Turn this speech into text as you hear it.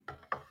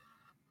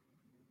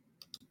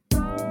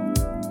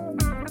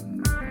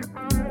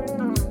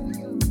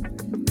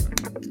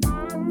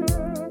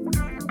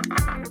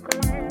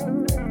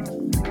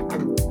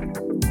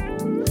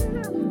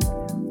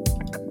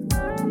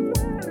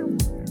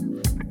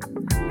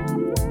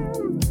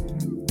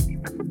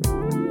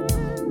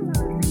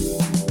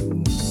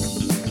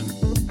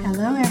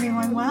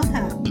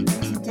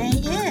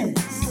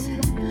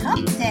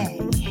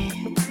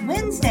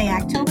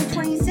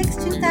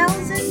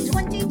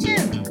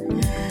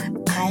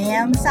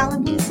am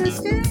Solid Blue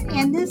Sister,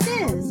 and this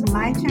is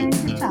My Turn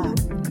to Talk.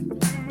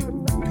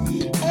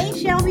 Hey,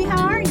 Shelby,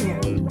 how are you?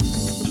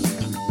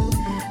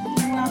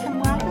 Welcome,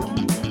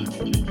 welcome.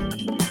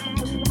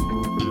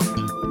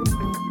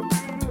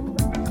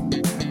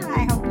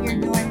 I hope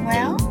you're doing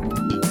well.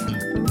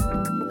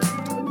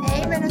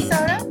 Hey,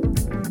 Minnesota,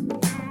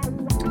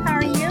 how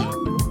are you?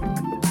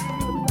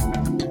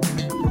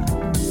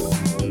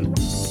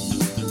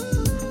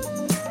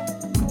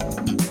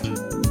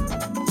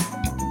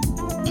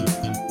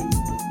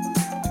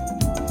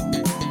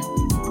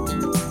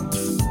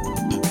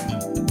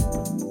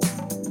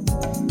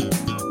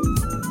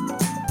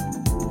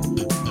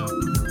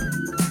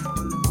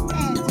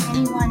 And to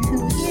anyone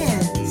who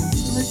is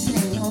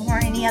listening over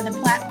any other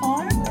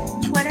platform,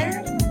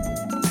 Twitter,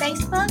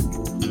 Facebook,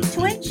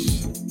 Twitch,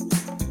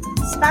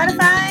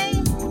 Spotify,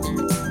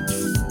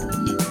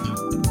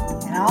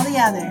 and all the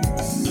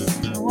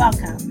others,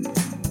 welcome.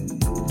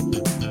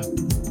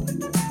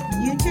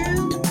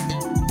 YouTube,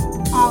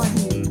 all of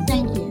you,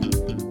 thank you.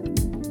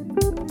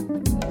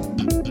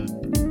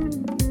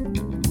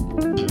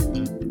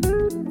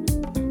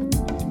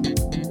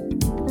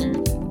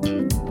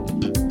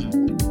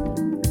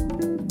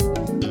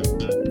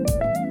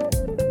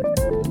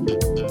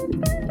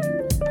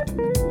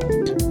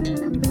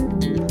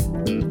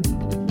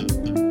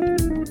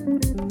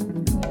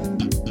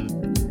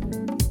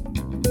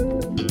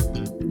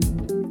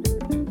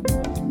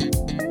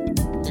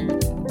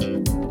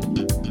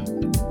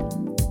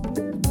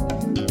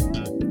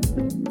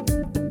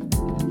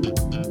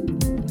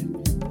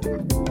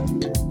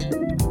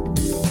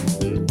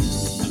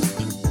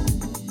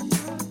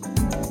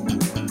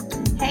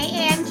 Hey,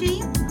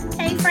 Angie.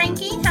 Hey,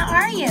 Frankie, how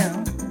are you?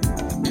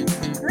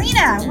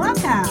 Rena,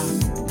 welcome.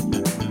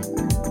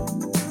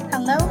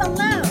 Hello,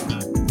 hello.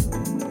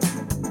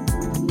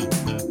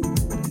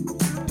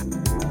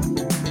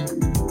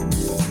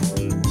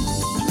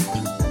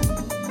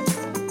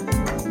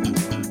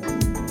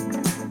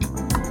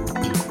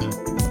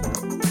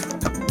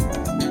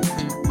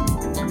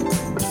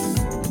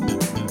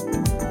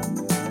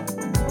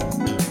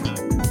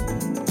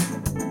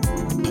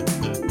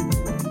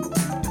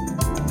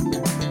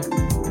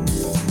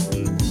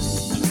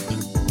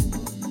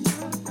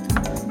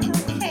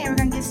 Okay, we're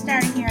going to get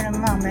started here in a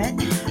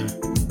moment.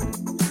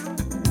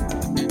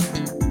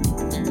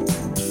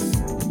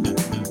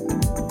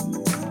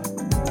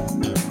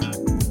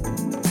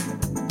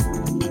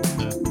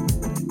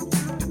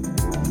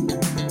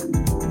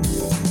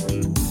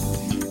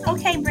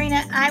 Okay,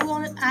 Brina, I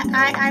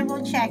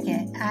will check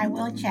it. I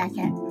will check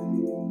it.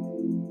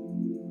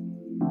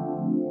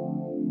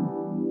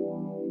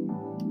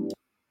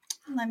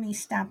 Let me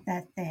stop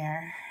that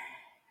there.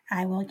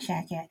 I will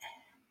check it.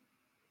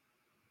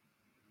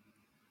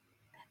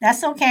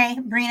 That's okay,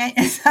 Brina.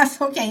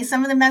 That's okay.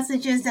 Some of the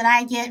messages that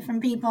I get from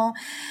people,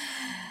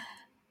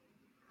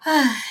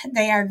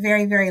 they are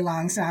very, very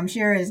long. So I'm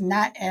sure it's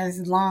not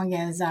as long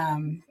as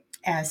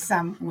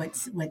some would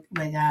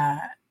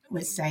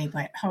say.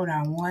 But hold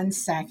on one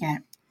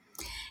second,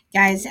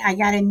 guys. I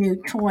got a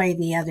new toy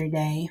the other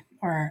day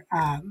or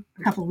a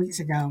couple of weeks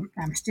ago.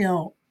 I'm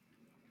still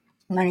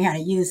learning how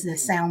to use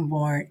this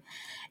soundboard,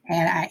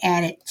 and I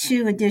added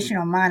two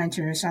additional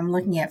monitors. So I'm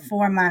looking at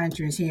four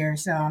monitors here.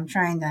 So I'm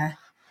trying to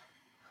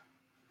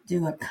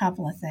do a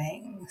couple of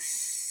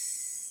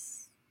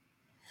things.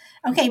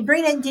 Okay,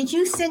 Brina, did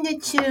you send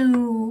it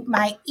to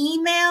my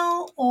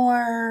email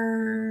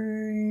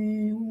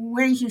or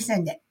where did you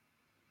send it?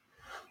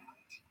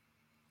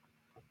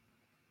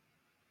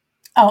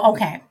 Oh,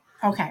 okay.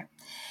 Okay.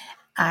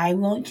 I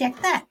will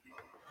check that.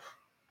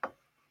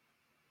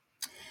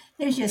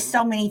 There's just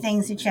so many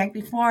things to check.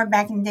 Before,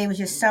 back in the day, was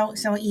just so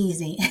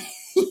easy.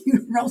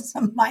 You wrote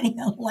somebody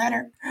a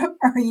letter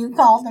or you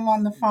called them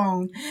on the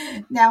phone.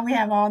 Now we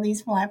have all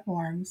these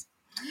platforms.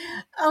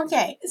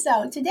 Okay,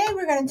 so today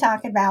we're going to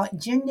talk about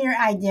gender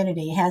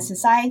identity. Has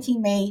society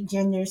made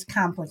genders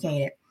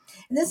complicated?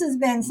 This has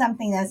been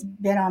something that's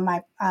been on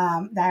my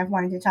that I've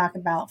wanted to talk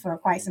about for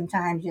quite some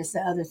time. Just the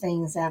other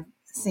things that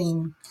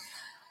seem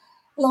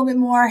a little bit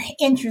more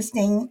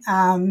interesting.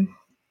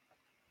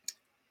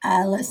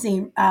 Let's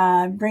see.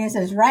 Brina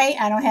says, right,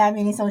 I don't have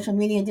any social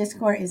media.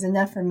 Discord is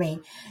enough for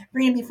me.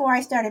 Brina, before I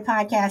started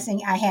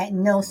podcasting, I had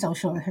no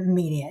social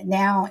media.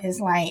 Now it's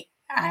like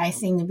I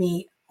seem to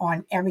be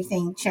on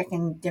everything,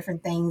 checking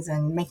different things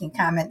and making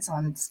comments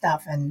on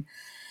stuff and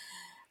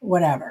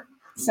whatever.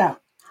 So,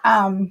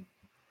 um,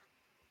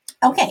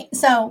 okay.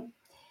 So,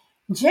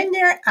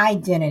 gender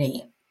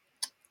identity.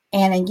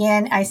 And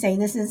again, I say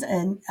this is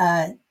an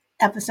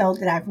episode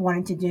that I've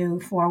wanted to do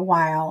for a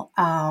while,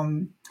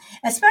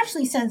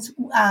 especially since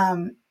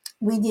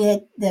we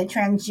did the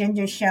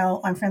transgender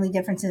show on Friendly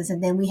Differences,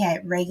 and then we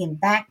had Reagan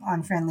back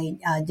on Friendly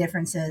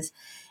Differences,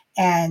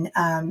 and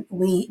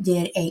we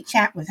did a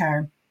chat with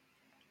her.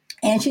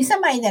 And she's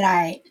somebody that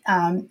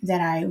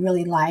I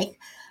really like.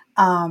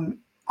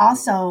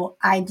 Also,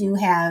 I do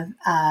have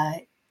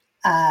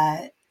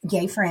uh,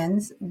 gay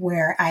friends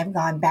where I've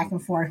gone back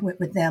and forth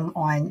with them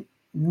on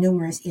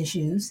numerous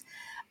issues.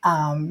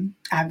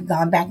 I've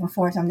gone back and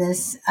forth on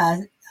this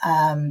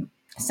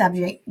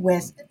subject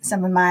with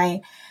some of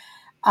my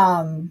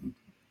um,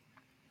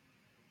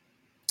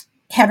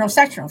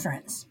 heterosexual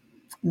friends,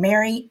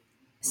 married,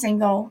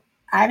 single.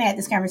 I've had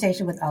this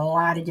conversation with a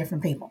lot of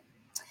different people.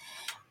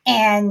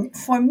 And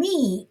for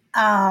me,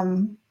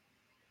 when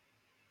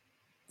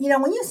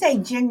you say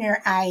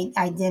gender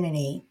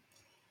identity,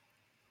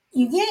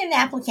 you get an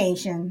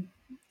application,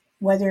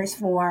 whether it's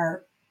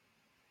for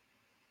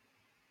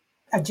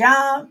a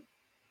job,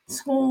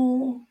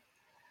 school,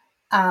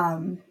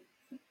 um,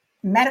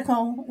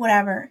 medical,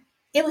 whatever.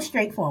 It was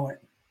straightforward,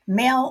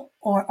 male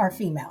or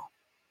female.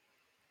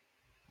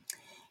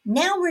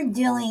 Now we're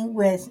dealing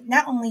with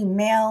not only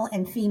male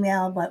and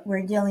female, but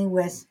we're dealing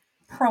with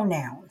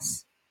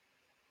pronouns.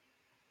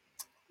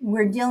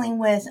 We're dealing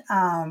with,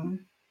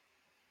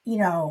 you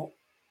know,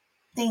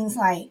 things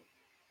like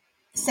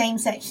same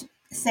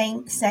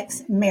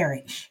sex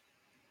marriage.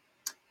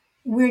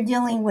 We're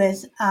dealing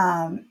with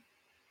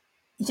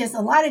just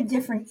a lot of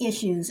different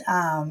issues.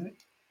 Uh,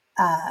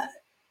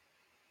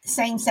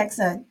 Same sex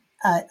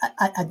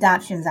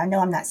adoptions. I know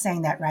I'm not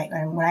saying that right.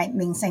 And when I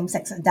mean same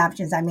sex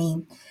adoptions, I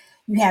mean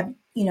you have,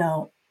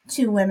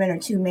 two women or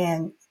two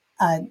men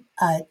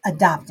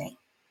adopting.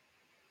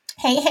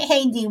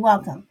 Hey, D,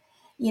 welcome.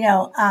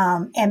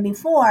 And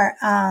before,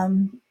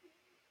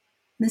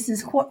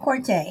 Mrs.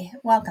 Corte,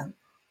 welcome.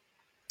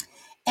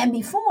 And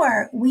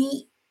before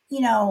you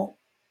know,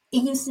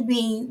 it used to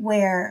be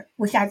where,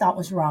 which I thought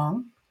was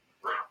wrong,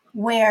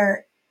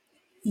 where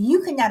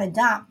you could not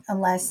adopt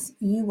unless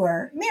you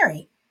were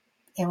married.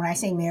 And when I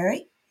say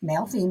married,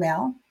 male,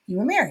 female, you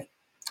were married.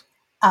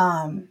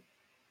 Um,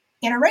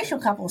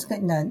 Interracial couples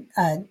couldn't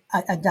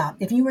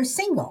adopt. If you were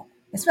single,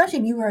 especially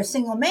if you were a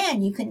single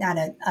man, you could not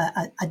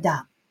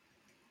adopt.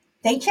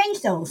 They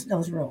changed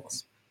those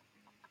rules.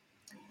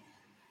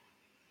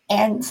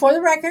 And for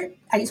the record,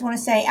 I just want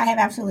to say I have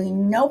absolutely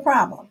no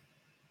problem.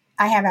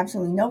 I have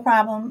absolutely no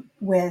problem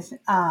with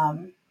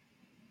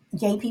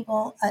gay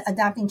people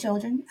adopting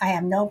children. I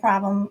have no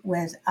problem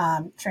with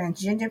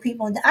transgender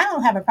people. I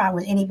don't have a problem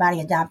with anybody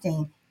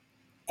adopting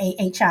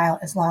a child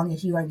as long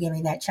as you are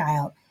giving that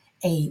child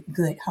a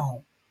good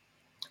home.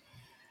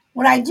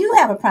 What I do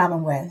have a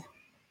problem with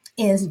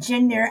is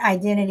gender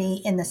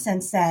identity in the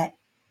sense that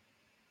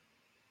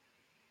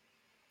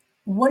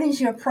what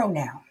is your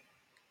pronoun?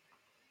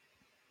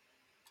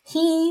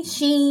 He,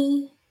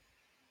 she,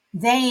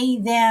 they,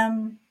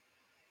 them,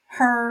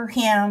 her,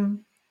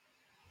 him.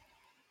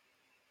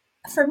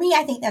 For me,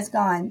 I think that's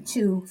gone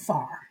too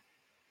far.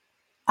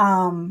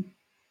 Um,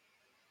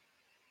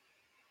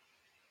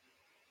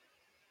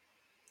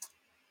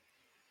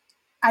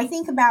 I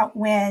think about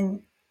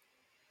when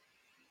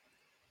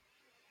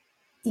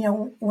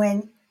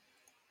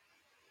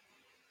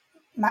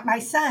my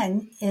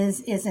son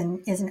is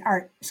in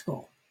art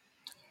school,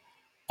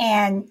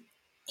 and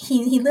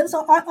he lives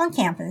on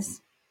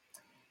campus,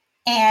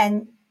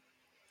 and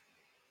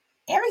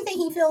everything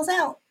he fills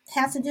out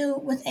has to do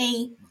with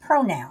a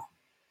pronoun.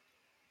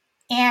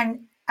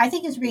 And I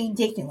think it's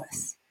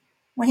ridiculous.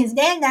 When his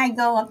dad and I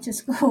go up to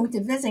school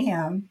to visit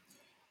him,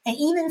 and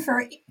even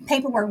for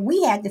paperwork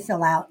we had to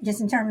fill out,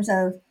 just in terms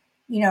of,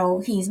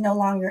 he's no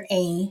longer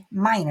a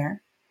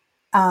minor,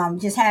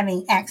 just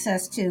having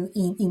access to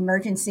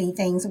emergency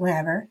things,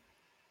 whatever,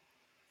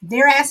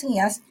 they're asking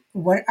us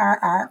what are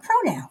our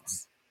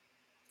pronouns.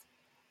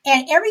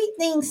 And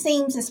everything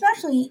seems,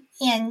 especially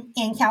in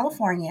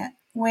California,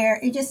 where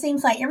it just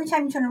seems like every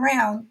time you turn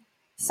around,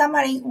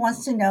 somebody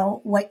wants to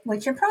know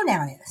what your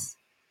pronoun is.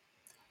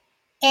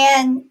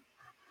 And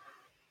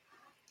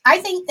I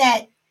think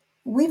that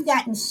we've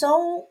gotten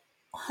so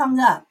hung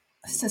up,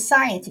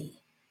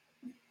 society,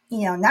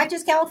 not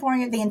just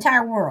California, the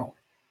entire world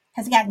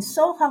has gotten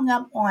so hung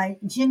up on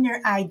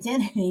gender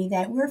identity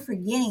that we're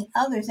forgetting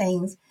other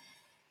things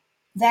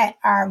that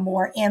are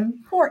more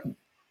important.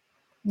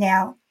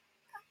 Now,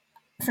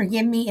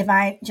 forgive me if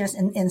I just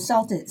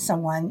insulted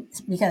someone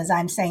because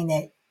I'm saying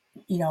that,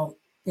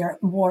 there are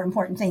more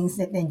important things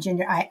than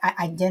gender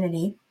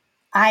identity.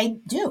 I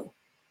do.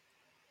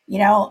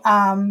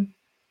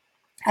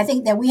 I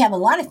think that we have a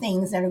lot of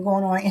things that are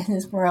going on in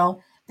this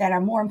world that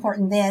are more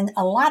important than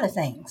a lot of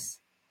things.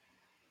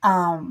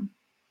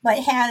 But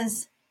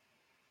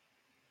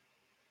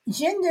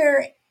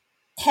gender,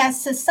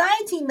 has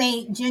society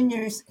made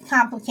genders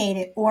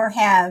complicated, or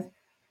have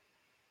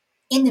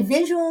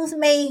individuals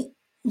made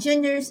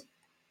genders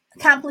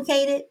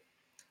complicated?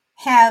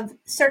 Have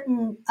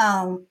certain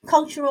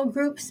cultural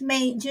groups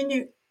made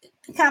gender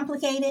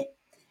complicated?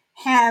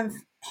 Have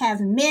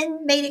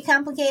men made it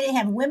complicated?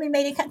 Have women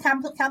made it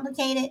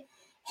complicated?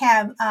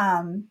 Have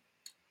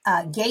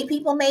gay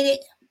people made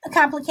it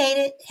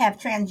complicated? Have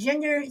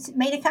transgenders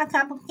made it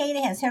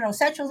complicated? Has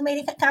heterosexuals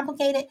made it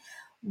complicated?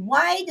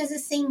 Why does it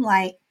seem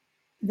like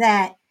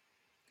that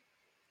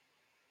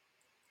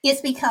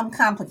it's become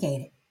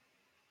complicated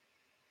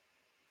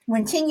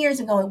when 10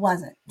 years ago it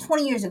wasn't,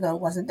 20 years ago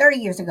it wasn't, 30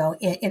 years ago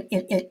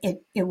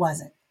it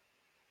wasn't,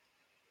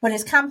 but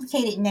it's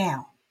complicated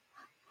now?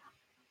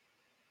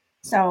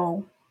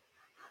 So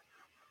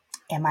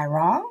Am I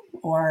wrong?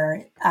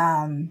 Or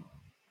and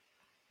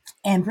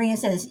Brina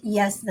says,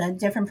 yes, the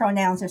different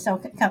pronouns are so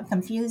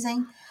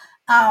confusing.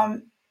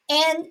 Um,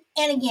 and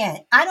again,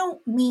 I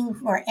don't mean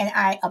for, and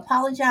I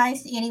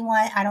apologize to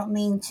anyone. I don't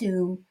mean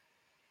to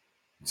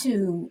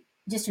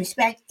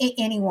disrespect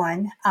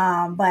anyone.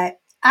 But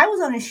I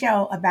was on a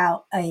show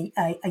about a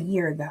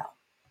year ago,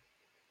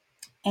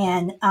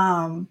 and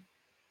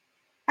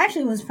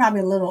actually, it was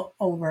probably a little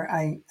over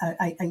a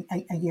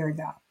year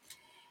ago.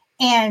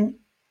 And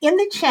in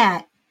the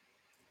chat,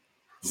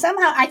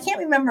 somehow I can't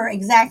remember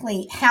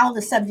exactly how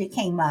the subject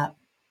came up,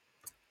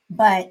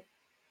 but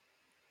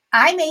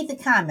I made the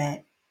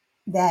comment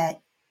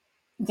that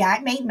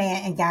God made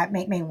man and God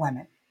made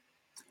woman.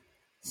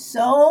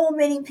 So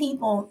many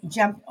people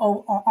jumped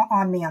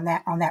on me on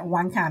that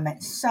one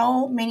comment.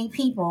 So many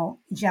people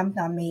jumped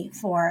on me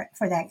for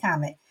that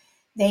comment.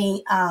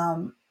 They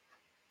uh,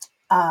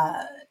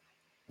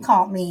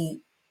 called me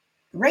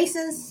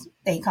racist.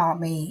 They called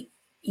me,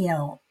 you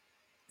know,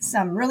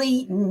 some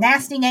really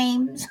nasty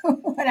names,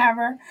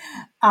 whatever.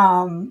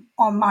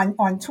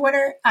 On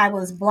Twitter, I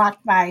was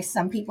blocked by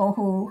some people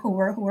who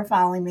were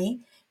following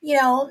me.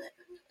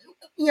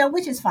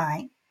 Which is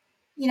fine.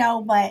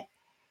 But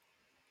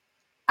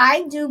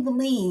I do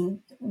believe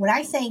when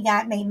I say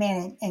God made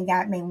man and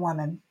God made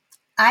woman,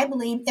 I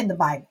believe in the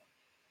Bible.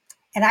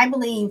 And I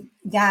believe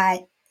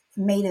God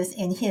made us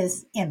in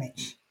his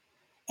image.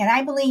 And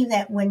I believe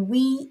that when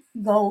we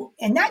go,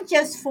 and not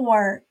just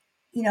for,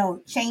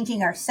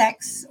 changing our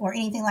sex or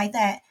anything like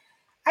that,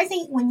 I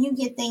think when you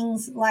get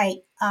things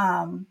like,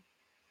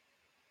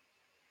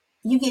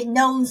 you get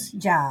nose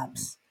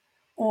jobs,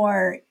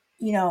 or,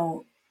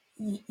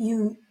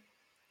 you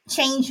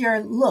change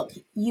your look,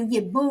 you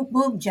get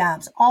boob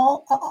jobs,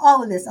 all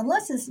of this,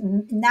 unless it's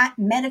not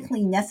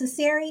medically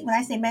necessary. When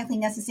I say medically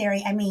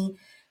necessary, I mean,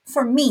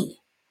 for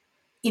me,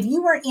 if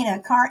you were in a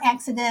car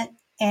accident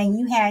and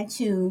you had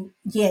to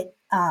get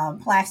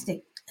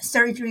plastic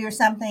surgery or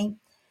something,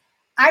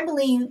 I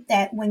believe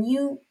that when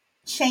you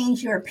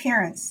change your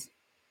appearance,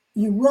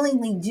 you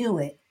willingly do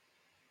it.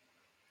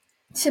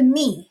 To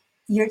me,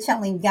 you're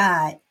telling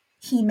God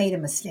he made a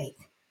mistake.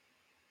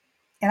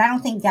 And I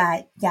don't think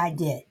God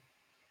did.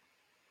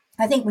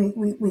 I think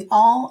we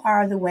all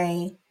are the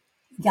way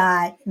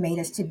God made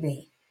us to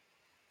be.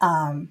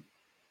 Um,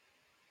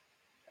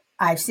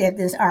 I've said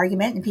this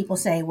argument, and people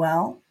say,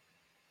 "Well,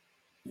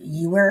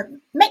 you wear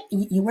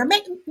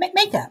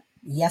makeup."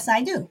 Yes,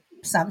 I do.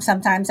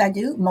 Sometimes I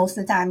do. Most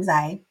of the times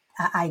I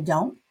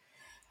don't.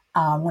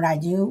 When I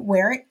do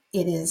wear it,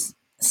 it is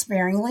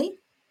sparingly,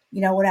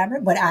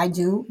 whatever. But I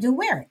do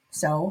wear it.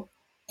 So,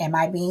 am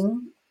I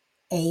being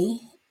a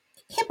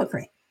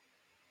hypocrite?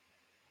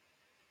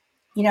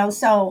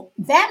 So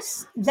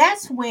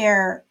that's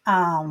where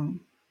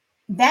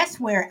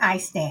I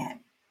stand.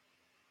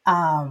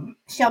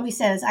 Shelby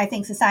says, I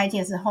think society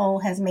as a whole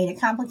has made it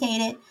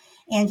complicated.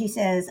 Angie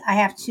says, I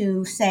have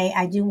to say,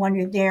 I do wonder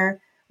if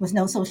there was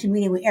no social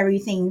media, would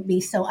everything be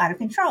so out of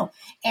control?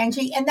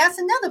 Angie, and that's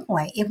another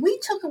point. If we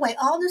took away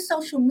all the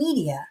social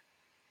media,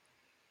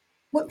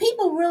 would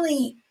people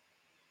really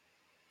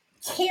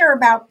care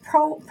about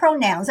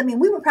pronouns? I mean,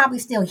 we would probably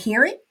still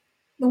hear it,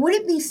 but would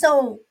it be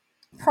so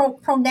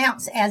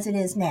pronounced as it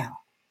is now?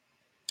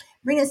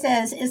 Rita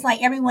says it's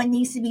like everyone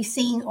needs to be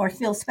seen or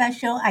feel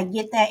special. I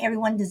get that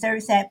everyone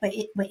deserves that, but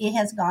it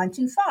has gone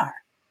too far.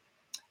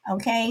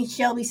 Okay,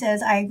 Shelby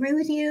says I agree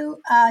with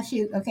you.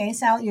 Shoot, okay,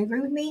 Sal, you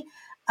agree with me?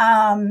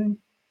 I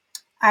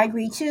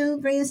agree too.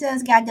 Rita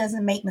says God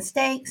doesn't make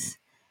mistakes.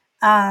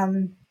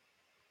 Um,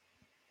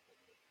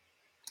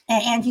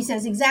 and Angie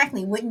says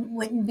exactly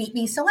wouldn't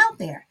be so out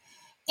there.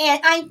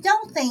 And I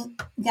don't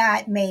think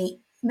God made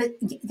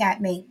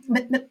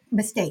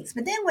mistakes.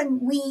 But then when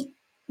we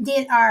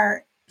did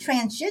our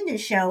transgender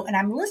show, and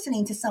I'm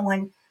listening to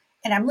someone,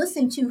 and I'm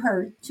listening to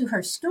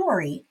her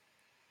story,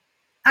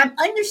 I'm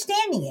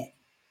understanding it,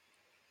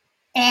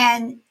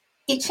 and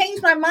it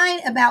changed my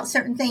mind about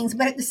certain things.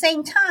 But at the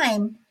same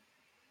time,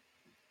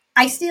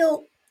 I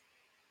still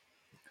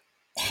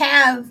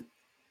have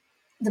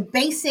the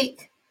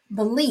basic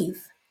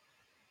belief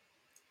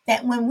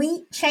that when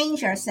we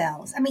change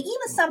ourselves, I mean,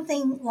 even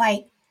something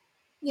like,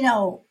 you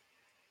know,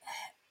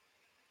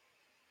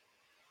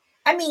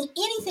 I mean,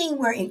 anything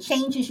where it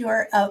changes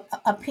your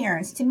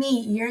appearance, to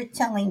me, you're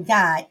telling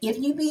God, if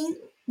you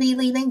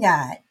believe in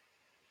God,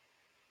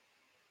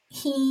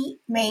 he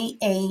made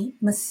a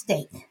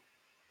mistake.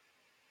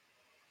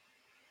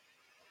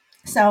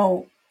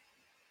 So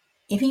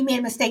if he made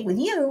a mistake with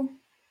you,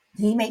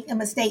 did he make a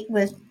mistake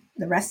with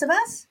the rest of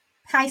us?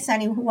 Hi,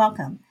 Sunny,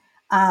 welcome.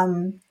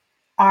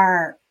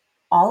 Are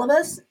all of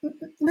us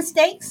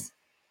mistakes?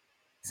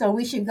 So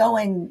we should go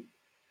and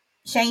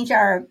change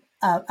our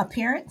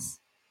appearance?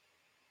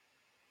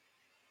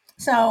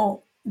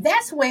 So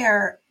that's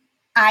where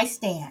I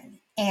stand.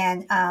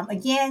 And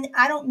again,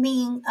 I don't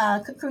mean,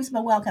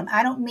 Crucible, welcome.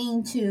 I don't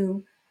mean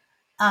to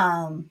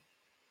um,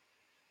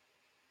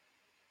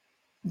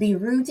 be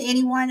rude to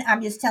anyone.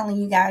 I'm just telling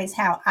you guys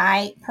how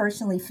I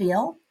personally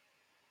feel.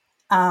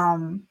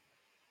 Um,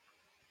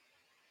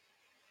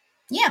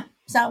 yeah.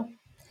 So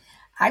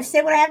I've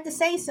said what I have to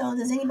say. So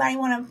does anybody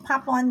want to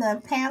pop on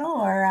the panel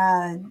or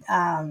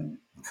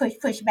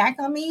push back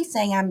on me,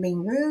 saying I'm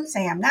being rude,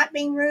 saying I'm not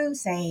being rude,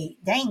 say,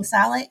 dang,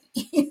 solid,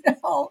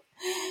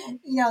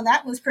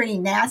 that was pretty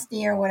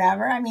nasty or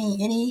whatever. I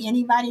mean,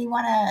 anybody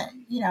want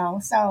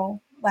to, so,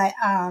 but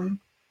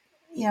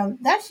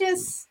that's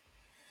just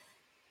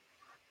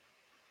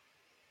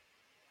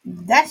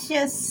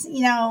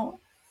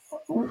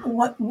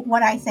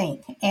what I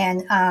think,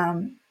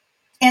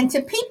 and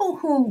to people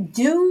who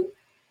do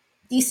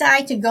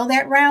decide to go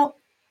that route,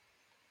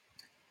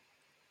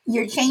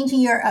 you're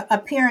changing your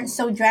appearance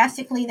so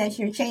drastically that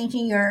you're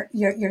changing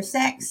your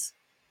sex.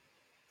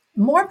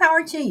 More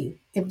power to you.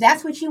 If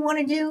that's what you want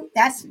to do,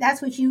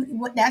 that's what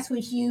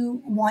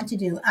you want to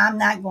do. I'm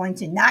not going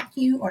to knock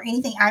you or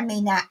anything. I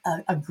may not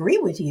agree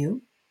with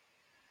you.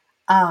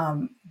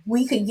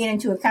 We could get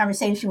into a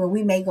conversation where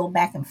we may go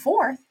back and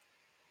forth,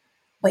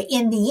 but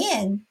in the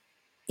end,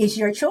 it's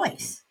your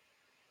choice.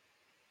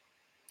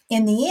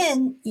 In the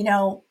end,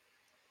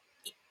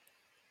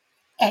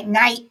 at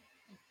night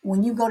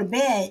when you go to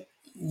bed,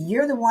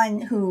 you're the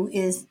one who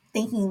is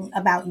thinking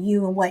about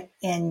you and what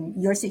in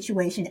your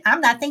situation.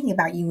 I'm not thinking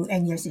about you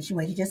and your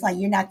situation, just like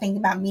you're not thinking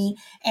about me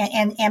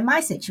and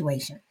my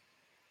situation.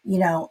 You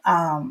know,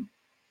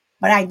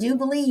 but I do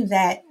believe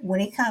that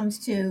when it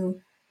comes to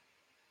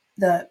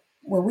the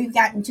where we've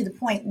gotten to the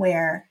point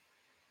where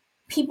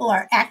people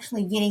are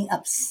actually getting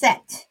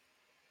upset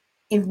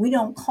if we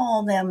don't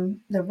call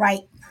them the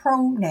right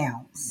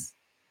pronouns.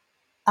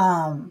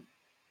 Um,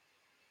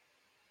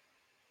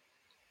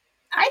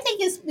 I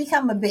think it's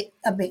become a bit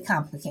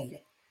complicated.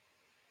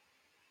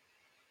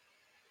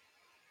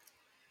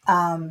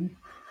 Um,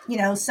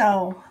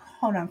 so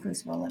hold on,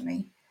 Crucible, let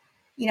me.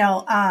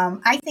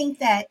 I think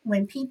that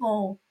when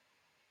people,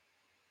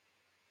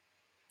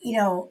 you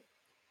know,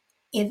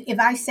 if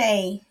I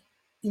say,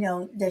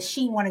 does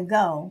she want to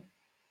go,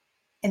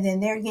 and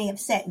then they're getting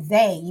upset,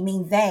 you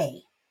mean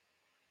they?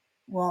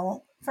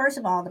 Well, first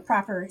of all, the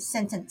proper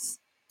sentence,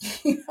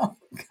 the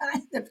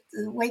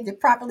way to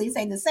properly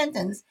say the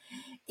sentence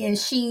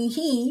is she,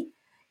 he.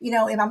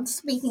 If I'm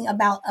speaking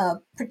about a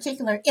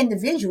particular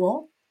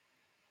individual,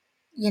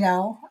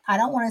 I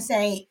don't want to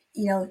say,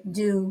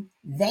 do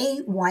they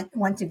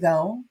want to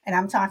go, and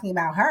I'm talking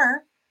about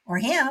her or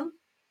him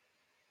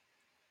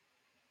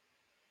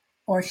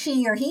or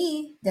she or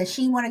he. Does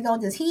she want to go?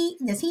 Does he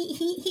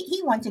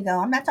want to go?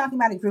 I'm not talking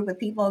about a group of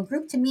people. A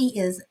group to me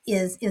is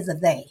a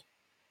they.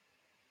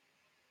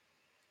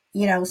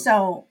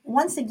 So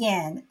once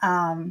again,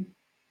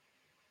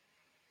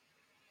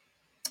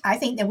 I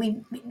think that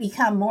we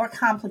become more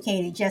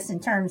complicated just in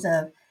terms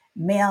of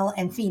male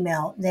and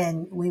female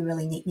than we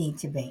really need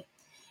to be.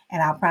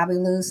 And I'll probably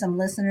lose some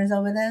listeners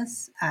over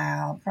this.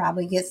 I'll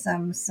probably get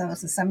some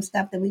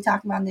stuff that we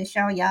talk about on this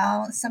show,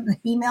 y'all. Some of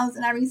the emails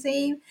that I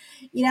receive,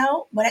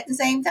 But at the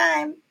same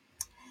time,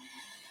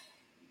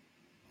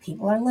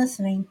 people are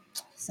listening.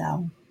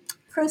 So,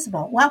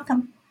 Crucible,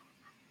 welcome.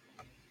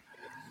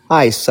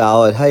 Hi,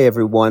 Solid. Hi,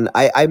 everyone.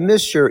 I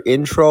missed your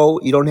intro.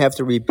 You don't have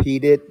to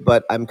repeat it,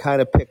 but I'm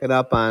kind of picking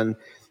up on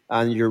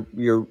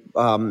your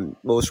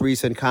most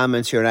recent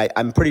comments here, and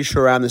I'm pretty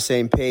sure I'm on the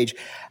same page.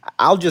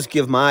 I'll just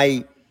give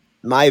my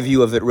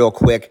view of it real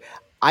quick.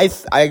 I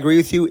agree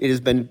with you. It has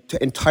been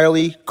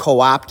entirely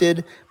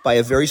co-opted by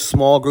a very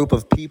small group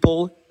of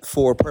people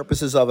for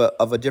purposes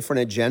of a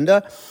different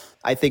agenda.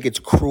 I think it's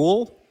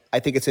cruel. I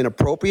think it's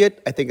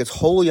inappropriate. I think it's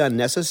wholly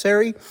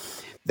unnecessary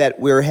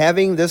that we're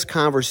having this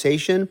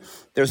conversation.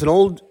 There's an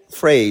old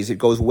phrase, it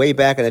goes way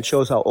back and it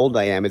shows how old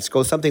I am. It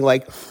goes something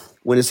like,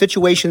 when a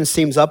situation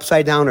seems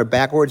upside down or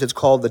backwards, it's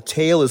called the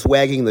tail is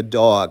wagging the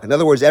dog. In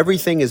other words,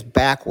 everything is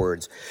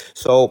backwards.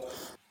 So,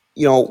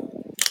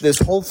 this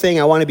whole thing,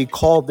 I want to be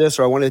called this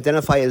or I want to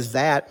identify as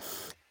that,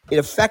 it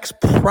affects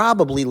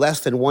probably less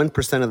than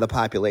 1% of the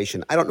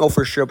population. I don't know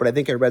for sure, but I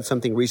think I read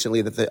something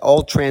recently that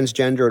all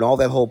transgender and all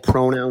that whole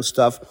pronoun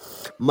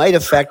stuff might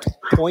affect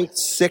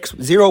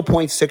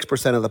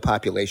 0.6% of the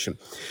population.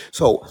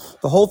 So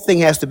the whole thing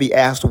has to be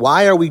asked,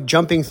 why are we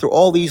jumping through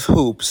all these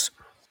hoops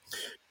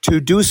to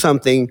do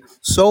something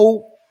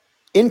so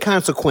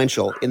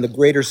inconsequential in the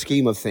greater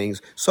scheme of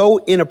things, so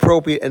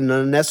inappropriate and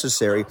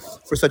unnecessary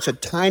for such a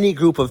tiny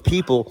group of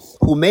people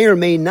who may or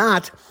may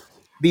not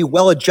be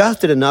well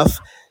adjusted enough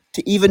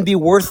to even be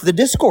worth the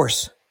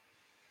discourse?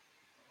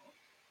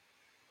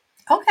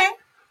 Okay,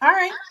 all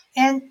right,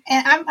 and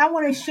I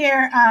want to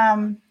share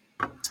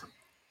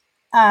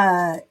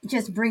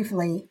just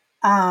briefly.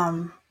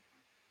 I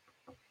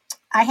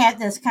had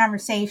this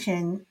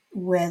conversation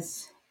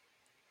with.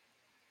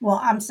 Well,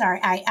 I'm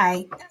sorry.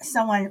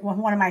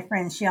 One of my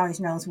friends, she always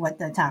knows what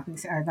the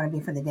topics are going to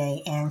be for the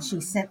day, and she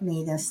sent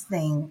me this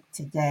thing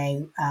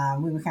today.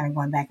 We were kind of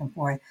going back and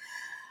forth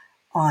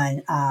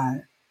on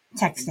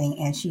texting,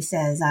 and she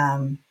says,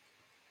 um,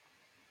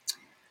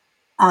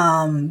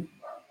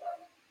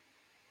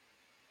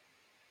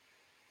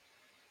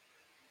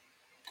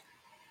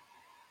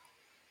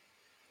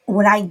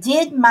 when I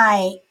did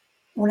my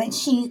when it,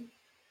 she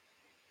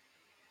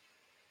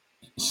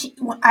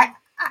when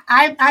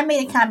I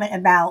made a comment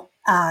about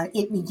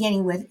it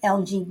beginning with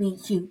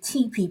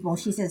LGBTQ people.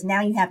 She says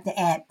now you have to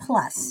add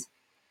plus.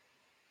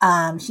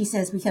 She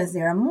says because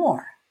there are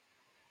more.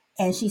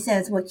 And she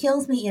says, what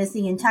kills me is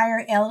the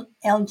entire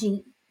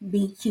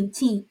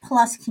LGBTQ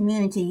plus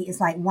community is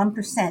like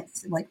 1%,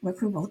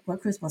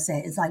 what Crucible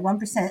said, is like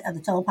 1% of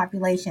the total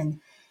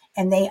population.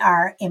 And they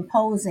are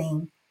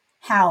imposing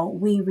how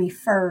we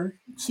refer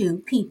to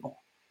people.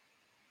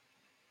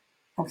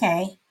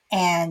 Okay.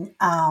 And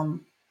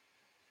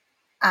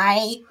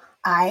I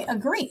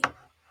agree,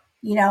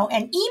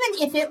 and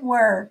even if it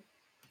were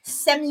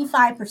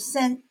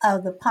 75%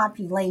 of the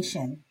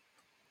population,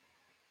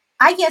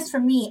 I guess for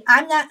me,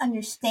 I'm not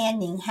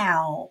understanding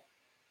how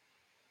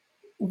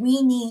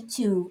we need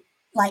to,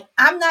 like,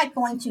 I'm not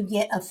going to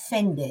get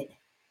offended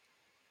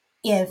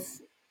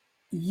if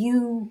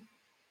you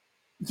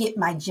get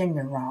my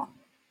gender wrong.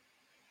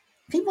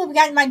 People have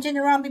gotten my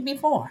gender wrong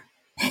before.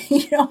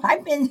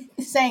 I've been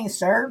saying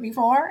sir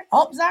before.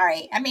 Oh,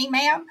 sorry. I mean,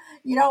 ma'am,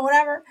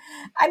 whatever.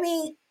 I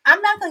mean,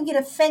 I'm not going to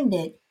get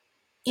offended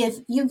if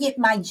you get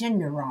my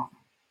gender wrong.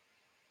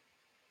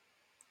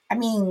 I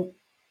mean,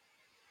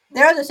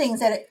 there are other things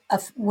that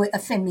would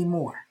offend me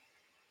more.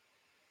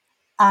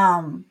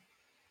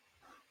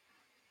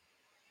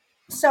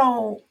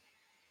 So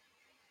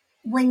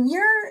when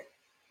you're,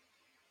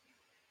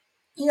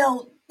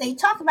 they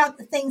talk about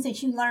the things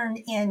that you learned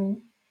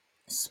in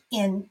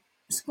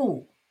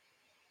school.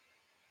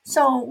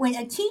 So when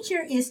a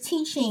teacher is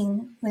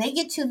teaching, when they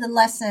get to the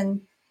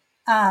lesson,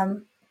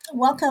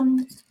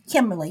 welcome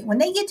Kimberly. When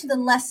they get to the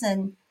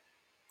lesson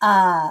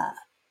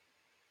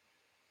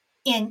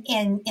in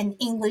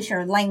English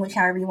or language,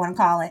 however you want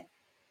to call it,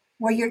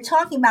 where you're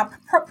talking about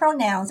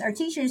pronouns, are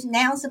teachers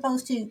now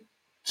supposed to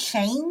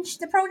change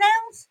the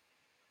pronouns?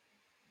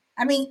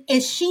 I mean,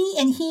 is she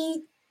and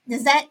he,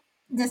 does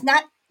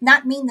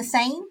not mean the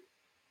same?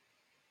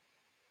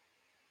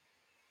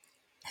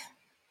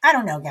 I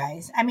don't know,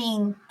 guys. I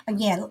mean,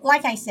 again,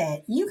 like I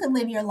said, you can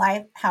live your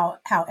life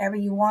however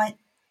you want.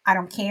 I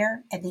don't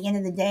care. At the end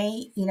of the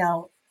day,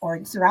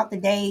 or throughout the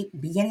day,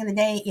 beginning of the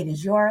day, it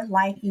is your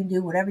life. You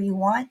do whatever you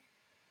want.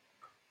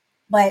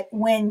 But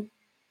when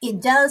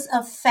it does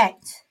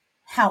affect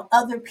how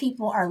other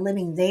people are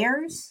living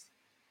theirs,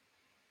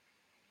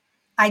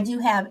 I do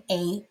have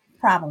a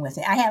problem with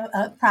it. I have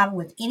a problem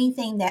with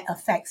anything that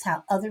affects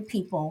how other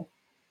people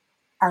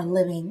are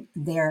living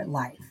their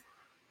life.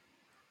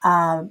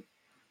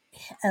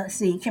 Let's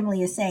see,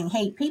 Kimberly is saying,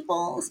 hey,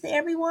 peoples to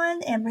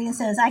everyone. And Brina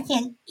says, I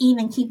can't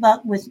even keep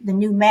up with the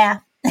new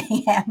math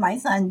they have my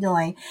son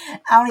doing.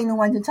 I don't even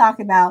want to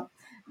talk about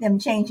them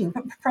changing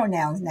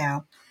pronouns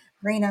now.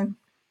 Brina,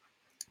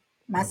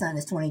 my son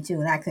is 22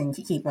 and I couldn't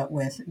keep up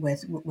with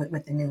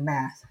the new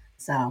math.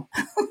 So,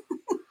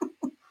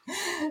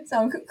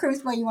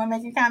 Crucible, you want to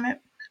make a comment?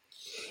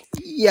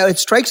 Yeah, it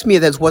strikes me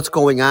that's what's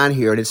going on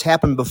here, and it's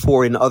happened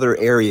before in other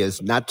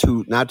areas, not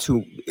too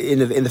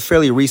in the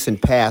fairly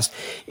recent past.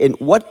 And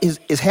what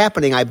is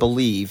happening, I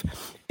believe,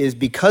 is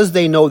because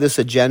they know this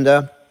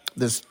agenda,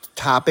 this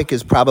topic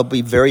is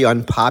probably very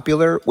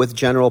unpopular with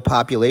general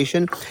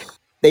population.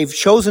 They've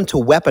chosen to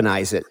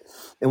weaponize it.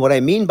 And what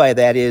I mean by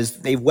that is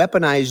they've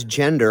weaponized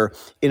gender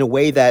in a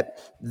way that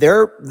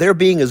they're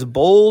being as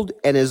bold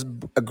and as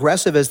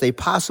aggressive as they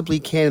possibly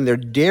can. And they're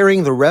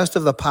daring the rest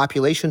of the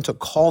population to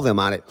call them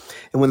on it.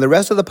 And when the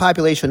rest of the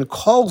population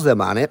calls them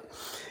on it,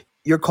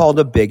 you're called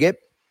a bigot.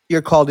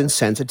 You're called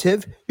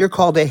insensitive. You're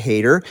called a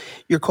hater.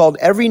 You're called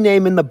every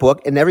name in the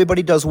book. And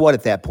everybody does what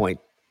at that point?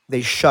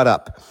 They shut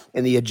up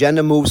and the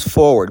agenda moves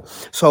forward.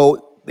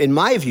 So in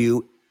my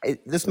view,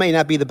 this may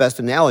not be the best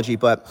analogy,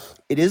 but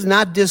it is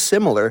not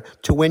dissimilar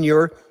to when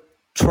you're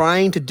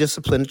trying to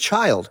discipline a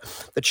child.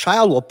 The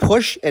child will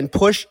push and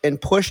push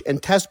and push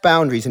and test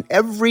boundaries. And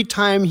every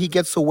time he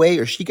gets away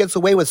or she gets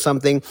away with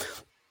something,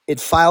 it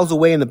files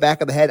away in the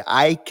back of the head,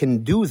 I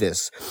can do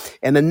this.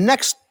 And the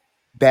next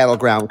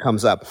battleground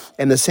comes up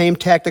and the same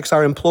tactics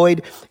are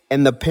employed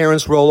and the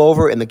parents roll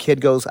over and the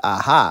kid goes,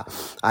 aha,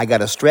 I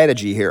got a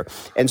strategy here.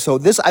 And so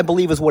this, I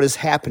believe, is what is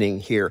happening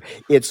here.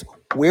 It's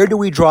where do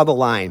we draw the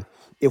line?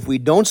 If we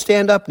don't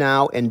stand up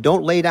now and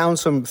don't lay down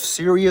some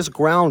serious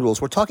ground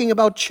rules, we're talking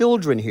about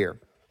children here.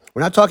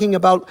 We're not talking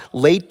about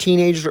late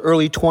teenagers or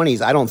early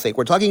 20s, I don't think.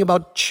 We're talking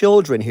about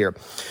children here.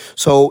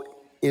 So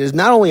it is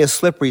not only a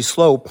slippery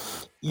slope,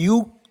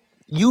 you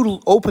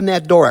open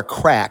that door a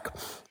crack,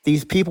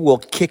 these people will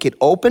kick it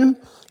open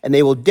and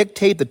they will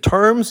dictate the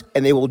terms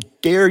and they will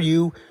dare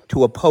you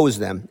to oppose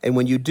them. And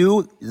when you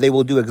do, they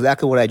will do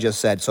exactly what I just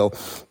said. So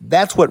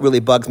that's what really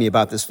bugs me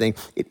about this thing.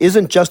 It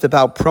isn't just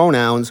about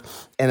pronouns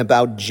and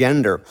about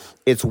gender.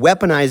 It's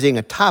weaponizing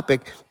a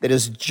topic that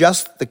is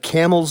just the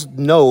camel's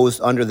nose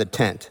under the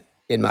tent,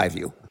 in my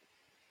view.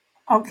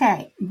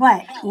 Okay,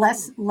 but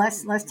let's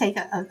take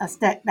a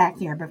step back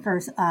here. But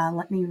first,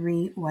 let me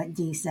read what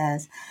D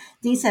says.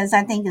 D says,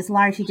 "I think it's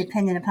largely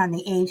dependent upon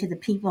the age of the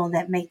people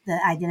that make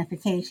the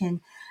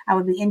identification. I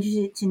would be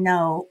interested to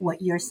know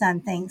what your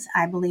son thinks.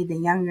 I believe the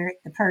younger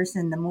the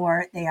person, the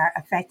more they are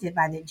affected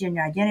by the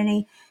gender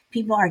identity.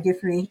 People are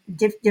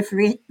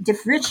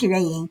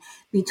differentiating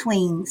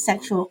between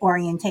sexual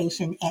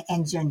orientation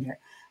and gender."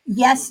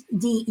 Yes,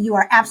 Dee, you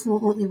are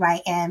absolutely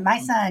right. And my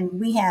son,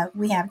 we have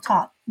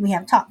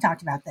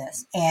talked about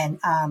this, and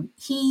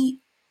he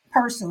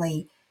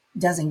personally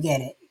doesn't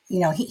get it.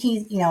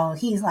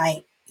 He's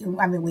like,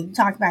 I mean, we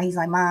talked about. He's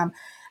like, Mom,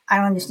 I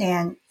don't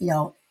understand.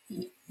 You're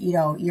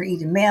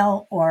either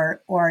male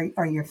or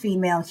you're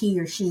female.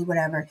 He or she,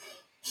 whatever.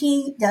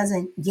 He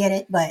doesn't get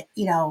it, but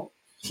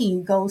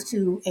he goes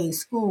to a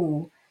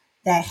school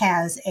that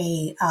has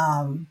a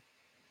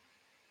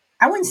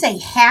I wouldn't say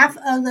half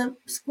of the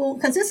school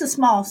because it's a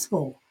small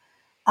school,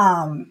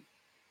 um,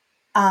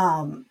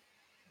 um,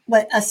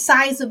 but a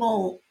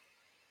sizable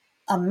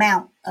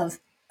amount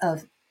of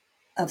of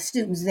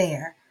students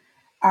there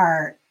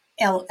are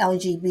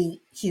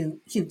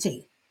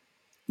LGBTQT.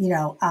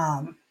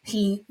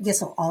 He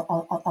gets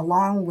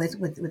along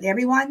with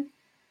everyone,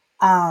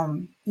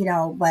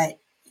 but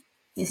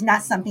it's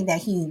not something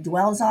that he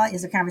dwells on.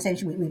 It's a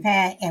conversation we've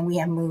had, and we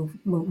have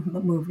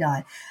moved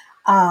on.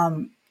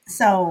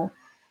 So,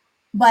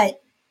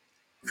 but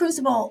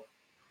Crucible,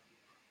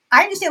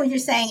 I understand what you're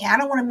saying. I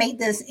don't want to make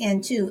this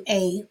into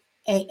a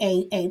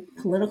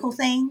political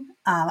thing.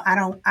 I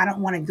don't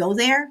want to go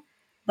there,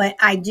 but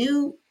I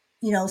do,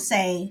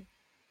 say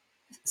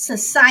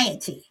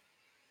society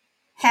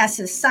has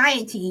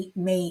society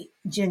made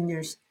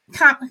genders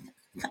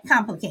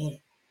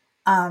complicated.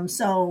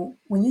 So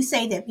when you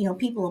say that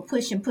people are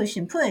push and push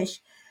and push,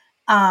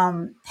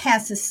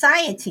 has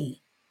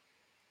society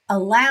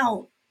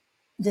allowed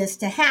this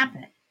to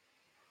happen?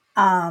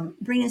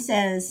 Brina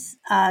says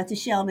to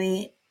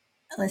Shelby,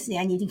 let's see,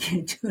 I need to get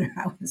a tutor.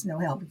 I was no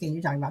help. Okay,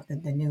 you're talking about the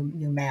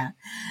new math.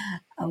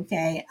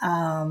 Okay.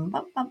 And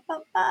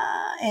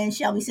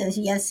Shelby says,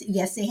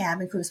 yes, they have.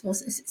 And Crucible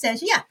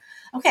says, yeah.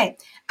 Okay.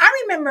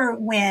 I remember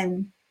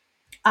when,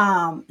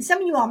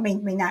 some of you all may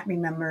not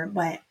remember,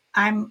 but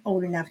I'm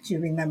old enough to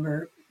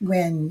remember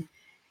when,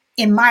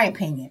 in my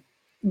opinion,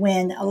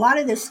 when a lot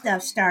of this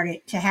stuff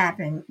started to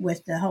happen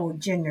with the whole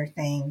gender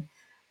thing.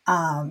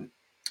 Um,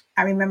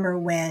 I remember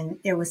when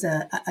there was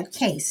a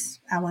case,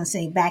 I want to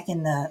say back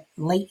in the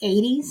late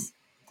 80s,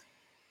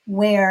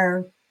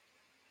 where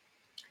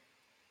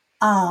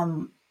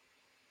um,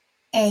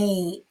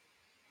 a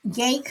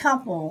gay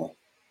couple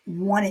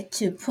wanted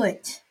to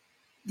put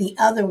the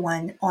other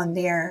one on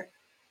their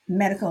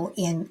medical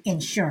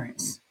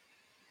insurance.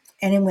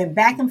 And it went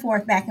back and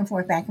forth, back and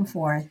forth, back and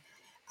forth.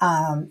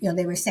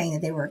 They were saying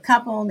that they were a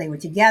couple, they were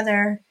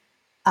together.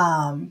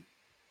 Um,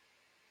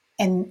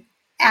 and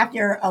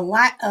after a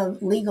lot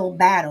of legal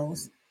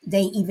battles,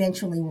 they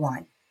eventually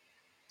won.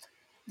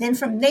 Then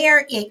from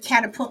there, it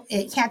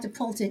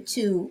catapulted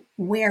to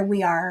where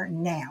we are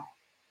now.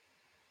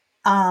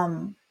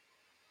 Um,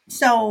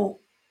 so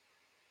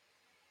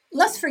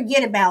let's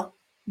forget about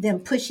them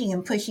pushing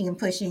and pushing and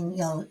pushing.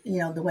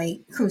 The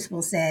way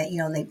Crucible said,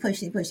 they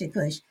push, they push, they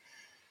push.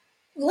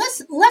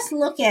 Let's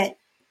look at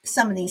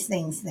some of these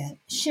things. Then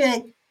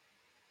should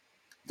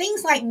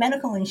things like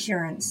medical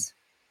insurance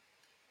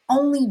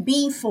only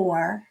be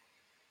for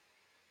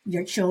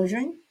your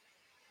children,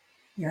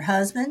 your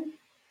husband,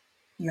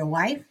 your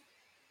wife,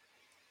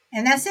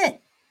 and that's it?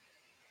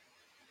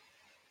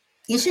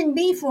 It shouldn't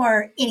be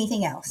for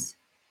anything else.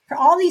 For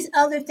all these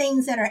other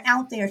things that are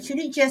out there, should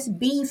it just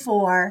be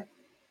for,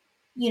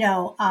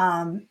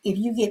 if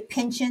you get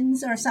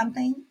pensions or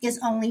something, it's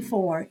only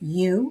for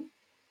you,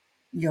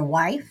 your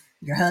wife,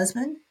 your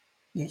husband,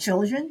 your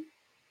children?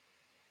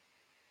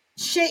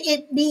 Should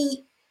it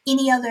be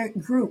any other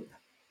group?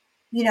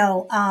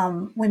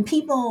 When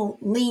people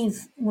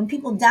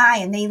die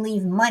and they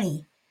leave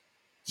money,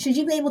 should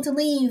you be able to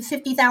leave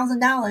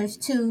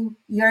 $50,000 to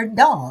your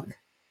dog?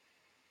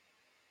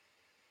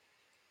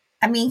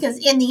 I mean, because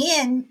in the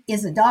end,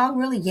 is the dog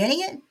really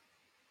getting it?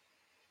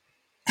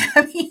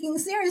 I mean,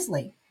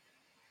 seriously.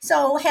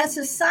 So, has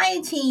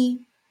society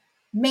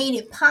made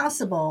it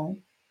possible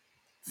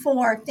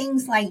for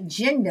things like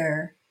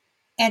gender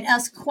and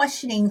us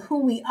questioning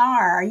who we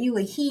are? Are you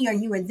a he? Are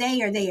you a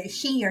they? Are they a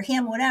she or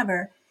him?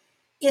 Whatever.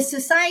 Is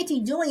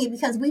society doing it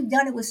because we've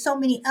done it with so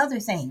many other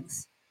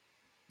things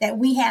that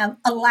we have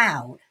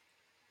allowed?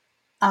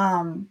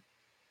 Um,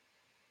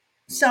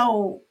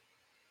 so,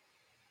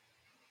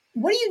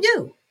 what do you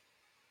do?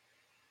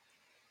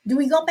 Do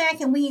we go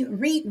back and we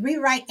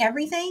rewrite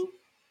everything?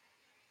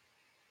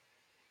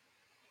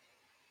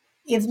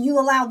 If you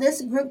allow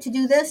this group to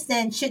do this,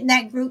 then shouldn't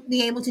that group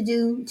be able to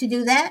do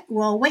that?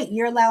 Well, wait,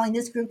 you're allowing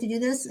this group to do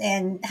this,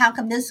 and how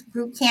come this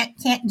group can't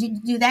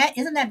do that?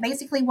 Isn't that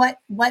basically what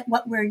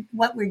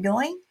we're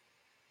doing?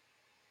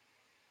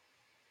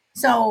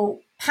 So,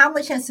 how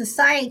much has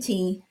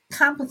society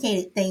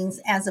complicated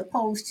things as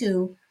opposed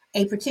to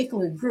a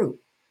particular group?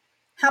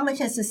 How much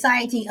has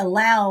society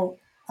allowed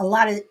a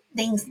lot of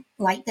things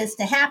like this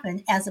to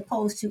happen as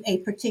opposed to a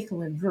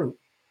particular group.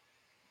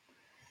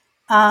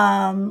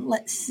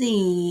 Let's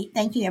see.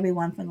 Thank you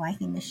everyone for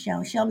liking the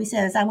show. Shelby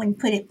says, I wouldn't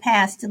put it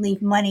past to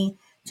leave money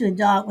to a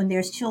dog when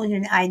there's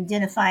children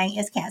identifying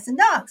as cats and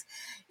dogs.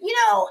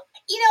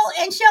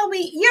 And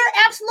Shelby, you're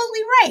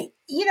absolutely right.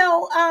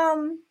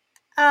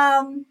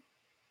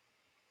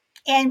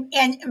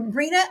 And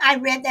Rita, I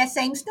read that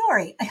same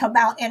story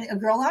about a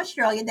girl in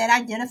Australia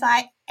that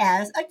identified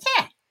as a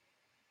cat.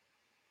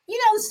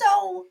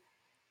 So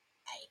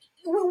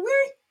when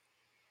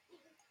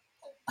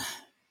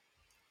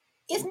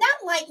it's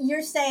not like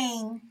you're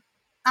saying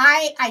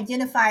I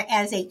identify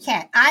as a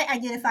cat, I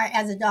identify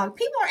as a dog.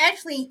 People are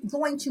actually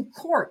going to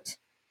court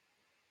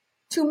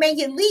to make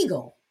it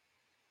legal.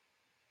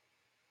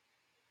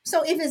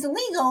 So if it's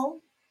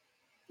illegal,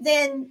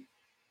 then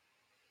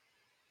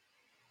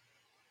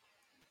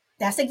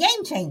that's a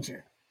game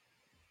changer.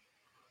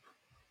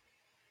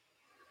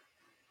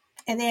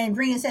 And then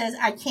Brina says,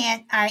 I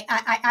can't,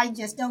 I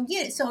just don't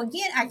get it. So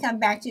again, I come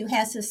back to,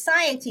 has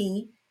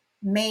society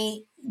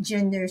made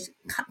genders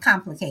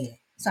complicated?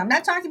 So I'm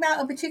not talking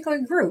about a particular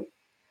group,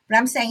 but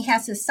I'm saying,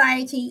 has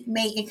society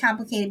made it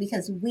complicated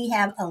because we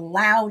have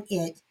allowed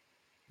it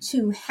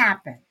to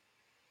happen?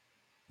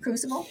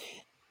 Crucible?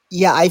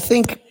 Yeah, I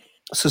think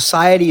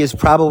society is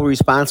probably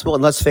responsible.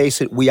 And let's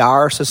face it, we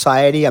are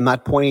society. I'm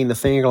not pointing the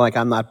finger like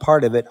I'm not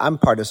part of it. I'm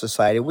part of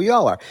society. We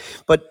all are.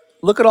 But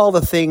look at all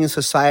the things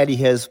society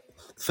has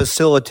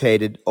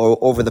facilitated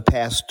over the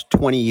past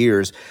 20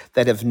 years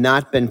that have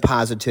not been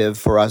positive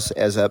for us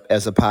as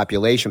a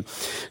population.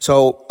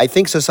 So I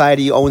think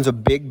society owns a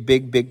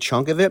big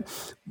chunk of it.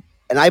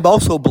 And I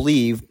also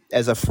believe,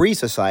 as a free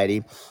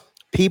society,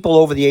 people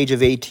over the age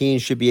of 18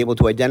 should be able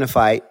to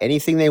identify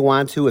anything they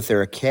want to. If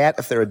they're a cat,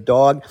 if they're a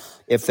dog,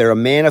 if they're a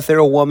man, if they're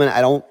a woman,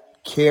 I don't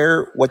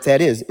care what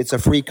that is. It's a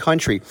free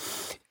country.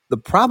 The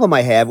problem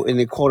I have in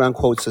the quote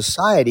unquote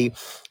society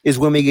is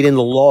when we get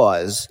into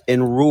laws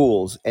and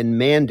rules and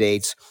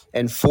mandates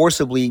and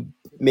forcibly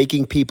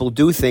making people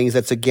do things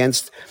that's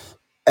against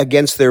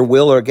their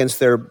will or against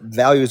their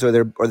values or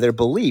their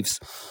beliefs.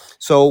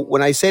 So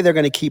when I say they're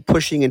going to keep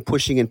pushing and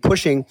pushing and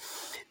pushing,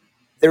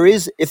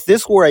 if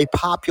this were a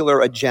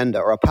popular agenda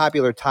or a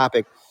popular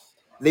topic,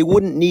 they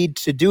wouldn't need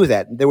to do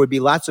that. There would be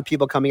lots of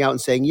people coming out and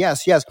saying,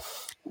 yes, yes.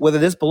 Whether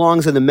this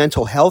belongs in the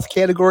mental health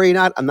category or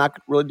not, I'm not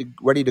really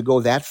ready to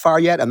go that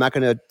far yet. I'm not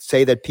going to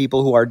say that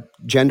people who are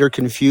gender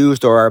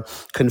confused or are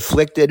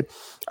conflicted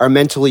are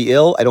mentally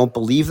ill. I don't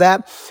believe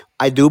that.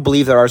 I do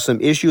believe there are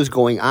some issues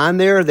going on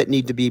there that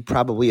need to be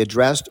probably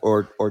addressed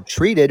or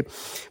treated.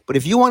 But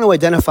if you want to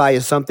identify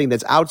as something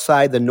that's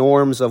outside the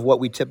norms of what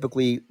we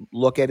typically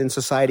look at in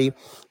society,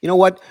 you know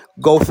what?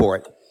 Go for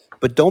it.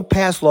 But don't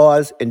pass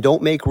laws and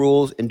don't make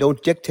rules and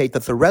don't dictate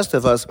that the rest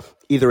of us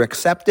either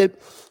accept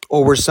it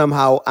or we're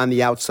somehow on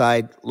the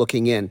outside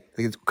looking in.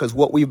 Because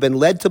what we've been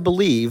led to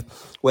believe,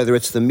 whether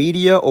it's the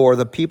media or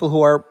the people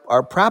who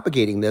are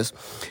propagating this,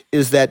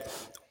 is that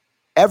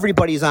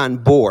everybody's on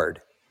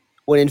board,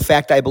 when in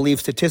fact I believe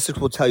statistics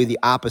will tell you the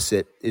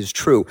opposite is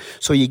true.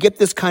 So you get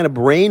this kind of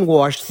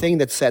brainwashed thing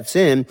that sets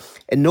in,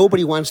 and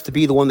nobody wants to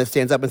be the one that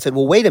stands up and said,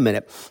 well, wait a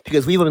minute,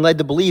 because we've been led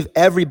to believe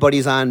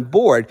everybody's on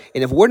board,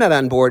 and if we're not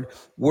on board,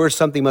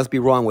 something must be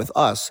wrong with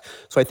us.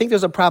 So I think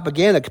there's a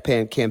propaganda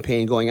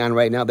campaign going on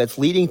right now that's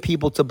leading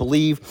people to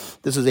believe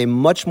this is a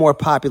much more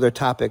popular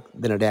topic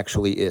than it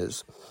actually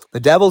is. The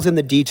devil's in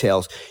the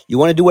details. You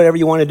want to do whatever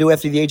you want to do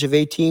after the age of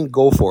 18,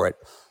 go for it.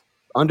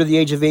 Under the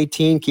age of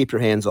 18, keep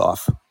your hands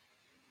off.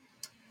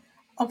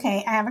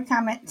 Okay, I have a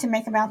comment to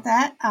make about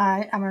that.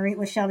 I'm gonna read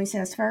what Shelby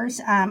says first.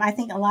 I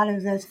think a lot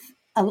of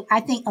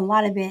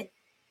it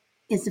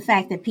is the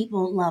fact that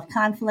people love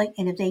conflict,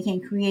 and if they can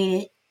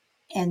create it,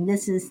 and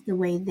this is the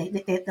way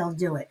they'll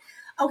do it.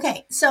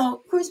 Okay,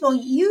 so Crucible,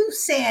 you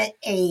said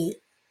a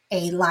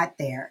lot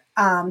there.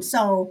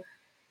 But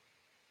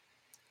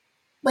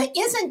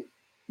isn't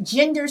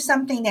gender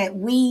something that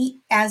we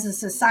as a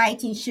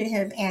society should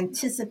have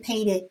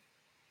anticipated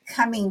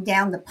coming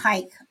down the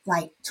pike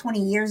like 20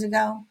 years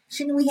ago?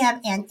 Shouldn't we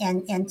have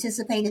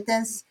anticipated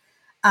this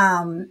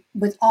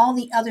with all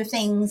the other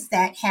things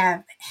that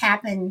have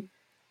happened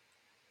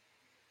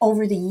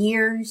over the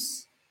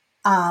years?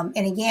 And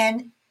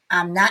again,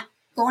 I'm not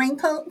going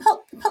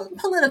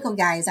political,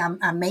 guys. I'm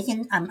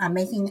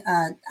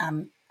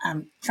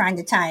trying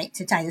to tie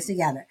this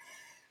together.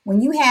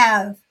 When you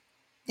have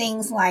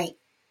things like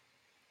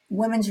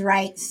women's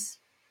rights,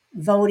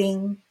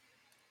 voting,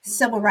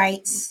 civil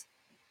rights,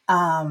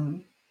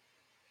 um,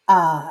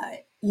 uh,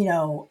 you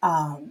know,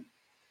 um,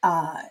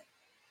 uh,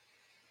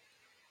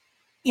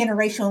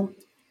 interracial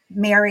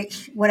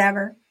marriage,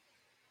 whatever.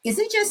 Is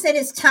it just that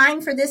it's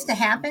time for this to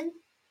happen?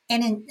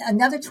 And in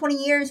another 20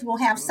 years, we'll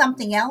have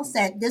something else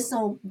that this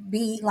will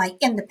be like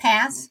in the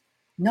past.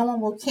 No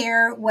one will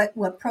care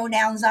what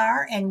pronouns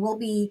are, and we'll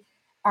be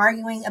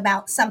arguing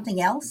about something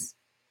else.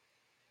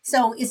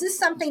 So, is this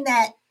something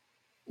that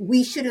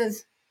we should have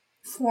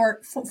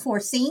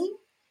foreseen?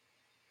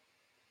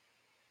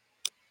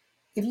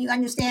 If you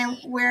understand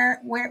where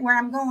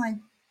I'm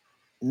going.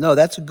 No,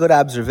 that's a good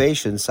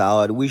observation,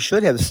 Solid. We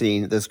should have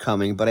seen this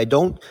coming, but I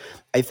don't.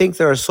 I think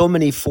there are so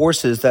many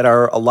forces that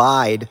are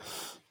allied,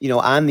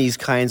 on these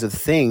kinds of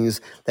things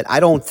that I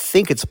don't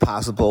think it's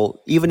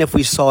possible, even if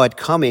we saw it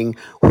coming,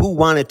 who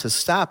wanted to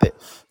stop it?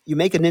 You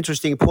make an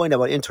interesting point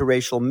about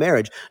interracial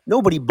marriage.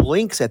 Nobody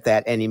blinks at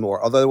that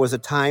anymore, although there was a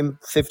time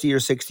 50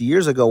 or 60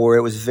 years ago where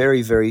it was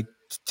very, very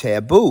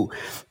taboo.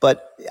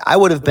 But I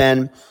would have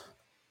been,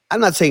 I'm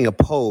not saying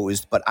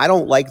opposed, but I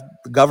don't like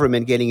the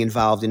government getting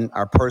involved in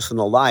our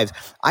personal lives.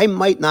 I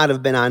might not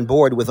have been on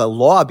board with a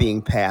law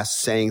being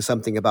passed saying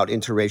something about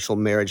interracial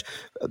marriage,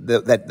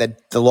 that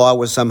the law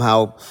was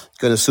somehow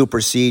going to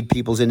supersede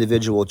people's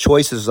individual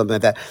choices or something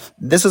like that.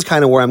 This is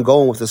kind of where I'm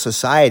going with the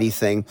society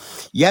thing.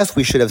 Yes,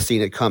 we should have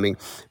seen it coming,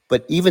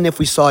 but even if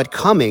we saw it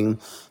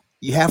coming,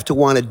 you have to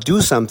want to do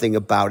something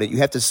about it. You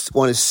have to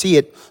want to see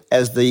it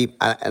as and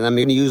I'm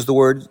going to use the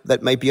word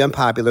that might be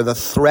unpopular, the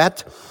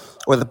threat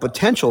or the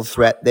potential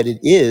threat that it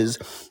is,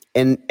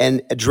 and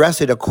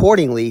address it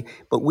accordingly.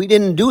 But we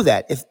didn't do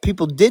that. If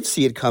people did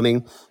see it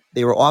coming,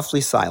 they were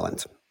awfully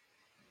silent.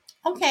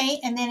 Okay,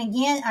 and then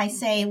again, I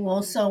say,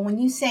 well, so when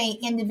you say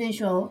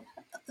individual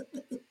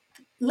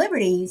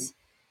liberties,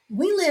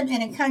 we live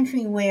in a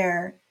country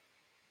where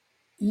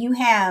you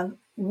have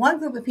one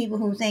group of people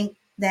who think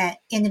that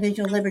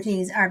individual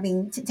liberties are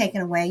being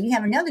taken away. You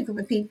have another group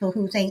of people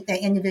who think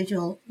that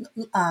individual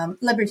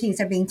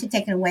liberties are being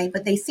taken away,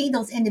 but they see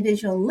those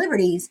individual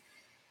liberties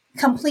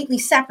completely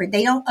separate.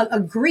 They don't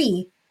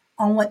agree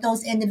on what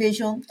those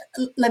individual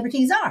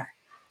liberties are.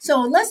 So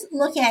let's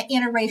look at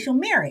interracial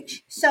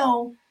marriage.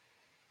 So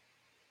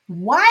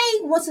why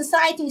was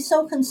society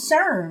so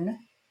concerned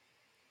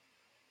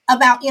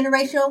about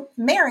interracial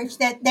marriage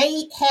that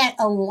they had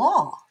a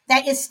law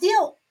that is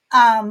still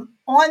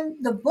on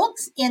the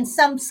books in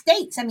some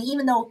states? I mean,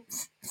 even though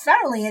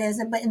federally it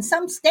isn't, but in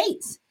some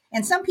states,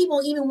 and some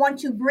people even want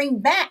to bring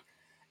back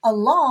a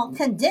law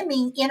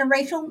condemning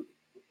interracial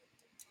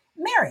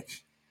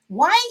marriage.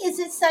 Why is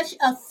it such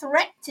a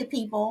threat to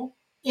people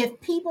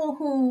if people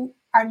who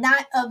are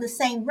not of the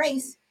same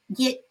race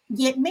get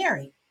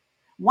married?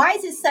 Why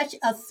is it such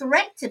a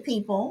threat to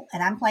people?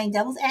 And I'm playing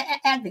devil's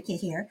advocate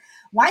here.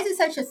 Why is it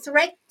such a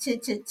threat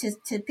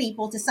to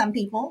people, to some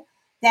people,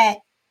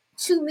 that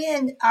two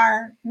men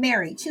are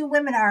married, two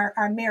women are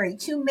married,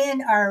 two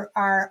men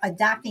are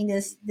adopting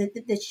this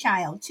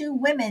child, two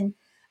women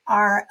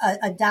are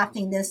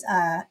adopting this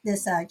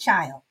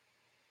child?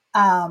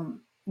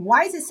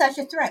 Why is it such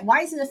a threat?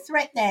 Why is it a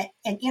threat that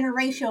an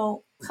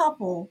interracial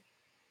couple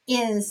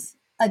is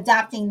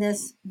adopting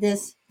this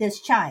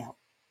child?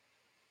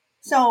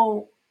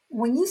 So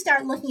when you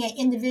start looking at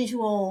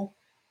individual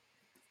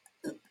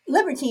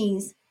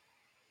liberties,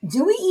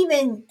 do we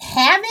even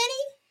have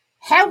any?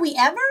 Have we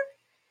ever?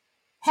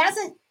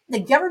 Hasn't the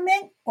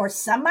government or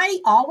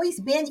somebody always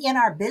been in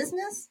our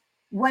business?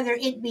 Whether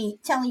it be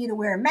telling you to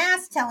wear a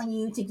mask, telling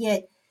you to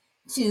get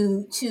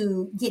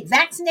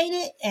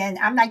vaccinated, and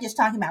I'm not just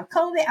talking about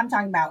COVID. I'm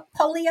talking about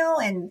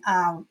polio and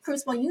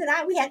Crucible. You and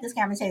I, we had this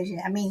conversation.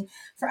 I mean,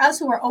 for us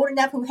who are old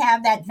enough who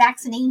have that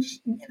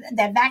vaccination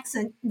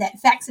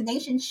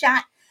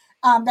shot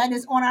that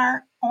is on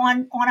our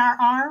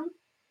arm,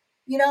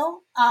 you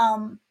know,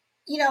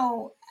 you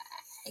know,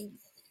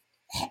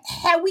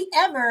 have we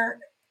ever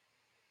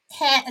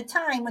had a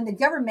time when the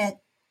government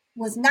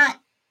was not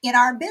in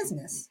our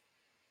business?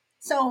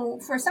 So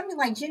for something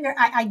like gender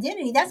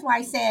identity, that's why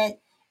I said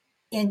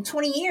in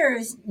 20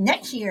 years,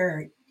 next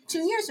year, 2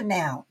 years from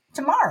now,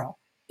 tomorrow,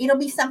 it'll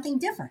be something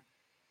different.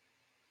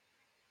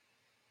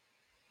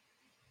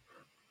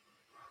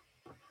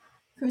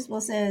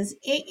 Crucible says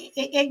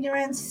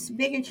ignorance,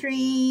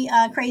 bigotry.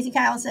 Crazy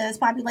Kyle says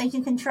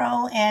population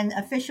control and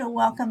official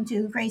welcome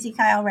to Crazy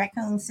Kyle,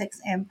 Raccoon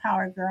 6, and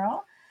Power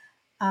Girl.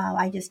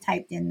 I just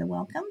typed in the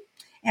welcome.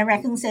 And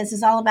Raccoon says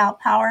it's all about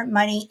power,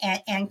 money,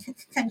 and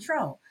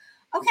control.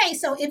 Okay,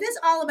 so if it's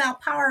all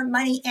about power,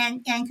 money,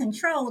 and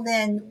control,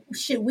 then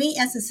should we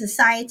as a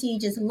society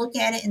just look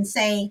at it and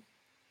say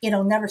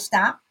it'll never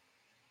stop?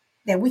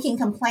 That we can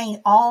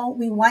complain all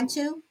we want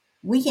to?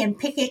 We can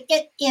pick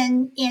it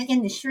in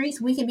the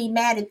streets. We can be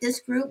mad at this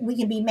group. We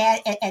can be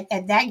mad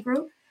at that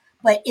group.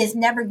 But it's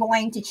never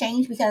going to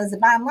change because the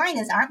bottom line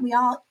is, aren't we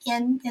all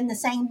in the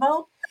same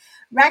boat?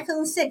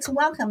 Raccoon 6,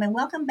 welcome and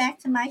welcome back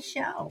to my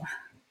show.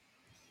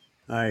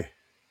 Hi.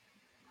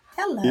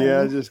 Yeah, I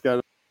Hello. just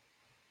got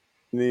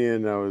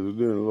in. I was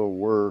doing a little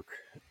work.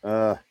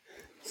 Uh,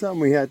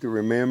 Something we have to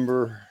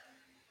remember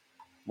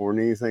more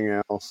than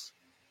anything else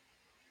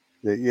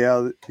that, yeah,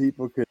 that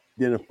people can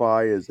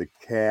identify as a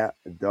cat,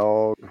 a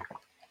dog,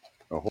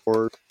 a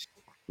horse,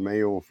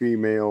 male,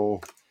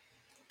 female,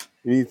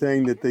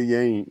 anything that they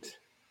ain't.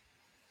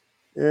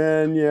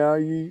 And yeah,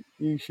 you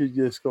should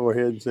just go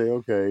ahead and say,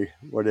 okay,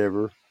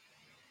 whatever.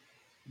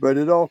 But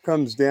it all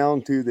comes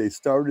down to they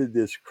started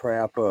this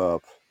crap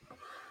up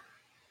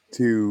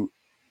to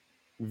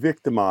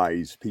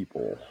victimize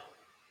people,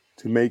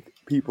 to make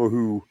people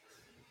who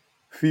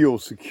feel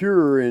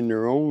secure in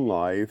their own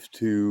life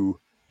to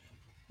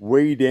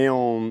weigh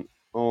down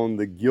on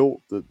the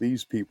guilt that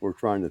these people are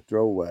trying to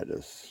throw at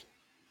us.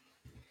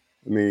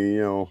 I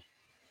mean,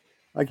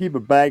 I keep a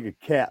bag of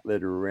cat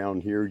litter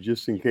around here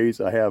just in case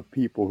I have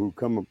people who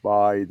come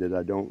by that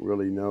I don't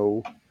really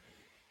know.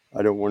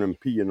 I don't want them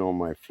peeing on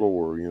my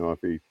floor.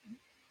 If they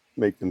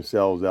make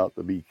themselves out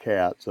to be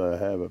cats, I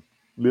have a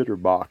litter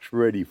box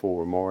ready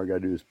for them. All I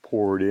got to do is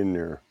pour it in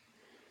there.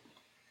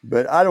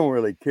 But I don't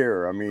really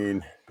care. I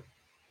mean,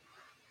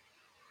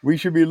 we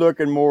should be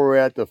looking more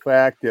at the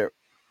fact that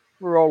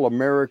we're all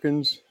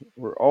Americans,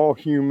 we're all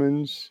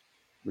humans,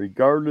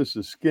 regardless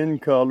of skin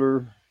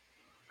color,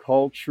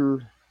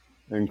 culture,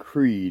 and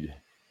creed.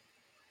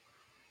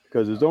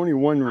 Because there's only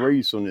one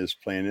race on this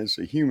planet, it's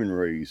the human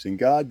race, and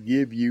God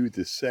give you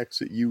the sex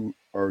that you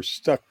are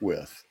stuck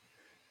with.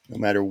 No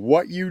matter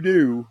what you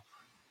do,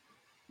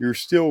 you're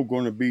still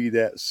going to be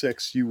that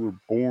sex you were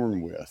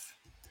born with.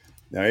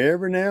 Now,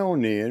 every now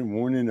and then,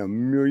 1 in a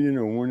million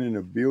or 1 in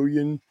a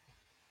billion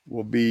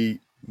will be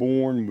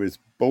born with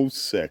both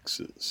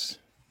sexes.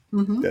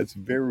 Mm-hmm. That's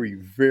very,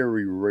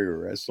 very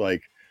rare. That's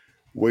like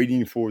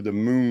waiting for the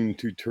moon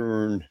to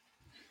turn,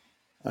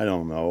 I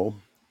don't know,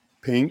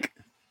 pink.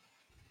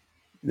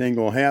 It ain't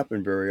going to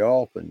happen very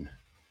often,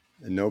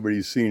 and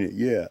nobody's seen it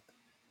yet.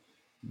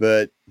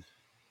 But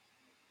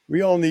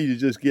we all need to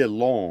just get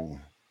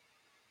along,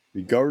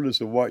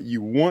 regardless of what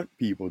you want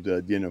people to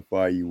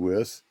identify you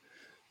with.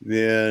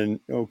 Then,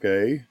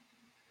 okay,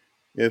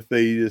 if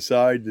they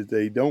decide that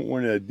they don't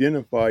want to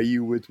identify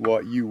you with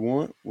what you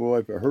want, well,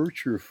 if it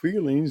hurts your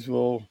feelings,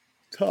 well,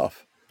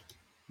 tough.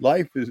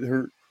 Life is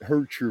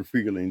hurts your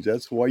feelings.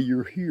 That's why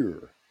you're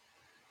here.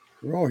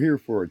 We're all here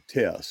for a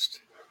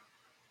test.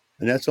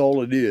 And that's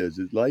all it is.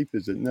 Life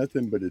isn't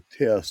nothing but a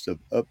test of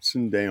ups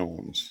and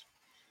downs.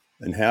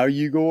 And how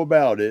you go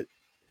about it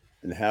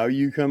and how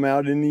you come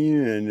out in the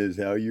end is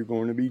how you're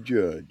going to be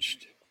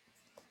judged.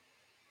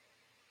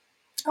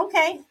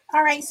 Okay.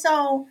 All right.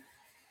 So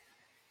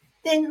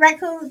then,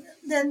 Raccoon,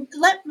 then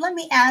let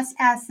me ask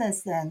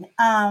this then.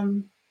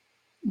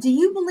 Do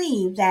you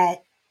believe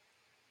that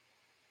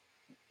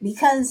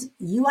because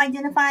you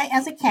identify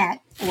as a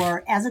cat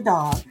or as a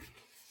dog,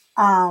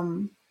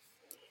 um,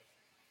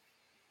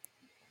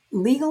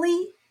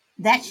 legally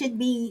that should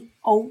be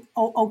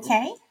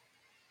okay?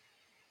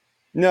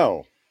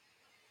 No,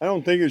 I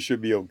don't think it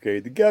should be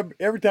okay.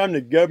 Every time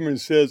the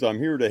government says, I'm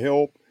here to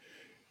help,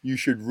 you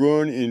should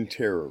run in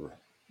terror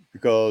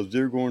because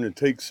they're going to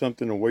take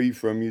something away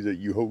from you that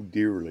you hold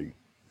dearly.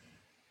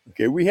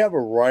 Okay, we have a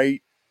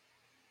right.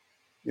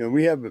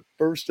 We have a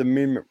First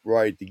Amendment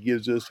right that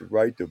gives us the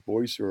right to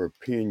voice our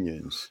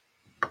opinions.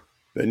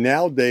 But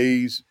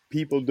nowadays,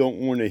 people don't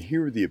want to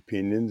hear the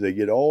opinions. They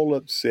get all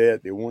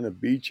upset. They want to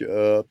beat you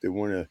up. They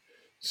want to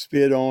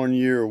spit on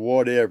you or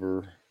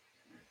whatever.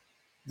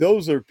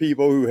 Those are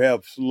people who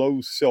have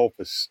low self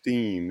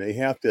esteem. They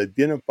have to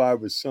identify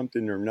with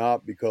something they're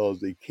not because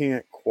they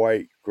can't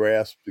quite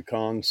grasp the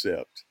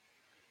concept.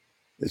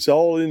 It's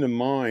all in the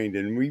mind,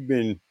 and we've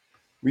been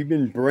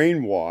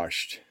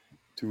brainwashed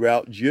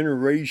throughout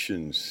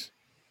generations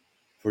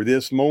for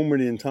this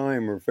moment in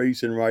time we're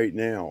facing right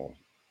now.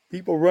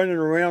 People running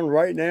around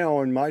right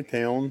now in my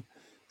town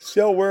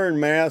still wearing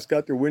masks,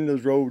 got their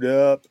windows rolled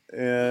up,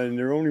 and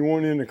they're only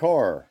one in the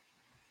car.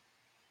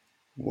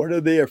 What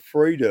are they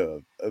afraid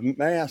of? A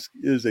mask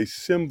is a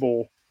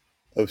symbol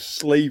of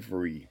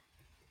slavery.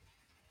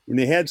 When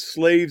they had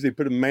slaves, they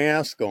put a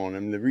mask on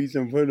them. The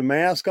reason they put a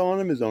mask on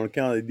them is on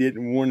account they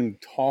didn't want them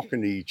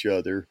talking to each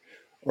other,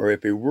 or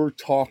if they were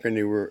talking,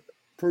 they were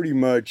pretty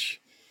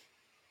much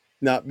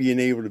not being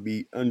able to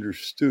be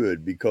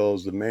understood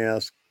because the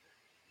mask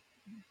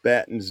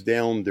battens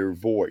down their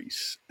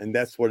voice. And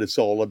that's what it's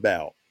all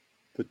about.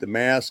 Put the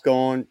mask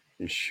on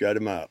and shut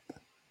them up.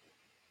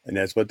 And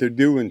that's what they're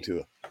doing to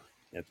them.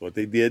 That's what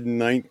they did in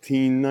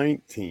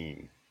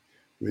 1919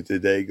 with the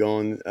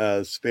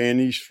daggone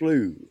Spanish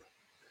flu.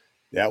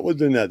 That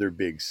was another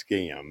big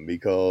scam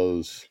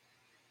because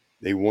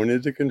they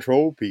wanted to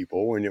control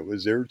people, and it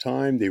was their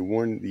time. The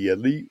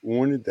elite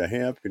wanted to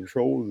have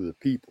control of the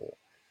people.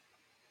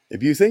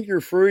 If you think you're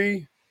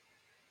free,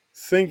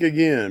 think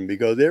again,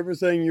 because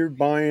everything you're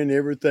buying,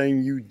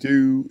 everything you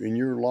do in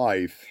your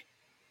life,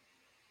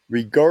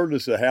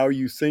 regardless of how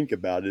you think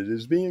about it,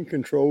 is being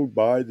controlled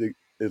by the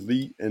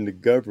elite and the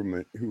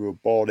government who are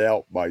bought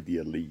out by the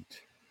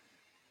elite.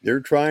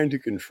 They're trying to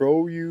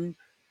control you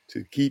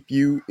to keep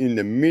you in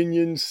the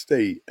minion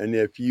state. And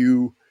if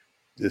you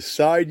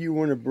decide you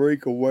want to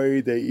break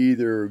away, they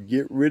either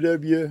get rid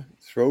of you,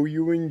 throw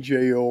you in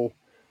jail,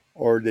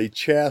 or they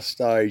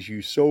chastise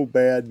you so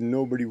bad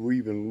nobody will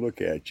even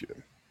look at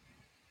you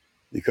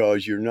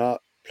because you're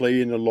not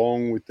playing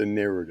along with the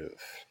narrative.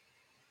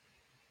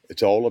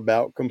 It's all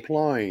about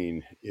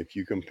complying. If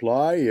you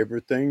comply,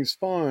 everything's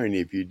fine.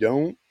 If you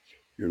don't,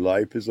 your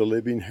life is a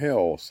living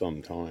hell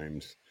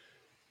sometimes.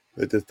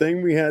 But the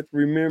thing we have to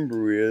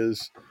remember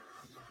is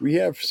we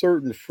have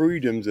certain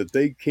freedoms that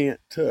they can't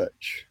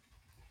touch.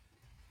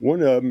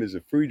 One of them is the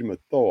freedom of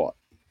thought.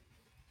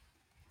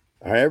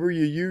 However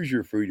you use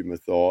your freedom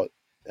of thought,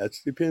 that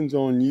depends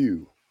on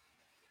you.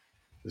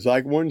 It's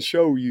like one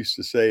show used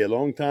to say a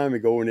long time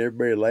ago and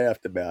everybody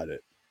laughed about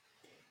it.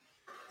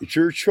 It's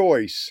your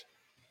choice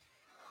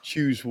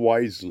choose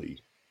wisely.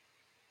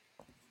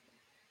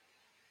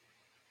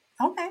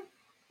 Okay.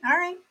 All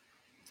right.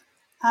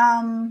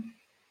 Um,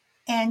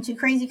 and to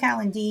Crazy Cow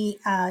and D,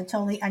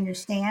 totally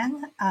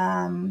understand.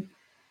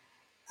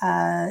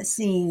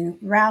 See,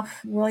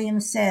 Ralph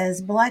Williams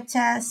says blood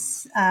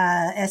tests,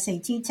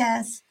 SAT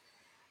tests.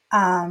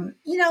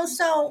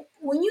 So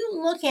when you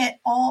look at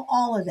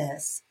all of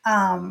this,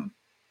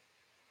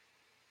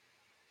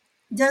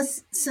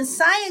 does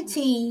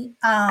society,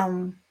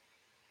 and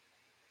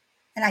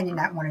I did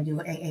not want to do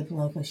a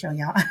political show,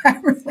 y'all. I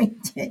really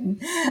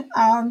didn't.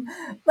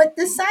 But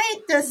the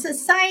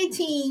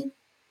society,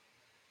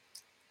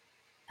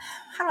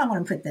 how do I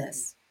want to put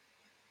this?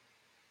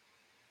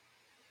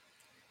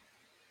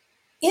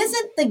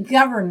 Isn't the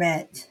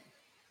government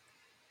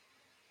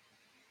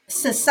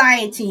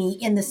society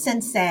in the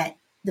sense that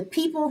the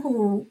people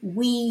who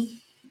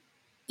we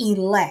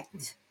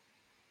elect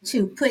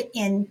to put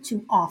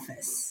into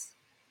office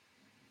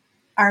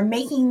are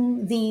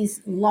making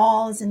these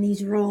laws and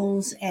these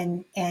rules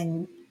and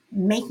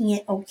making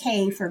it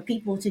okay for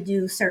people to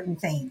do certain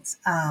things.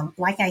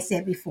 Like I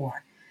said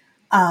before,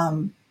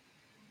 um,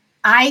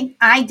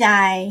 I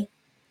die,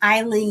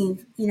 I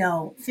leave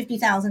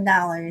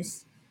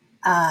 $50,000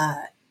 uh,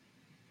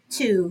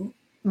 to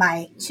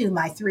my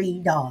three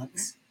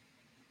dogs,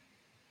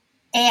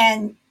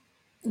 and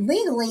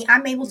legally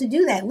I'm able to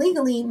do that.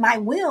 Legally, my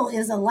will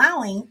is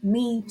allowing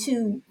me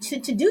to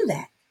do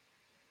that.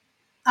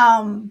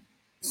 Um,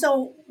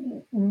 so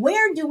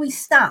where do we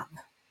stop?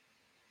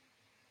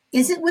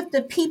 Is it with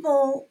the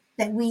people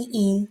that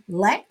we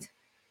elect,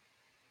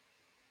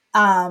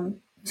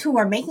 who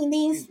are making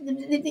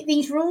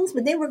these rules?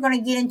 But then we're going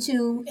to get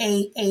into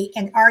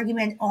an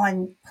argument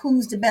on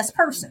who's the best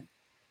person.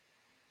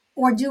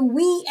 Or do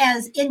we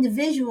as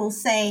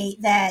individuals say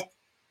that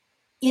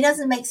it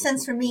doesn't make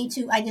sense for me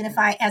to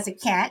identify as a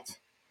cat?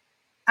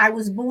 I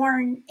was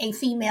born a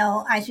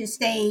female. I should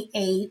stay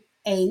a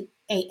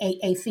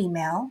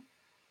female.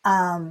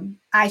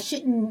 I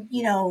shouldn't,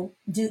 do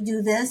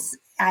this.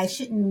 I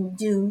shouldn't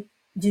do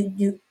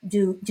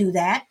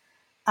that.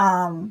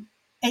 And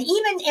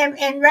even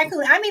and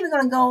regularly, I'm even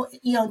going to go,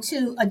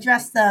 to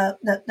address the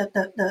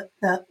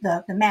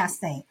mask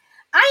thing.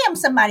 I am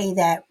somebody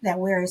that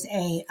wears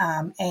a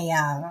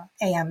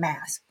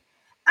mask.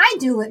 I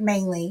do it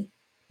mainly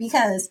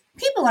because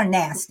people are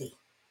nasty.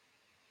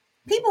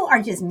 People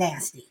are just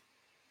nasty,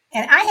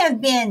 and I have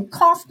been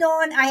coughed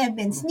on. I have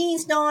been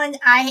sneezed on.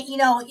 I mean,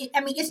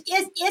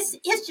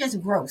 it's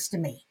just gross to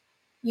me,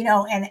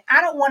 and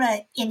I don't want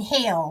to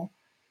inhale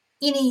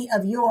any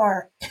of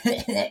your,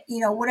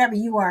 whatever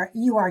you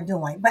are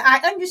doing. But I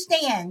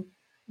understand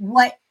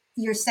what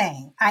you're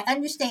saying. I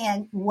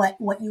understand what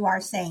you are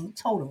saying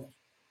totally.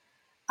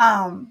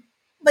 Um,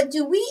 but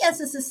do we as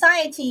a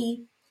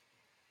society,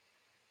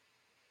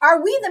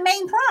 are we the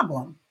main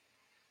problem?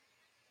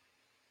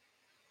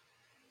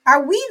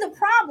 Are we the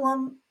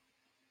problem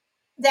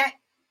that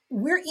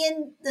we're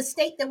in the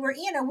state that we're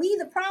in? Are we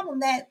the problem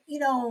that,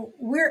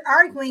 we're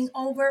arguing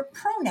over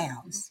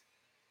pronouns?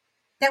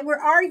 That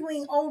we're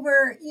arguing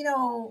over,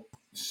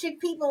 should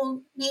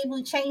people be able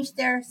to change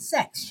their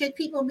sex? Should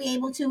people be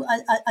able to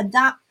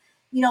adopt,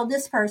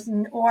 this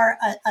person, or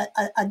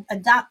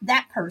adopt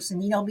that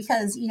person?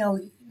 Because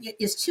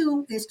it's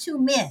two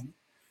men,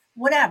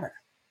 whatever.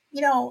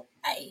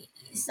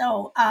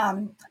 So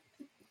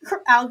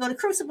I'll go to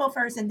Crucible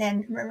first, and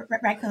then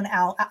Raccoon.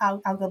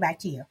 I'll go back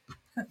to you.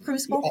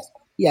 Crucible.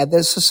 Yeah,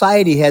 the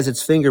society has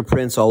its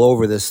fingerprints all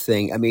over this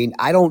thing. I mean,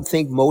 I don't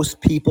think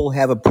most people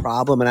have a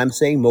problem, and I'm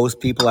saying most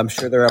people, I'm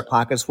sure there are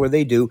pockets where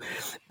they do,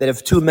 that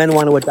if two men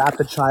want to adopt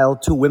a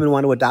child, two women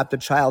want to adopt a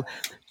child,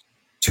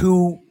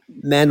 two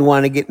men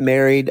want to get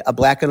married, a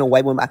black and a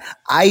white woman,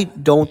 I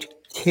don't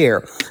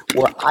care.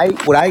 What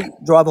I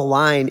draw the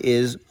line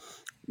is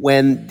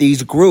when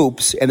these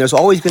groups, and there's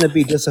always going to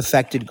be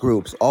disaffected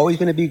groups, always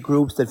going to be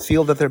groups that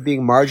feel that they're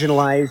being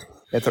marginalized,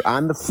 that they're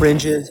on the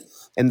fringes,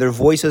 and their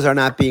voices are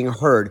not being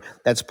heard.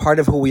 That's part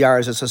of who we are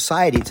as a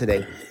society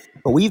today.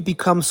 But we've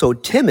become so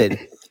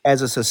timid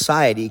as a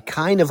society,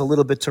 kind of a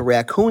little bit to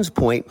Raccoon's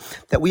point,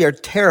 that we are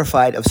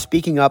terrified of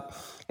speaking up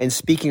and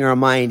speaking our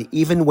mind,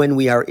 even when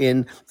we are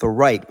in the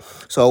right.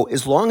 So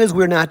as long as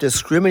we're not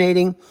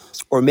discriminating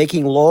or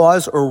making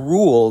laws or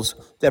rules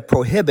that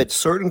prohibit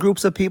certain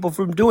groups of people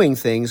from doing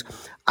things,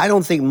 I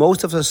don't think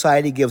most of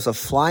society gives a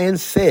flying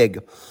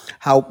fig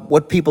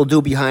what people do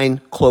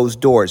behind closed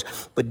doors.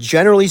 But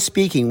generally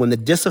speaking, when the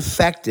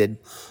disaffected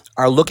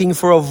are looking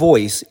for a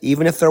voice,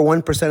 even if they're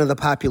 1% of the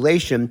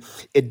population,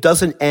 it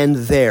doesn't end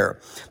there.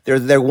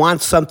 They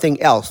want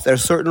something else.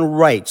 There's certain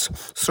rights,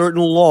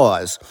 certain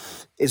laws.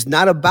 It's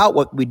not about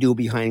what we do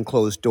behind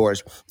closed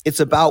doors. It's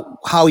about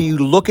how you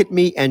look at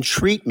me and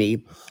treat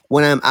me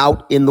when I'm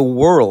out in the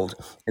world.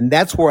 And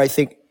that's where I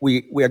think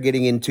we are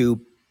getting into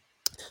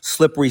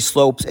slippery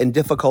slopes and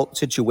difficult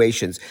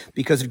situations,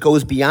 because it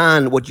goes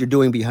beyond what you're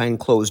doing behind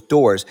closed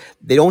doors.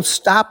 They don't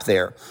stop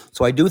there.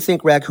 So I do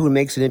think Raccoon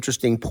makes an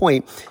interesting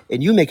point,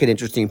 and you make an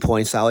interesting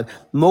point, Solid.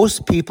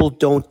 Most people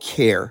don't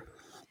care.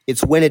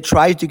 It's when it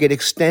tries to get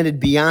extended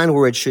beyond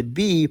where it should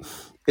be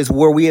is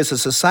where we as a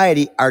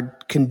society are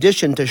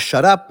conditioned to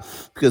shut up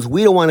because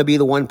we don't want to be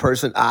the one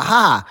person,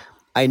 aha,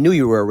 I knew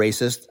you were a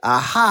racist.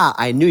 Aha,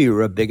 I knew you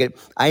were a bigot.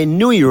 I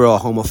knew you were a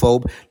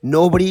homophobe.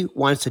 Nobody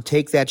wants to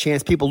take that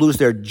chance. People lose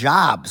their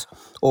jobs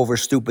over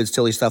stupid,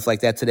 silly stuff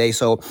like that today.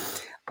 So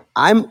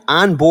I'm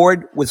on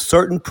board with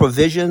certain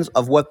provisions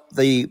of what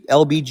the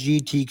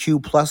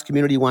LGBTQ plus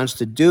community wants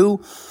to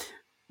do,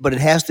 but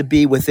it has to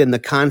be within the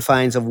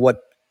confines of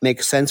what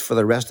makes sense for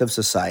the rest of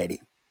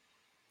society.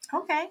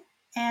 Okay.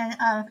 And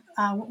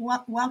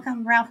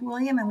welcome, Ralph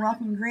William, and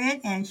welcome, Grid.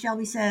 And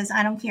Shelby says,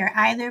 I don't care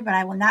either, but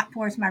I will not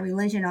force my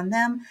religion on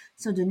them.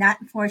 So do not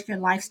force your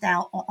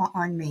lifestyle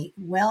on me.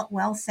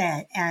 Well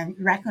said. And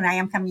Raccoon, I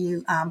am coming to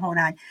you. Hold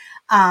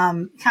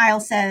on. Kyle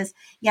says,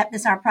 yep,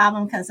 it's our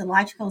problem because the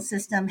logical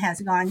system has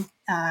gone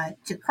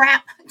to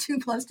crap. 2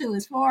 + 2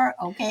 is 4.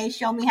 Okay,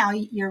 show me how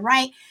you're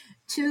right.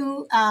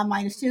 2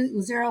 minus 2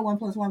 equals 0. 1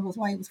 + 1 +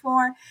 1 equals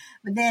 4.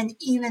 But then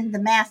even the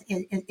math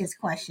is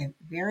questioned.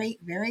 Very,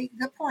 very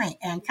good point.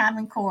 And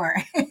Common Core,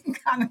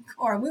 Common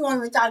Core. We won't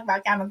even talk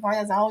about Common Core.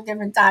 That's a whole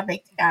different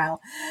topic,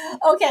 Kyle.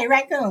 Okay,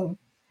 Raccoon.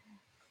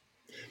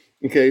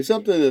 Okay,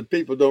 something that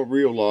people don't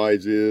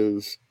realize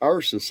is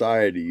our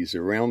societies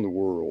around the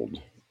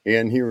world,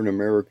 and here in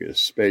America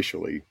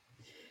especially,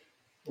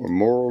 are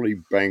morally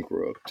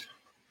bankrupt.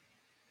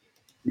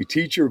 We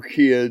teach our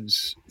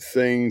kids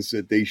things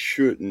that they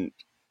shouldn't.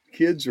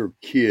 Kids are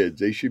kids.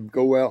 They should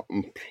go out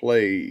and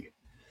play.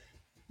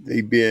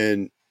 They've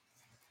been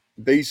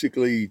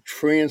basically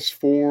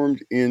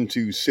transformed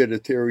into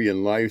sedentary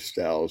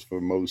lifestyles for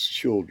most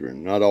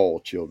children. Not all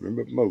children,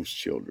 but most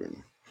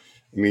children.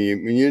 I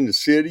mean, when you're in the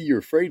city, you're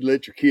afraid to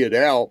let your kid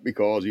out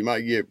because you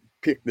might get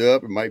picked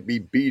up, it might be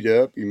beat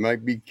up, you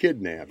might be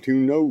kidnapped. Who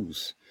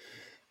knows?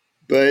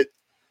 But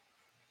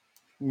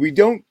we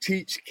don't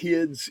teach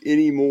kids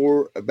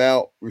anymore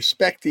about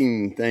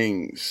respecting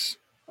things.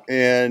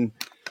 And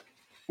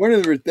one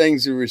of the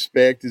things to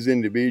respect is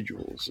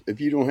individuals. If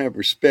you don't have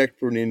respect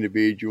for an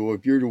individual,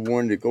 if you're the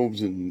one that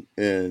goes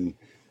and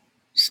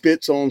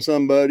spits on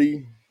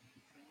somebody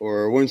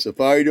or wants to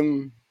fight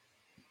them,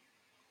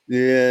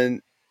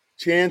 then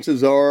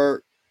chances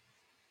are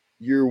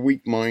you're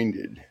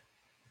weak-minded.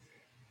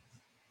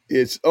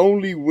 It's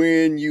only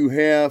when you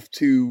have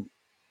to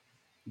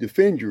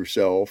defend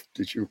yourself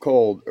that you're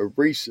called a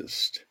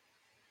racist.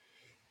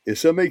 If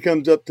somebody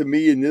comes up to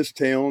me in this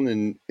town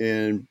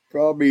and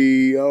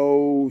probably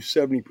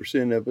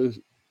 70% of us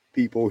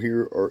people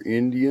here are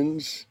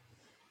Indians,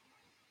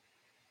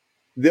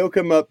 they'll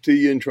come up to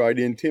you and try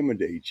to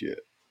intimidate you.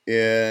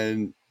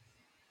 And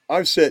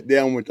I've sat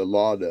down with a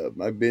lot of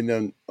them. I've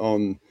been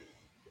on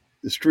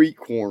the street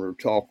corner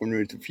talking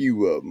with a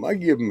few of them. I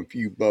give them a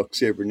few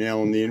bucks every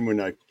now and then when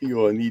I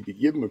feel I need to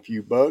give them a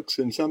few bucks.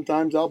 And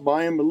sometimes I'll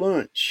buy them a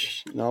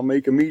lunch and I'll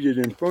make them eat it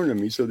in front of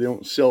me so they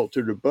don't sell it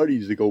to their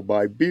buddies to go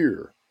buy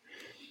beer.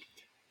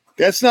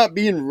 That's not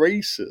being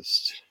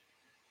racist.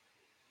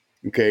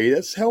 Okay,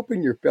 that's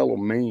helping your fellow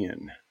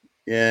man.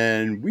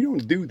 And we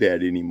don't do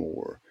that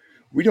anymore.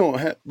 We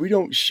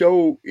don't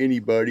show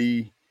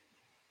anybody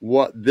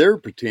what their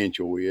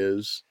potential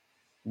is.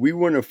 We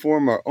want to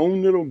form our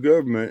own little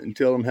government and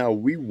tell them how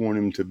we want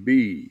them to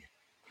be.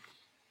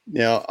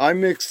 Now, I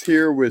mixed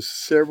here with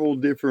several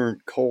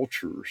different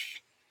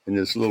cultures in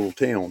this little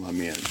town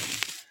I'm in.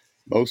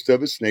 Most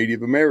of it's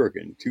Native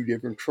American, 2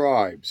 different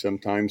tribes,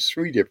 sometimes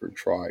 3 different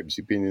tribes,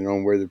 depending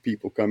on where the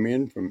people come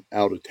in from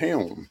out of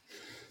town.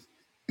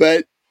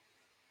 But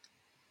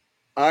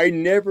I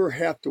never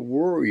have to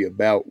worry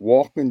about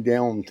walking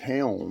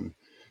downtown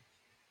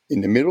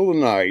in the middle of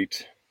the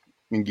night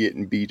and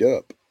getting beat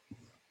up.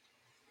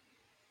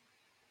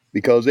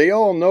 Because they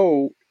all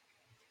know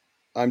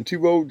I'm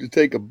too old to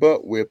take a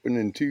butt whipping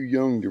and too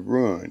young to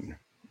run.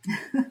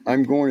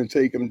 I'm going to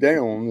take them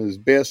down as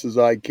best as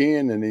I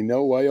can, and they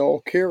know I all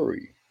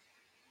carry.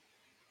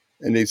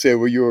 And they say,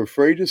 well, you're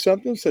afraid of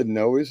something? I said,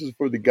 no, this is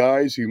for the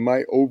guys who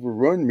might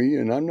overrun me,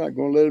 and I'm not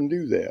going to let them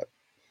do that.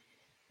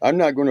 I'm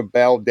not going to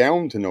bow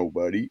down to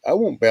nobody. I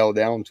won't bow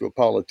down to a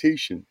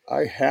politician.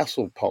 I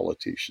hassle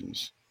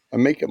politicians. I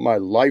make it my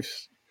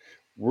life's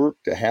work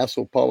to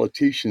hassle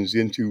politicians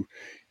into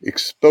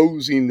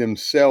exposing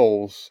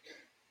themselves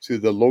to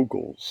the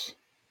locals.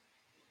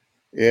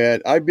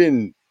 And I've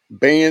been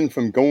banned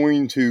from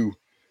going to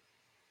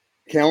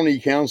county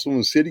council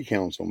and city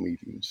council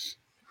meetings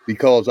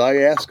because I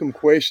ask them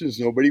questions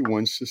nobody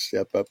wants to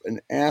step up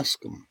and ask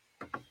them.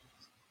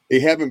 They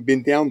haven't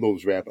been down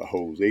those rabbit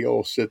holes. They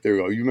all sit there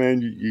and go,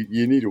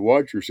 you need to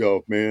watch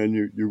yourself, man.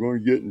 You're going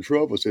to get in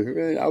trouble. I said,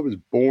 man, I was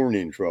born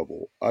in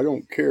trouble. I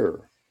don't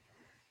care.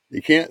 They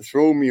can't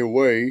throw me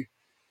away,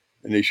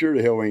 and they sure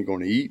the hell ain't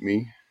going to eat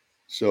me.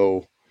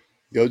 So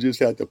they'll just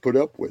have to put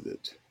up with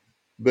it.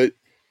 But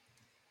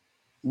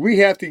we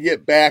have to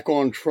get back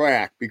on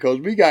track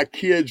because we got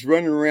kids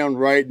running around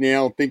right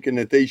now thinking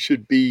that they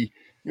should be,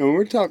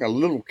 we're talking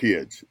little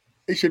kids.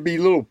 They should be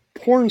little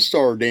porn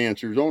star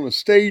dancers on a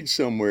stage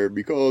somewhere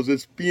because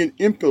it's being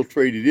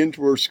infiltrated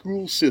into our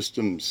school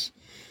systems.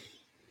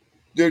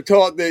 They're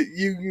taught that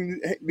you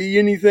can be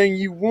anything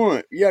you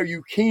want. Yeah,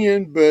 you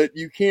can, but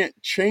you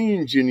can't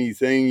change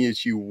anything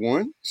that you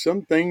want.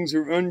 Some things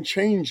are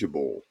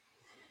unchangeable.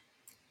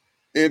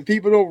 And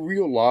people don't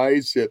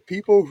realize that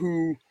people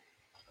who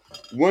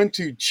want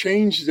to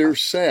change their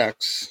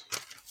sex,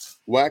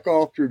 whack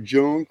off their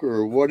junk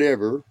or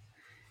whatever,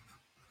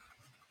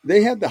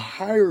 they have the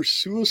higher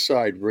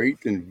suicide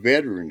rate than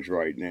veterans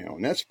right now.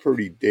 And that's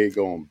pretty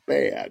daggone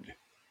bad.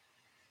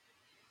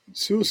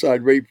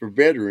 Suicide rate for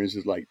veterans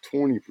is like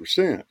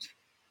 20%.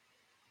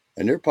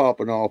 And they're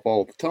popping off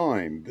all the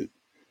time. But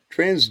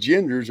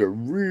transgenders are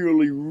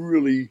really,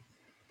 really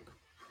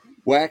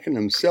whacking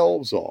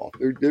themselves off.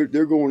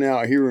 They're going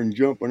out here and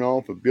jumping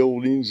off of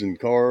buildings and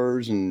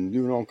cars and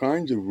doing all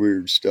kinds of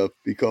weird stuff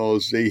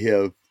because they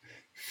have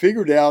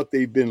figured out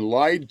they've been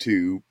lied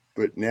to,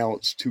 but now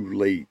it's too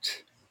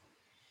late.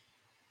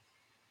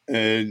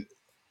 And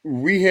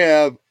we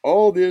have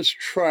all this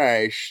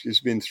trash that's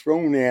been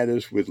thrown at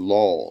us with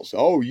laws.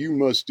 Oh, you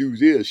must do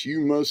this,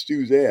 you must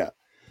do that.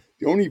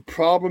 The only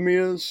problem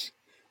is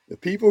the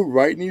people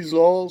writing these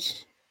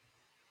laws,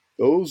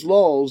 those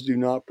laws do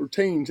not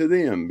pertain to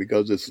them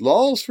because it's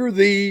laws for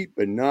thee,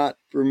 but not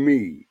for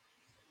me.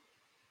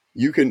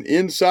 You can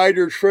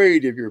insider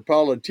trade if you're a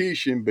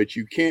politician, but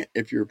you can't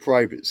if you're a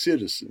private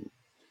citizen.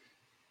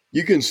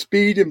 You can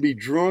speed and be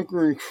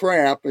drunker and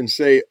crap and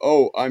say,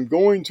 oh, I'm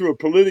going to a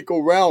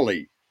political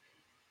rally.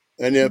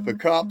 And if a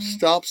cop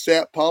stops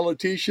that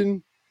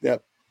politician,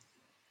 that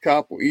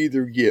cop will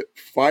either get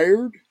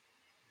fired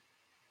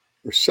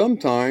or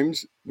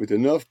sometimes, with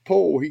enough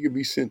pull, he could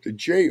be sent to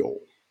jail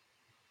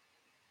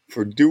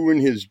for doing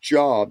his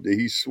job that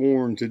he's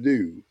sworn to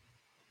do.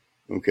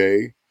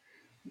 Okay?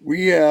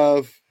 We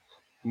have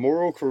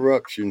moral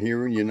corruption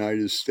here in the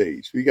United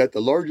States. We got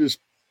the largest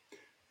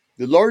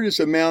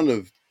amount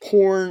of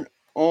porn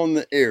on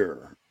the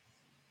air.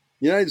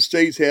 The United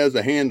States has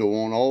a handle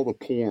on all the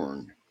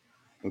porn.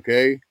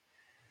 Okay?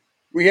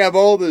 We have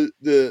all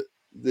the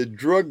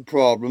drug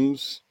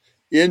problems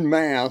in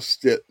mass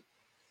that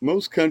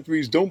most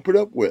countries don't put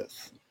up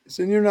with.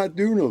 So you're not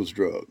doing those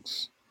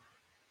drugs.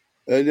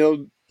 And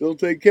they'll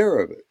take care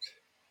of it.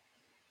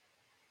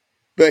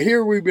 But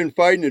here we've been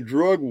fighting a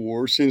drug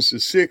war since the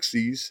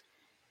 60s,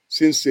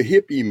 since the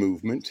hippie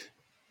movement.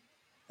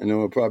 I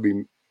know I'm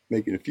probably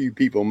making a few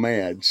people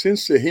mad.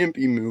 Since the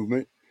hippie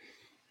movement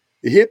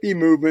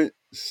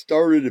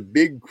started a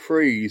big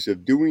craze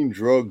of doing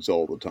drugs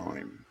all the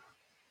time.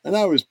 And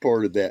I was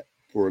part of that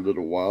for a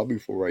little while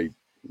before I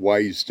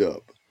wised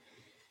up.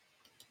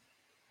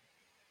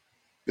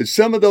 But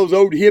some of those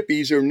old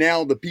hippies are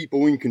now the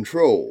people in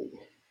control.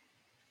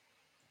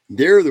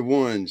 They're the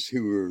ones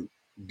who are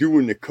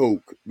doing the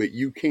coke, but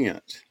you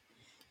can't.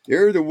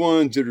 They're the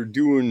ones that are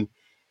doing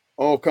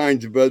all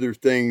kinds of other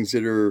things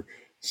that are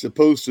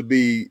supposed to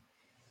be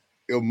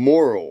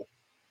immoral.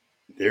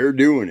 They're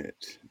doing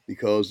it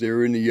because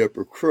they're in the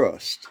upper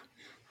crust.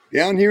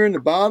 Down here in the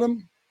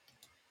bottom,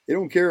 they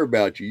don't care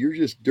about you. You're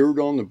just dirt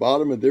on the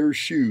bottom of their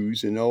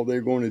shoes, and all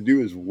they're going to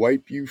do is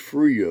wipe you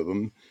free of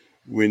them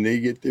when they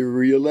get their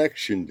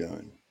re-election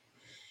done.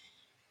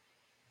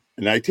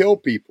 And I tell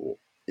people,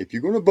 if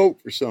you're going to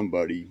vote for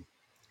somebody,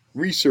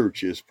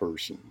 research this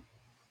person.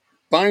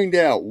 Find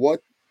out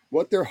what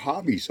their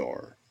hobbies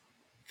are.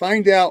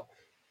 Find out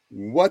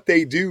what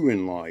they do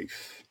in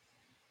life.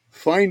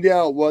 Find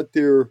out what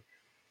their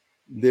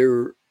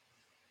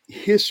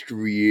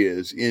history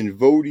is in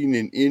voting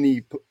in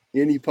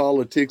any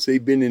politics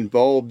they've been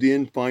involved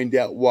in. Find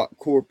out what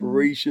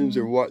corporations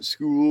or what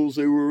schools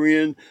they were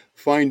in.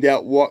 Find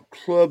out what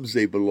clubs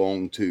they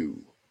belong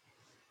to.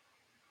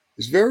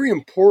 It's very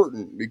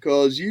important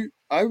because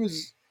I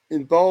was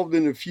involved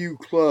in a few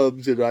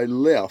clubs that I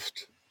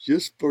left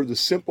just for the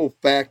simple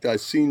fact I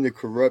seen the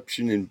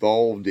corruption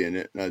involved in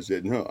it. And I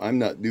said, no, I'm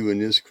not doing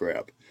this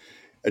crap.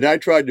 And I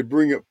tried to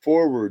bring it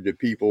forward to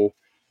people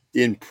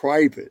in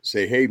private,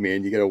 say, hey,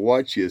 man, you got to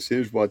watch this.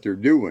 Here's what they're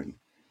doing.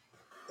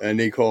 And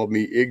they called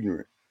me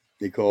ignorant.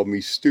 They called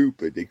me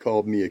stupid. They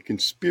called me a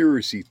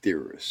conspiracy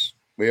theorist.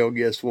 Well,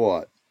 guess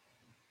what?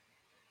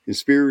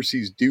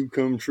 Conspiracies do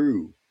come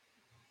true.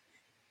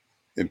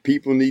 And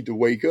people need to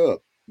wake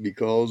up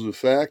because of the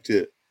fact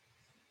that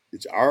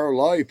it's our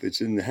life. It's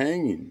in the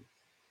hanging.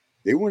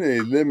 They want to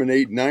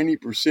eliminate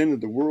 90%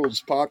 of the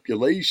world's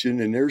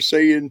population, and they're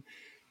saying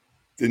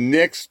the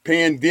next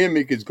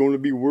pandemic is going to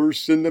be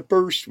worse than the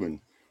first one.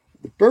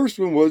 The first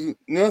one wasn't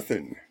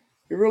nothing.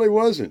 It really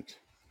wasn't.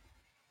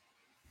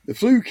 The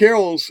flu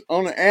kills,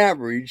 on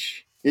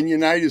average, in the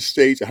United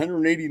States,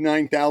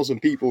 189,000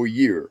 people a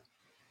year.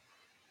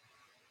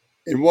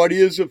 And what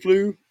is the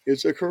flu?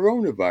 It's a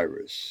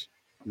coronavirus.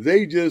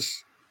 They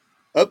just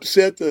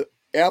upset the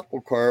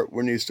apple cart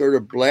when they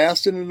started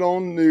blasting it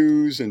on the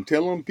news and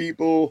telling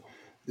people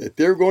that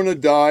they're going to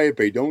die if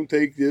they don't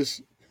take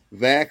this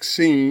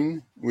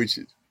vaccine, which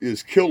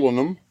is killing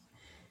them.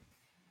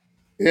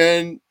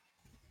 And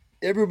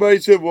everybody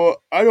said,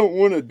 well, I don't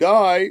want to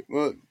die.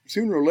 Well,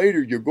 sooner or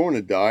later, you're going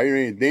to die. There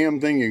ain't a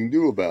damn thing you can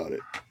do about it.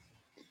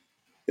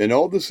 And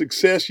all the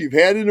success you've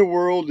had in the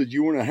world that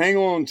you want to hang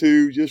on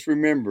to, just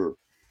remember,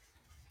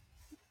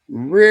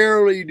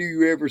 Rarely do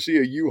you ever see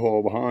a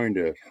U-Haul behind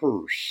a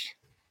hearse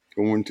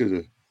going to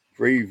the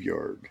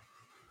graveyard.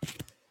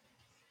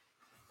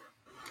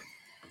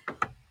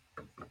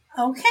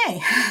 Okay,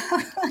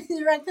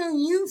 Raccoon,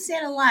 you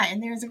said a lot,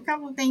 and there's a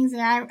couple of things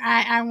that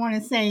I want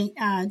to say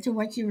to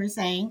what you were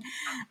saying.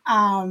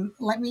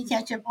 Let me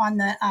catch up on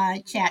the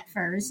chat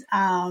first.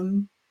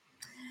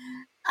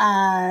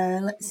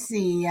 Let's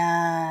see.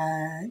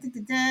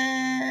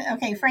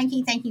 Okay,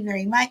 Frankie, thank you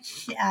very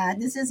much.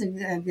 This is a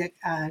good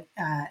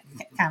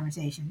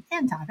conversation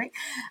and topic.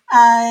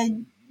 Uh,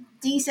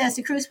 D says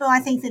the Crucible. I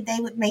think that they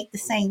would make the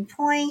same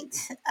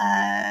point.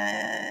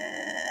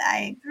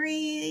 I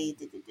agree.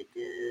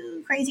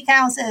 Crazy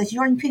Kyle says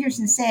Jordan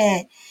Peterson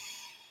said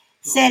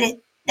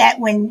it that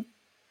when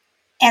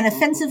an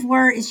offensive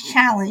word is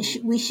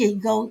challenged, we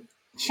should go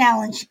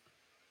challenge,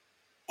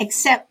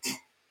 except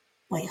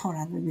wait, hold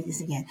on, let me read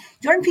this again.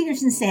 Jordan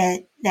Peterson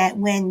said that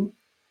when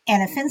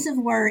an offensive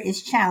word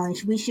is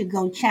challenged, we should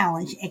go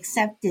challenge,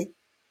 accept it.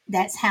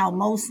 That's how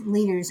most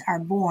leaders are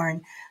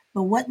born.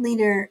 But what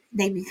leader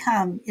they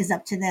become is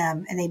up to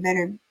them,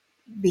 and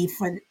be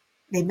for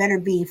they better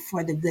be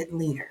for the good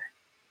leader.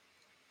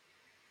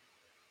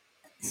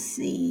 Let's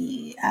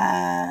see.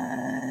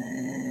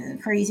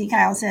 Crazy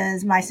Kyle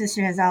says, my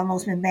sister has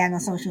almost been banned on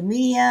social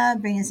media.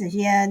 Brian says,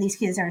 yeah, these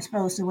kids are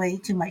exposed to way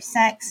too much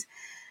sex.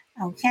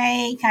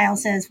 Okay, Kyle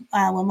says,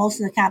 well, most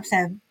of the cops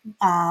have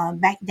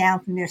backed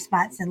down from their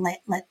spots and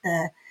let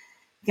the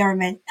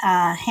government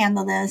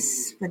handle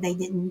this, but they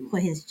didn't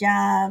quit his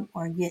job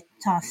or get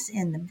tossed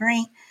in the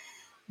brink.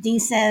 D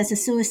says the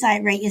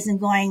suicide rate isn't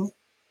going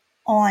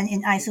on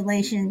in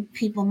isolation.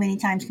 People many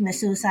times commit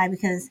suicide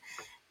because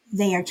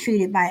they are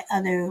treated by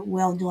other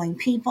well-doing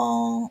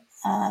people.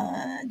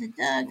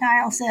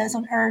 Kyle says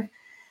on Earth,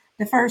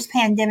 the first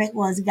pandemic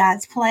was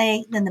God's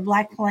plague, then the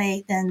Black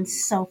Plague, then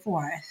so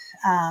forth.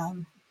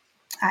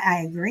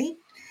 I agree.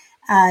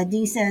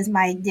 D says,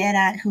 my dead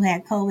aunt who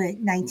had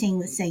COVID-19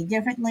 would say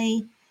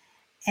differently.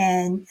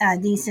 And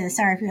D says,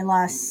 sorry for your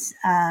loss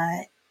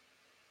at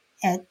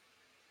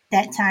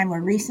that time or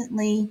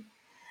recently.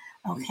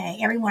 Okay,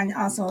 everyone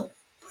also,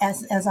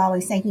 as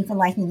always, thank you for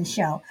liking the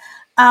show.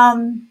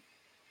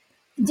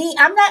 D,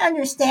 I'm not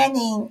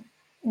understanding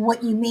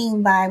what you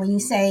mean by when you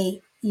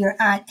say your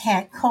aunt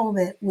had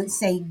COVID would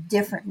say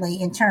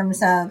differently in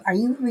terms of, are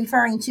you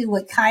referring to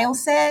what Kyle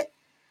said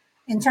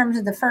in terms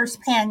of the first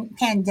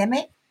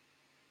pandemic?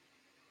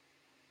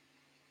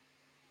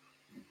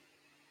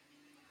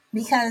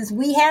 Because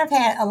we have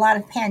had a lot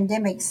of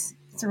pandemics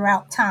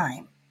throughout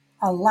time,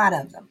 a lot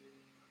of them.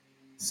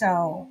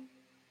 So,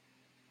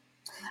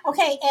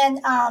 okay, and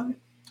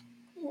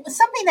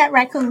something that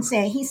Raccoon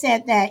said, he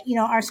said that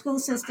our school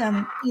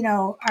system,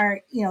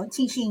 are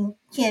teaching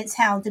kids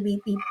how to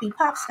be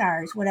pop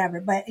stars,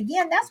 whatever. But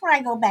again, that's when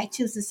I go back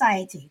to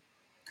society.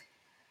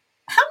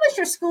 How much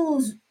are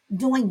schools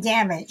doing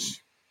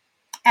damage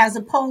as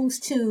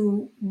opposed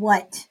to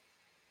what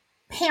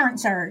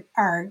parents are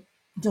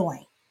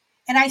doing?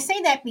 And I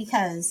say that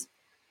because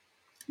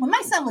when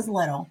my son was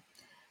little,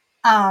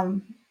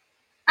 um,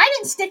 I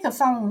didn't stick a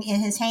phone in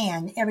his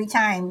hand every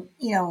time,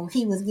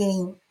 he was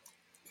getting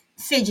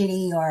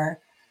fidgety or,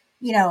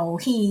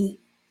 he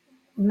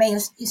may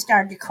have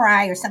started to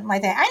cry or something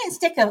like that. I didn't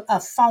stick a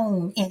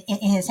phone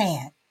in his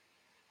hand.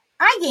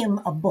 I gave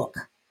him a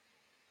book.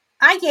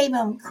 I gave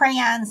him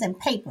crayons and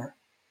paper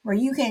where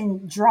you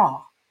can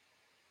draw,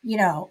 you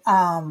know.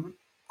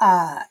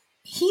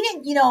 He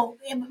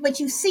didn't, but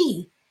you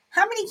see,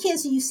 how many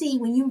kids do you see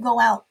when you go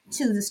out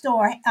to the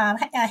store?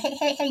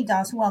 Hey,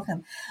 Doss,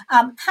 welcome.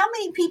 How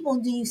many people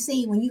do you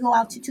see when you go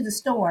out to the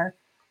store?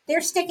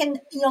 They're sticking,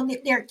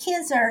 their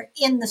kids are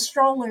in the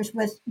strollers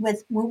with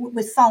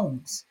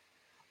phones,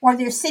 or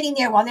they're sitting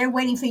there while they're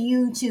waiting for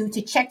you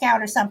to check out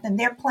or something.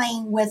 They're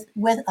playing with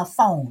a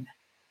phone.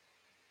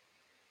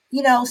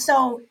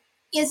 So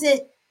is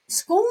it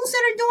schools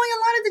that are doing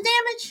a lot of the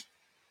damage,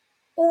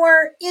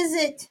 or is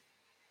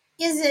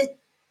it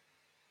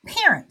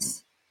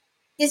parents?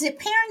 Is it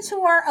parents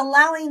who are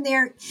allowing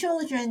their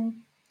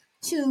children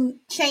to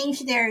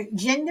change their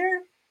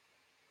gender,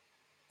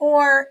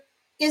 or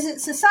is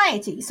it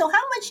society? So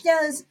how much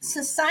does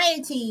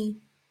society,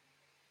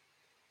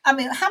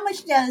 how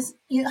much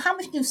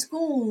do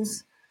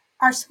schools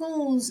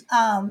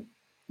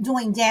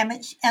doing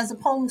damage as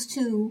opposed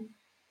to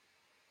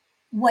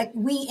what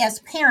we as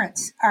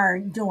parents are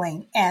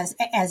doing as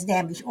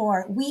damage,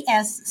 or we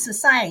as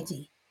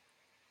society?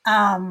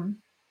 um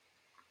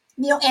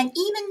and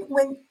even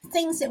when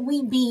things that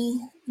we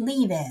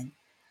believe in,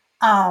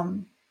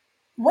 um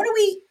what are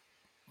we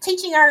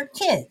teaching our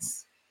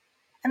kids?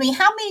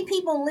 How many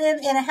people live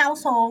in a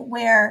household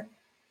where,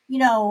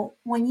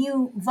 when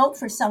you vote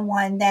for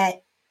someone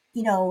that,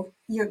 you're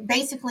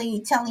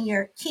basically telling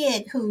your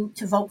kid who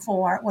to vote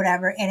for,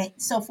 whatever, and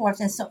it so forth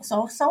and so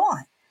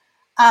on.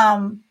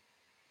 I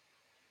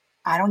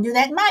don't do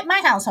that in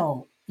my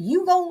household.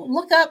 You go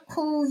look up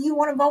who you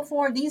want to vote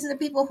for. These are the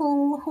people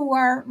who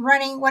are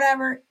running,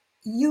 whatever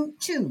you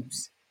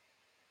choose.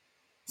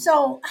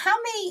 So how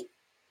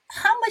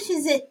much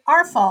is it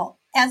our fault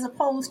as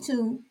opposed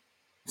to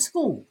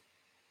school.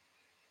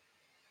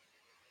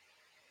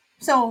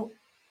 So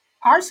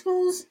are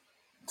schools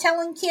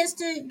telling kids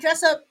to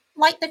dress up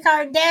like the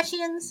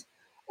Kardashians,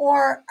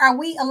 or are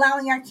we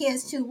allowing our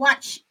kids to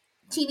watch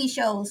TV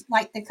shows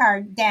like the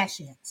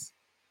Kardashians?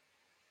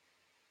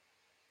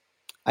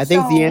 I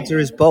think the So answer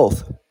is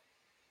both.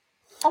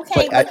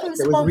 okay, But but there was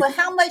Crucible, but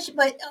how much?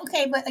 But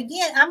okay, but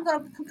again, I'm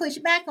going to push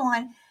back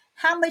on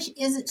how much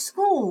is it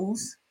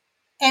schools,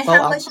 and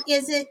well, how much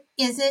is it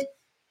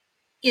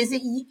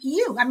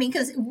you? I mean,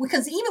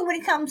 because even when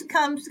it comes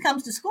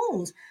to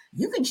schools,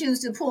 you can choose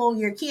to pull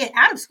your kid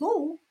out of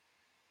school.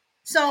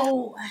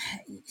 So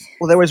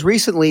well, there was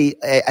recently,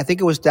 I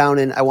think it was down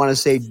in, I want to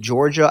say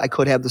Georgia. I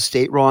could have the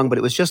state wrong, but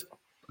it was just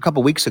a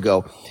couple weeks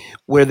ago,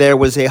 where there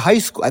was a high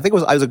school. I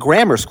was a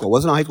grammar school. It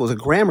wasn't a high school. It was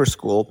a grammar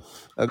school,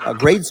 a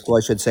grade school,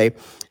 I should say.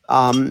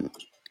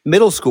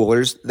 Middle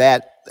schoolers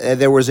that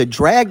there was a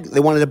drag. They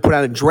wanted to put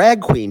on a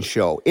drag queen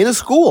show in a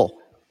school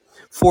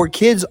for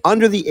kids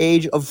under the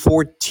age of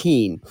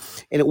 14.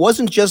 And it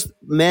wasn't just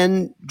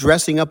men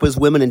dressing up as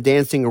women and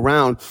dancing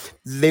around.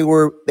 They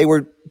were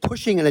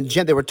pushing an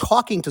agenda. They were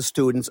talking to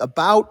students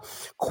about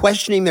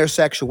questioning their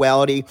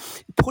sexuality,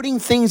 putting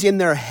things in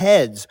their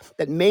heads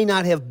that may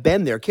not have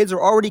been there. Kids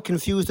are already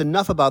confused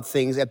enough about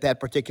things at that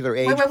particular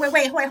wait, age.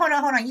 wait, hold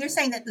on. You're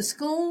saying that the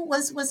school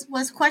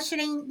was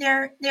questioning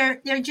their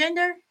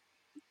gender?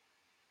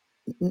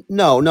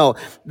 No.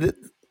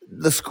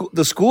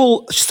 The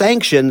school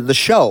sanctioned the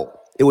show.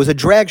 It was a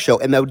drag show,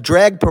 and the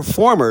drag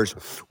performers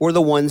were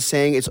the ones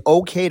saying it's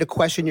okay to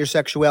question your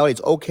sexuality,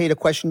 it's okay to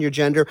question your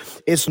gender,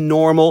 it's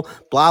normal,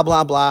 blah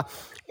blah blah.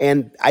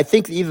 And I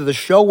think either the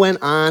show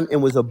went on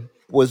and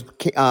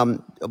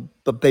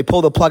but they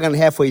pulled the plug on it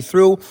halfway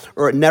through,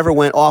 or it never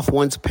went off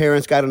once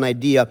parents got an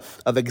idea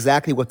of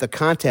exactly what the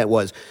content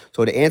was.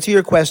 So to answer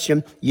your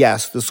question,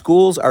 yes, the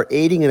schools are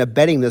aiding and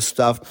abetting this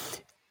stuff.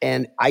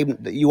 And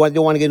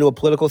don't want to get into a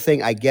political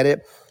thing. I get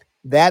it.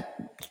 That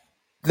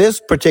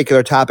this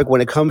particular topic, when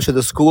it comes to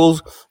the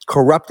schools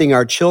corrupting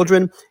our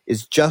children,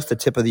 is just the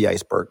tip of the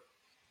iceberg.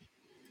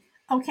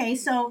 Okay,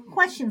 so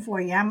question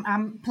for you.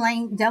 I'm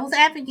playing devil's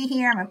advocate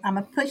here. I'm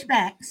a push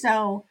back.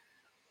 So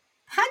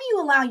how do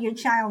you allow your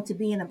child to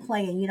be in a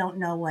play and you don't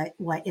know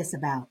what it's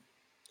about?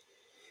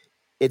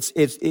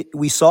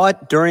 We saw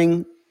it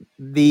during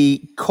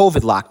the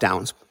COVID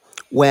lockdowns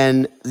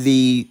when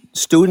the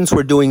students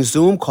were doing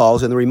Zoom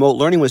calls and the remote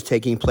learning was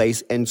taking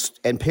place, and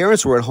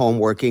parents were at home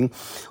working.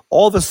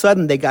 All of a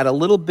sudden, they got a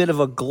little bit of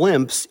a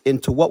glimpse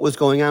into what was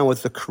going on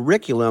with the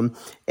curriculum,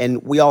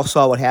 and we all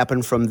saw what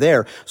happened from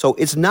there. So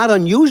it's not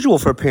unusual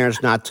for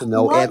parents not to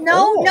know Well, at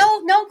all.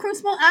 no,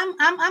 Crucible. I'm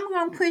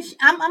going to push.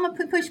 I'm going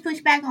to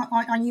push back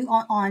on you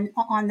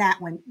on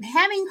that one.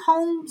 Having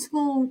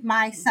homeschooled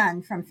my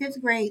son from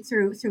fifth grade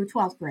through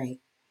 12th grade,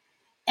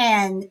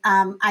 and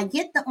I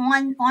get the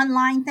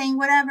online thing,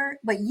 whatever.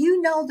 But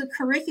you know the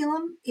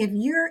curriculum. If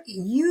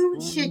you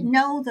should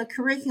know the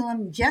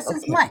curriculum just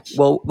as Okay. much.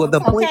 Well, the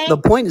Okay,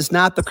 point is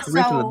not the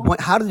curriculum. The so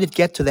point, how did it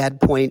get to that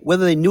point?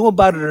 Whether they knew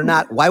about it or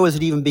not, why was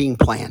it even being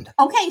planned?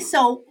 okay,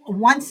 so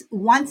once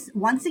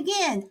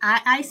again,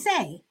 I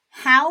say,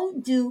 how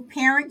do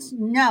parents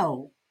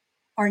know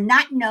or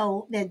not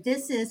know that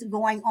this is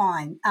going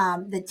on?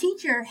 The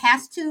teacher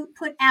has to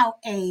put out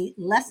a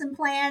lesson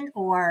plan,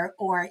 or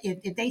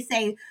if they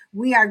say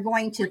we are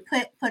going to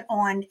put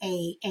on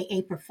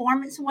a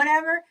performance,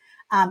 whatever.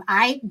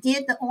 I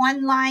did the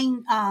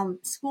online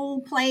school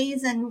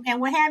plays and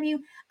what have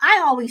you. I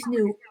always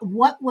knew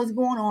what was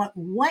going on,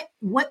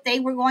 what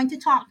they were going to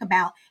talk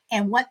about,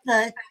 and what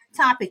the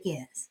topic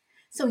is.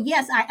 So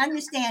yes, I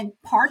understand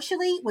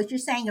partially what you're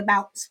saying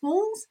about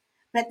schools,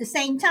 but at the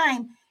same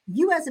time,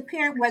 you as a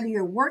parent, whether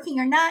you're working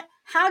or not,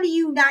 how do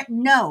you not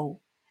know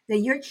that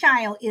your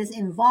child is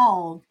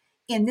involved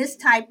in this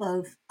type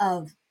of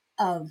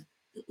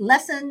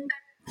lesson,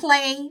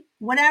 play,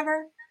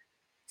 whatever?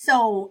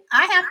 So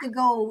I have to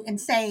go and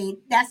say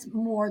that's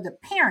more the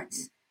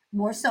parents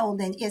more so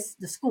than it's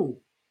the school.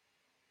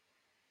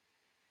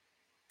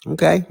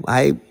 Okay,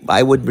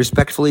 I would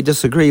respectfully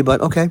disagree,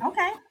 but okay.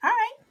 Okay,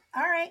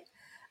 all right.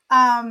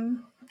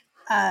 Um,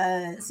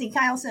 see,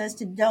 Kyle says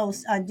to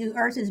Dose, do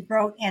Earth is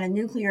broke and a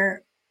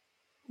nuclear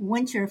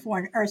winter for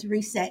an Earth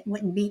reset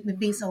would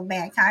be so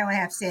bad. Kyle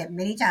have said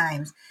many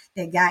times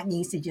that God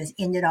needs to just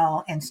end it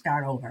all and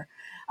start over.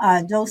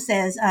 Dose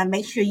says,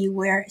 make sure you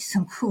wear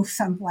some cool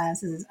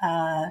sunglasses.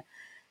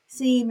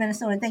 See,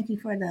 Minnesota, thank you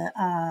for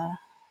the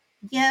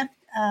gift.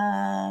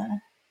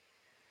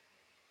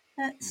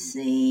 Let's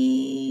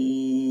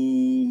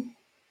see.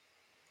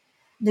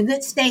 The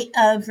good state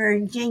of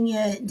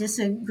Virginia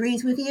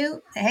disagrees with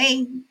you.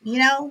 Hey,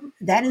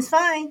 that is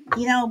fine.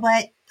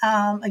 But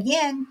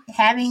again,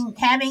 having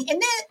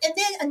and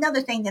then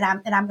another thing that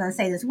I'm going to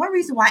say, this one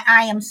reason why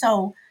I am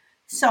so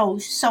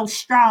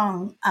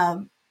strong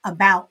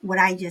about what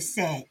I just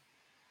said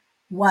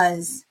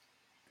was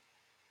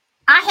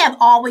I have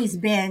always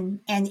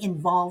been an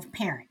involved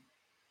parent.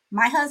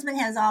 My husband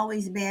has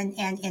always been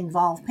an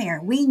involved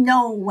parent. We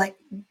know what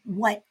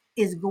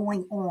is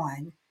going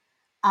on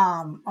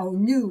or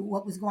knew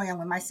what was going on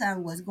when my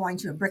son was going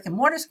to a brick and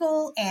mortar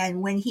school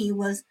and when he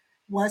was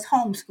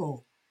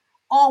homeschooled.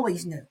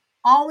 Always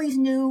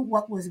knew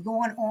what was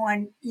going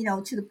on,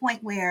 to the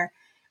point where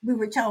we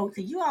were told,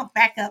 could you all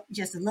back up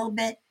just a little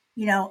bit,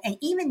 and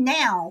even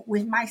now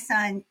with my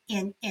son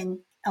in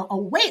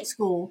away at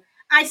school,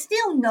 I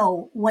still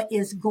know what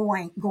is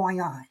going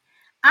on.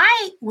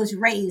 I was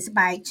raised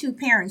by two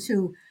parents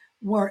who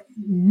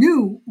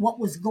knew what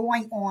was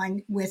going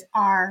on with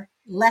our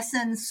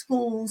lessons,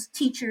 schools,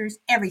 teachers,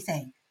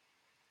 everything.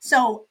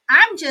 So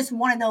I'm just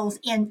one of those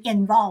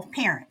involved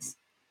parents.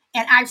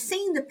 And I've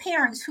seen the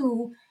parents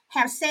who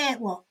have said,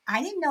 well,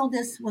 I didn't know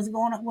this was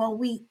going on. Well,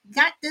 we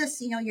got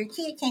this, your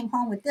kid came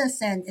home with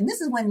this, and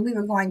this is when we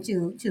were going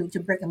to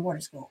brick and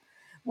mortar school.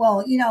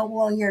 Well,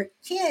 your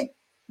kid,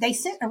 they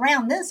sent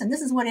around this, and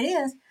this is what it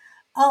is.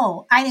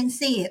 Oh, I didn't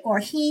see it, or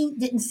he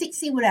didn't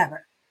see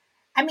whatever.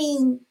 I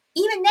mean,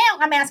 even now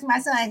I'm asking my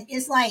son,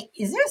 it's like,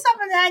 is there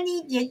something that I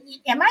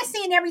need? Am I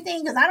seeing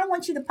everything? Because I don't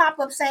want you to pop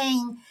up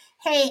saying,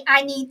 hey,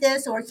 I need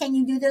this, or can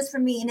you do this for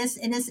me? And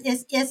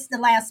it's the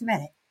last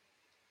minute.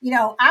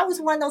 I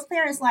was one of those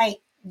parents like,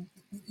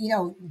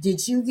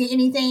 did you get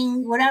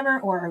anything,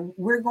 whatever, or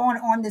we're going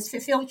on this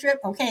field trip?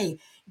 Okay,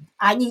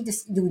 I need to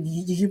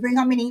did you bring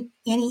home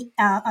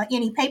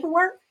any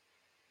paperwork?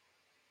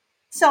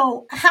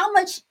 So how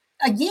much,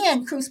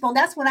 again, Crucible,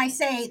 that's when I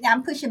say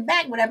I'm pushing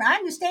back, whatever. I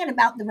understand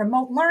about the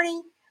remote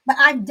learning, but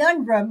I've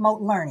done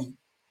remote learning.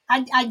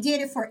 I did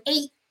it for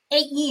eight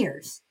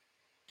years.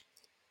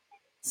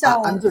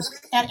 So I'm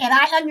just and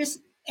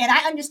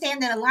I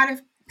understand that a lot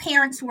of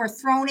parents were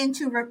thrown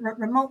into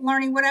remote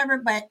learning, whatever.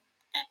 But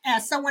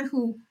as someone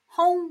who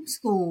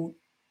homeschooled,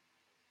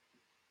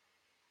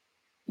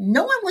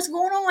 knowing what's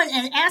going on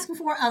and asking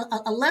for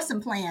a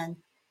lesson plan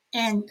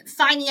and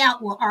finding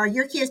out, well, are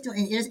your kids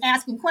doing, is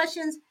asking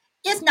questions,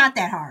 it's not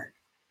that hard.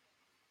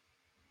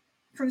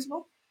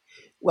 Crucible.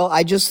 well.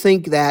 I just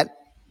think that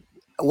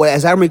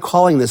as I'm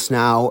recalling this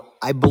now,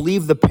 I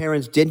believe the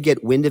parents did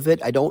get wind of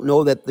it. I don't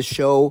know that the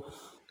show.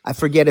 I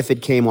forget if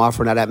it came off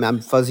or not. I'm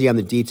fuzzy on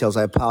the details.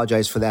 I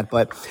apologize for that.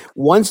 But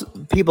once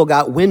people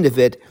got wind of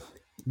it,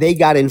 they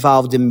got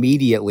involved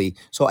immediately.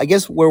 So I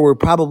guess where we're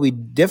probably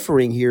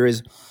differing here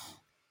is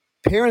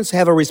parents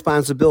have a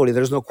responsibility.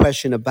 There's no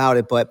question about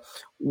it. But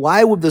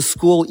why would the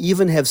school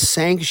even have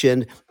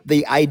sanctioned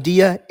the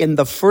idea in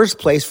the first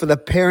place for the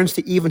parents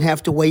to even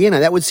have to weigh in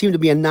on? That would seem to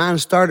be a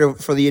non-starter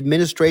for the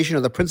administration or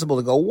the principal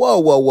to go, whoa,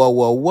 whoa, whoa,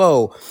 whoa,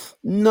 whoa.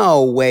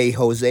 No way,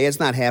 Jose. It's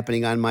not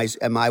happening on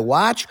my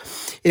watch.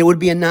 It would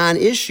be a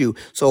non-issue.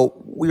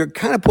 So we're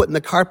kind of putting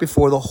the cart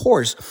before the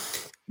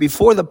horse.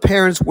 Before the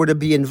parents were to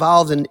be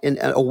involved and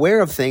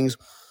aware of things,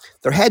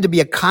 there had to be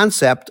a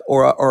concept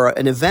or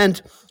an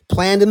event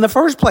planned in the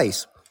first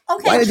place.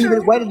 Okay,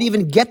 true. Why did it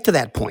even get to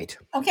that point?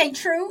 Okay,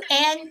 true,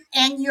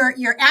 and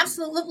you're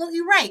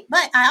absolutely right.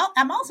 But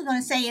I'm also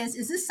going to say,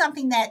 is this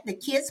something that the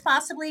kids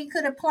possibly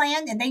could have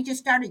planned and they just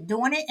started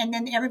doing it, and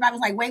then everybody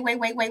was like,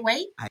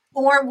 wait,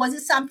 or was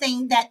it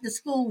something that the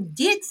school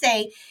did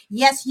say,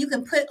 yes, you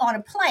can put on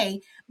a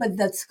play, but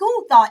the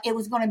school thought it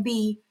was going to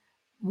be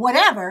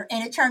whatever,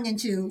 and it turned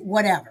into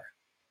whatever?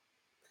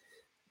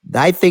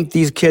 I think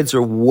these kids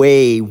are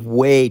way,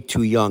 way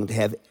too young to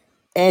have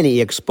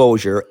any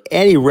exposure,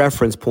 any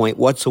reference point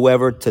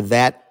whatsoever to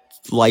that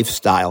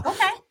lifestyle.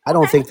 Okay. I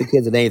don't think the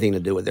kids had anything to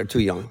do with it. They're too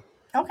young.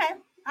 Okay.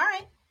 All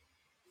right.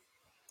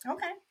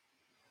 Okay.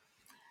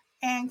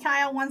 And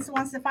Kyle wants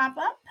to pop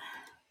up.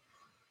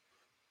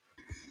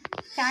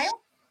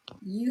 Kyle,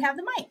 you have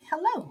the mic.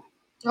 Hello.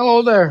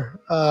 Hello there.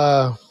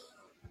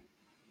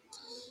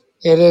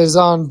 It is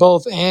on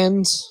both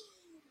ends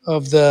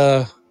of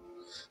the,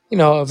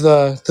 of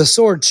the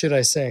sword, should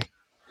I say?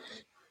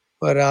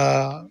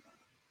 But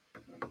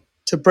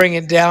to bring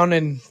it down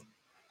and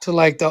to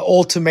like the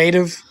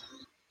ultimative,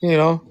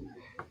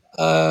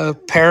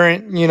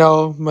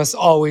 parent, must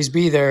always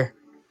be there,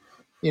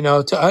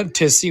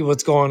 to see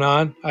what's going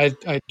on.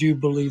 I do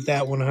believe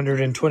that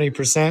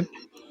 120%.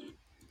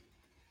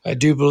 I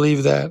do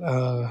believe that.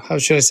 How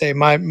should I say?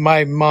 My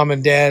mom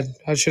and dad.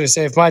 How should I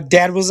say? If my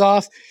dad was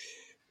off,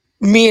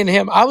 me and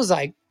him, I was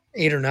like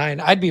 8 or 9.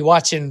 I'd be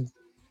watching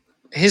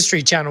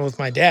History Channel with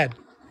my dad,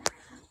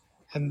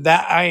 and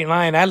that I ain't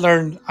lying. I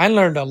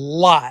learned a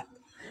lot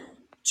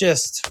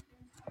just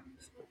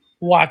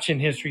watching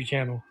History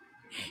Channel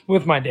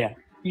with my dad.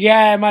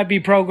 Yeah, it might be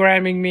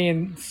programming me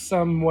in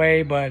some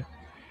way, but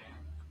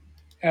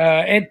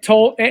it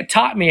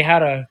taught me how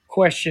to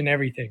question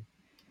everything.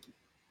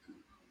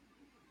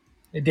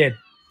 It did.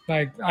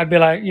 Like I'd be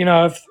like,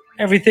 if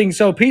everything's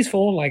so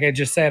peaceful, like I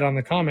just said on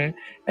the comment,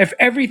 if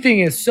everything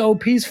is so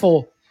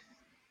peaceful,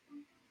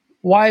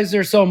 why is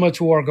there so much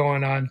war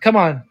going on? Come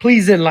on,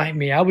 please enlighten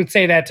me. I would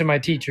say that to my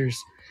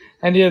teachers.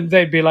 And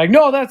they'd be like,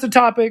 no, that's a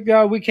topic.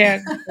 We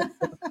can't.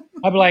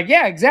 I'd be like,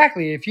 yeah,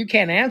 exactly. If you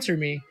can't answer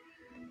me,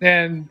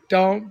 then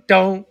don't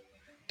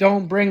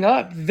bring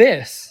up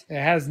this.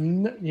 It has,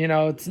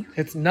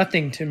 it's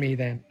nothing to me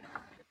then.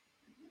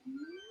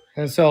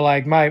 And so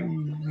like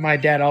my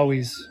dad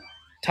always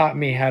taught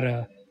me how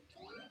to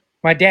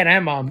My dad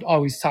and mom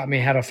always taught me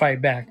how to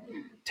fight back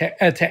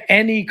to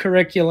any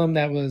curriculum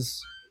that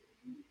was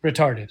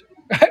retarded.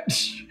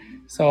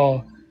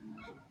 So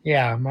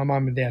yeah, my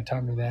mom and dad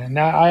taught me that. And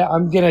now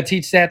I'm gonna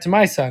teach that to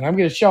my son. I'm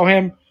gonna show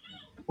him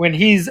when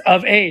he's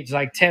of age,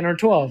 like 10 or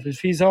 12. If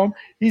he's home,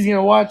 he's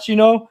gonna watch,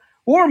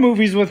 war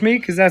movies with me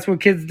because that's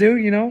what kids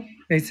do.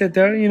 They sit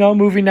there,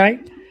 movie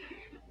night,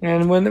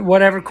 and when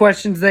whatever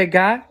questions they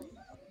got,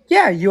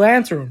 yeah, you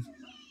answer them.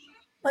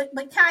 But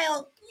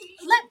Kyle,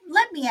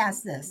 let me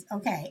ask this,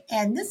 okay?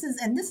 And this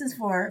is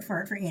for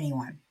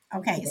anyone.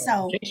 Okay,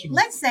 so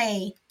let's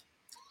say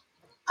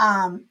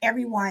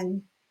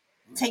everyone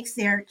takes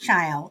their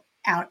child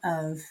out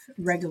of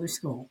regular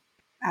school,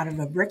 out of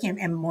a brick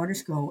and mortar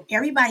school.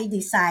 Everybody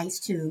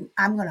decides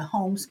I'm going to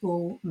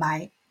homeschool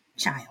my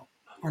child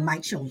or my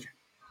children.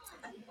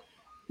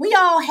 We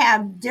all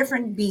have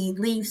different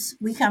beliefs.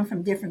 We come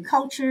from different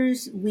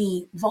cultures.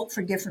 We vote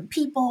for different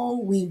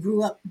people. We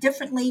grew up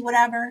differently,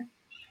 whatever.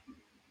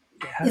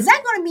 Yeah. Is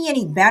that going to be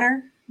any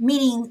better?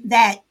 Meaning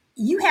that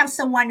you have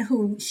someone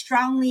who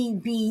strongly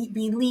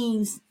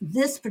believes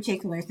this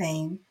particular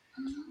thing.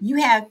 You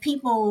have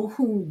people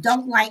who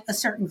don't like a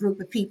certain group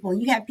of people.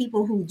 You have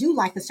people who do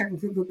like a certain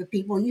group of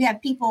people. You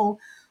have people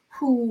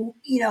who,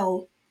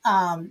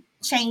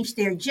 change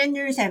their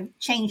genders, have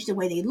changed the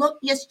way they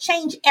look, just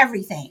change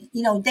everything.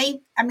 You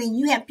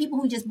have people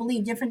who just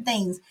believe different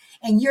things,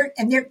 and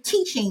they're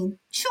teaching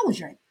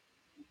children.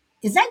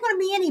 Is that going to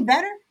be any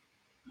better?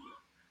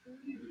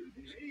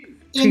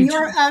 In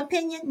your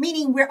opinion,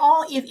 meaning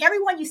if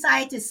everyone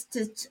decided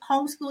to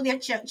homeschool their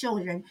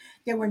children,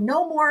 there were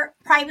no more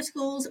private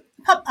schools,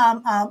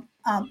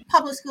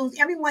 public schools.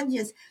 Everyone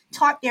just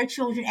taught their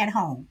children at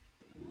home,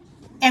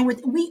 and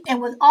with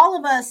all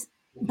of us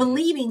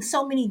believing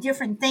so many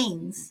different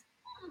things,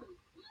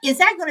 is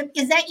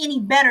that any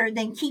better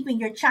than keeping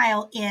your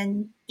child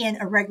in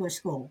a regular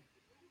school?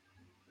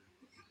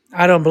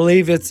 I don't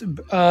believe it's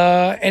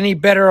any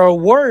better or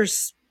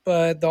worse,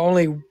 but the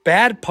only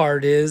bad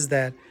part is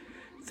that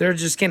they're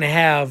just going to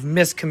have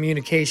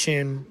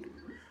miscommunication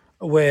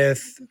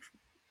with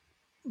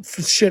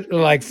shit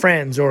like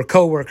friends or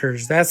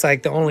coworkers. That's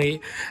like the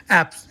only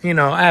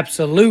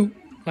absolute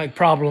like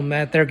problem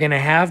that they're going to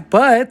have,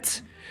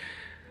 but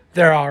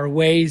there are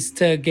ways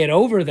to get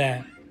over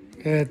that.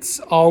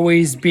 It's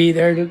always be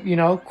there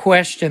to,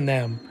 question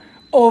them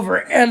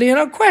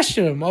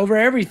question them over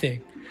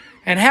everything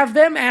and have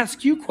them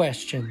ask you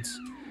questions.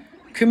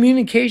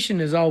 Communication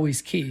is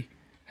always key.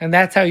 And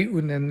that's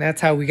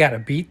how we got to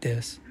beat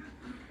this.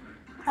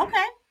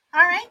 Okay.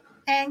 All right.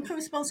 And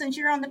Crucible, since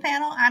you're on the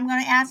panel, I'm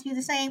going to ask you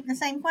the same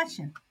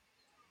question.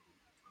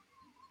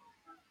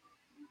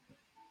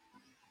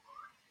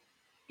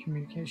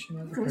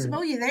 Communication.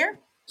 Crucible, you there?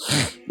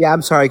 Yeah,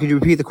 I'm sorry. Could you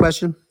repeat the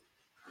question?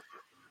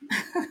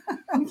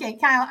 Okay,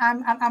 Kyle,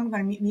 I'm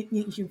going to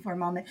mute you for a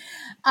moment.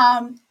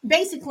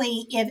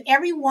 Basically, if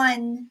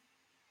everyone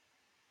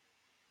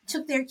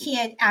took their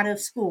kid out of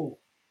school,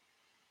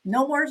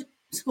 no more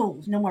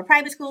schools, no more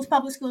private schools,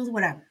 public schools,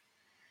 whatever,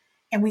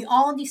 and we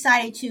all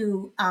decided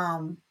to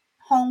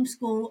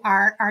homeschool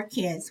our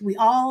kids. We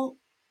all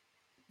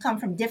come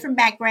from different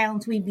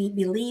backgrounds. We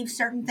believe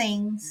certain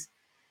things.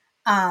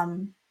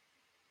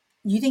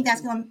 You think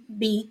that's going to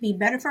be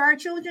better for our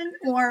children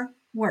or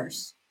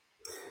worse?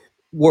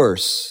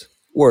 Worse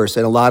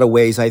in a lot of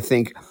ways, I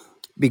think,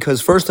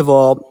 because first of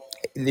all,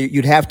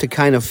 you'd have to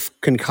kind of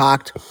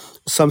concoct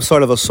some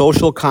sort of a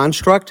social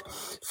construct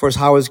for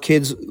how his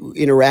kids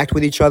interact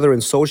with each other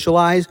and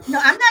socialize. No,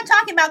 I'm not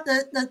talking about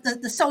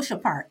the social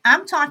part.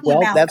 I'm talking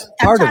about. That's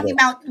part I'm talking of it.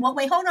 about. Well,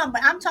 wait, hold on.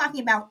 But I'm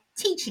talking about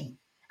teaching.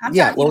 As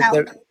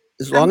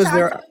long as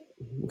they're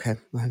okay.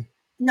 Go ahead.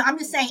 No, I'm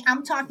just saying.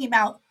 I'm talking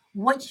about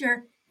what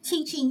you're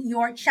teaching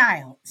your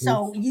child.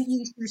 So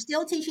you're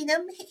still teaching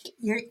them.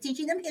 You're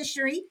teaching them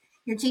history.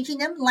 You're teaching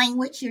them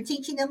language. You're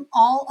teaching them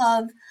all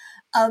of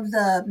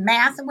the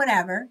math and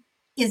whatever.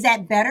 Is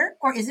that better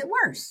or is it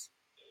worse?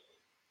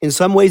 In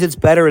some ways it's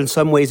better, in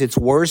some ways it's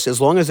worse. As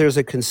long as there's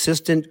a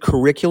consistent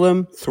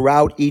curriculum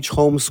throughout each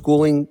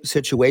homeschooling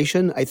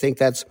situation, I think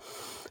that's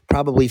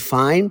probably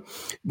fine.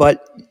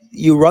 But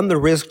you run the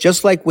risk,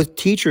 just like with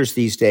teachers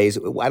these days,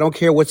 I don't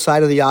care what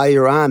side of the aisle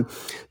you're on,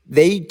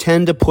 they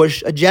tend to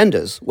push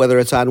agendas, whether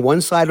it's on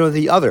one side or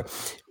the other.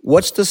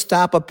 What's to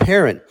stop a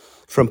parent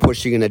from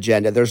pushing an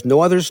agenda? There's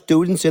no other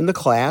students in the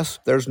class.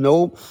 There's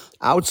no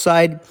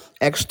outside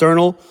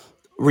external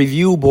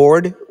review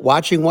board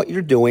watching what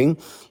you're doing.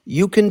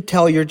 You can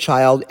tell your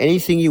child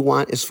anything you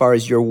want as far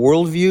as your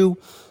worldview,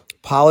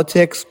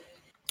 politics,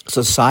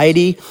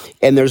 society,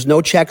 and there's no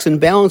checks and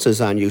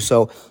balances on you.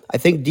 So I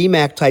think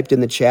DMAC typed in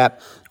the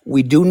chat,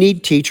 we do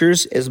need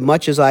teachers as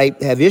much as I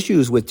have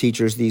issues with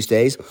teachers these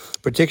days,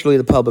 particularly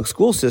the public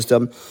school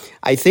system.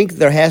 I think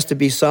there has to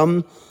be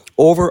some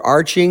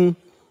overarching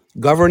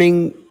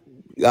governing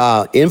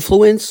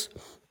influence,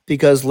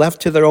 because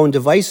left to their own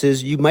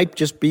devices, you might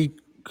just be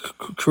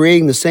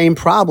creating the same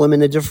problem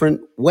in a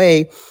different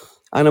way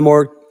on a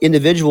more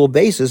individual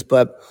basis.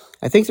 But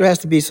I think there has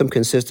to be some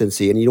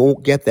consistency, and you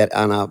don't get that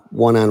on a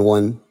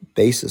one-on-one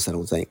basis, I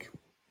don't think.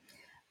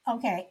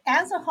 Okay,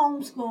 as a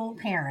homeschool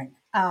parent,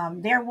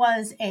 there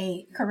was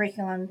a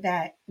curriculum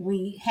that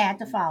we had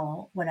to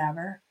follow,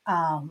 whatever.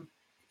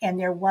 And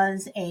there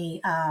was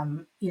we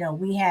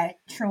had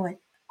truant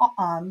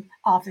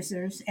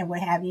officers and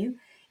what have you.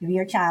 If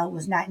your child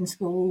was not in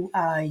school,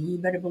 you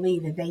better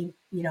believe that they,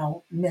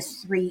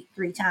 missed three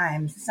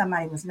times,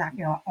 somebody was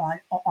knocking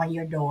on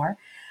your door.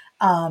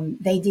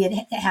 They did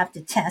have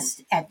to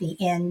test at the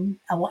end.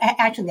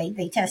 Actually,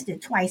 they tested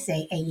twice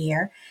a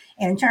year.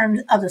 And in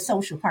terms of the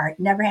social part,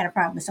 never had a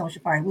problem with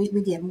social part. We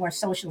did more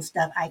social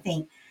stuff, I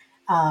think,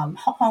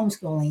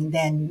 homeschooling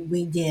than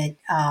we did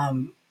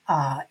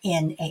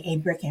in a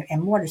brick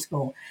and mortar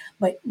school.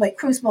 But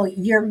Crucible,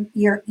 you're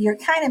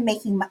kind of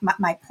making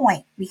my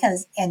point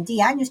because, and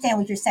Dee, I understand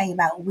what you're saying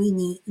about we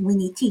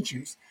need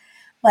teachers,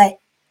 but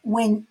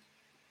when,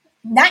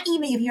 not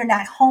even if you're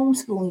not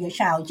homeschooling your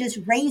child, just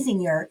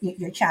raising your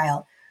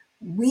child,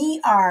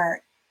 we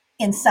are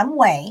in some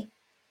way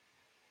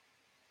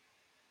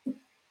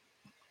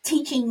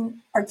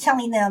teaching or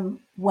telling them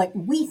what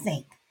we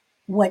think,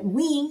 what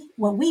we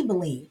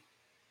believe.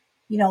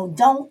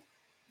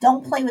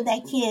 Don't play with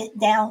that kid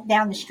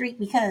down the street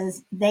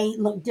because they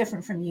look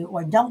different from you,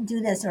 or don't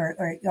do this,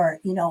 or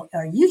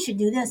you should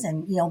do this,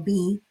 and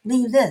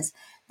believe this.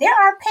 There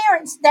are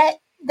parents that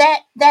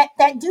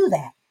do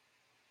that.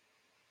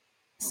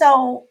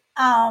 So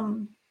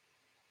I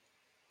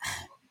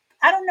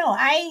don't know.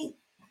 I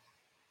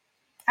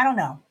don't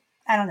know.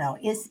 I don't know.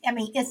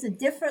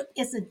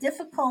 It's a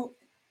difficult.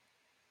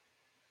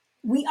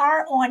 We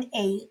are on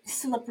a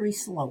slippery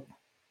slope,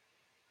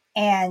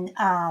 and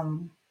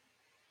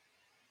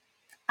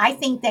I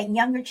think that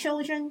younger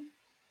children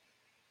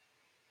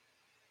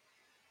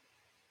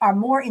are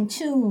more in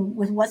tune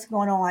with what's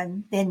going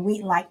on than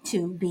we'd like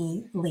to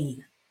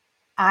believe.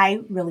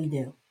 I really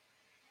do,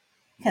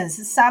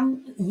 because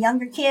some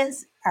younger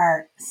kids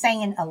are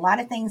saying a lot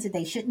of things that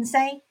they shouldn't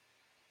say,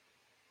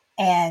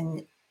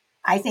 and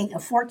I think a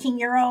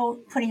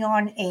 14-year-old putting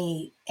on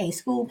a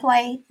school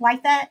play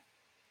like that,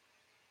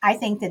 I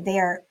think that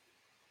they're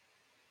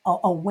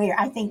aware.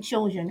 I think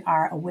children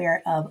are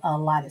aware of a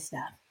lot of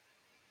stuff.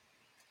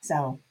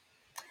 So,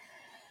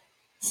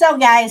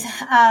 guys,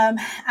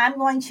 I'm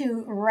going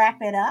to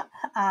wrap it up.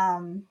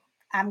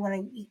 I'm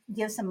going to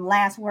give some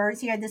last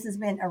words here. This has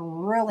been a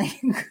really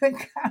good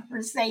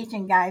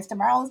conversation, guys.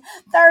 Tomorrow's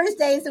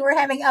Thursday, so we're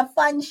having a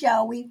fun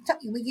show. We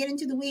get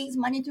into the weeks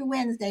Monday through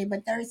Wednesday,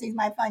 but Thursday's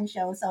my fun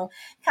show. So,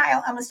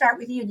 Kyle, I'm going to start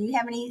with you. Do you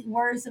have any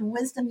words of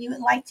wisdom you would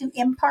like to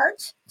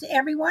impart to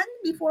everyone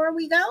before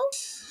we go?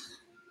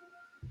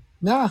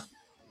 Nah.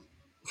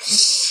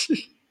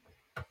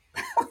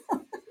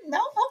 No?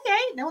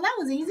 Okay. No, that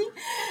was easy.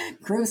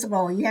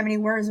 Crucible, you have any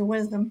words of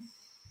wisdom?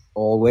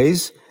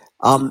 Always.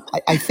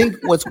 I think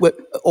what's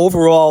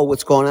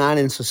going on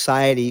in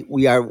society,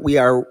 we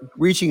are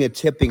reaching a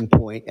tipping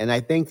point, and I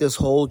think this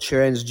whole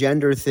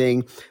transgender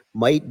thing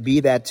might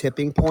be that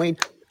tipping point.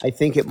 I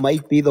think it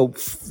might be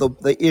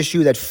the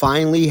issue that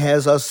finally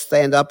has us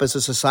stand up as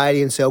a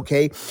society and say,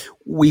 okay,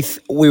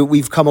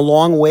 we've come a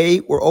long way.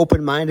 We're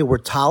open minded. We're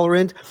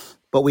tolerant.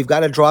 But we've got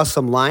to draw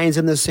some lines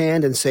in the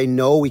sand and say,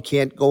 no, we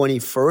can't go any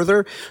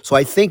further. So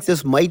I think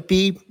this might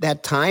be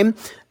that time.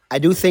 I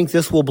do think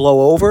this will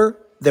blow over.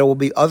 There will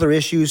be other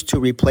issues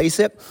to replace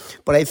it.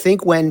 But I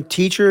think when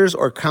teachers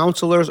or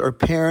counselors or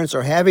parents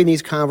are having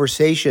these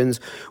conversations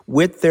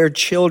with their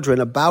children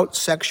about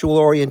sexual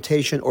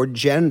orientation or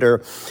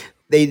gender,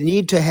 they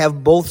need to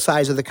have both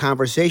sides of the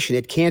conversation.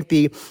 It can't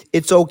be,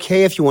 it's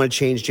okay if you want to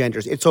change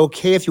genders. It's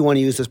okay if you want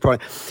to use this pronoun.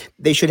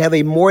 They should have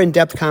a more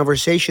in-depth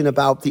conversation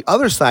about the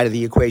other side of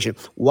the equation.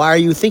 Why are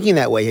you thinking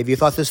that way? Have you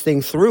thought this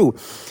thing through?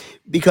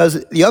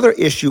 Because the other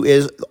issue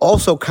is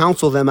also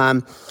counsel them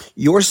on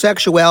your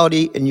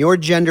sexuality and your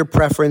gender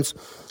preference.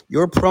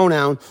 Your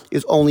pronoun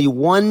is only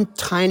one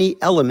tiny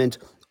element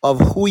of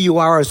who you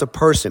are as a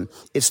person.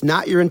 It's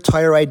not your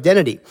entire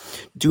identity.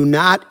 Do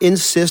not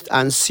insist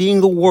on seeing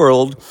the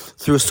world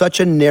through such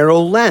a narrow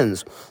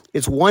lens.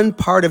 It's one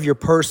part of your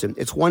person.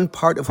 It's one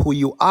part of who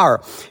you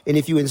are. And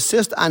if you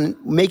insist on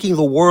making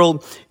the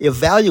world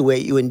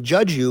evaluate you and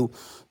judge you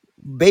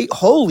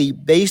wholly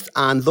based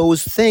on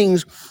those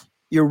things,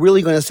 you're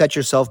really going to set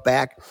yourself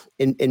back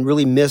and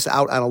really miss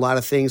out on a lot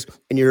of things,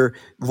 and your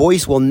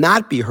voice will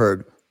not be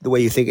heard the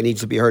way you think it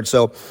needs to be heard.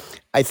 So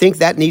I think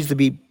that needs to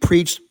be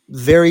preached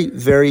very,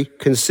 very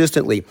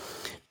consistently.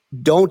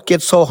 Don't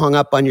get so hung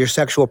up on your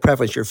sexual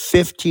preference. You're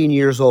 15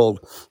 years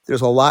old.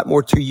 There's a lot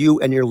more to you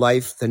and your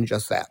life than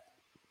just that.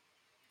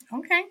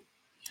 Okay.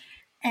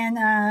 And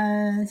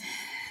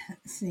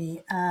let's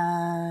see.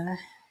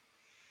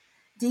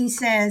 Dee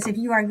says, if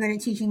you are good at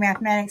teaching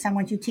mathematics, I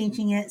want you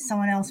teaching it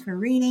someone else for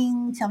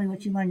reading. Tell me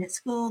what you learned at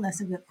school. That's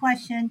a good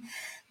question.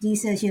 Dee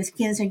says, yes,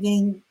 kids are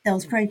getting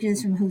those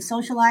prejudices from who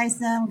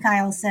socialized them.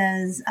 Kyle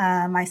says,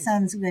 my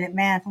son's good at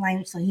math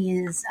language, so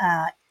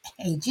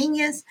a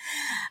genius,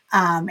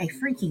 a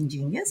freaking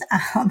genius.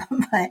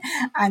 But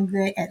I'm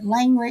good at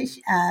language.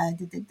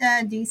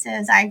 D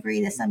says, I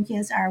agree that some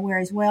kids are aware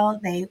as well.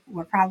 They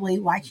were probably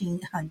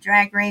watching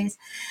Drag Race.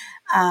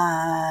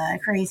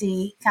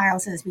 Crazy Kyle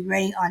says, be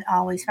ready on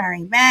always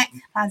firing back.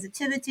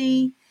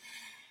 Positivity.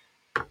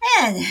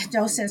 And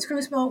Joe says,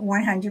 Crucible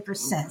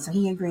 100%. So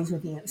he agrees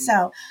with you.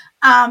 So,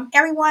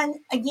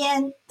 everyone,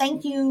 again,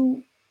 thank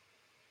you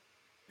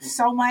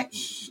so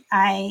much.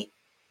 I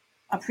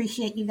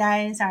appreciate you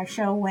guys. Our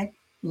show went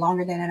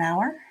longer than an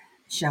hour.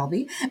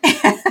 Shelby.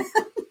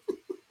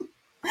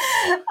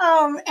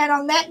 And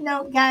on that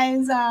note,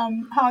 guys,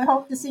 I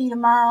hope to see you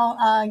tomorrow.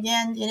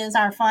 Again, it is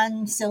our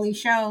fun, silly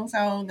show.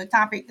 So the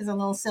topic is a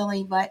little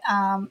silly, but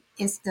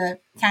it's to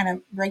kind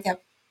of break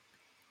up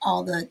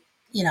all the,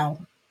 you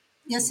know,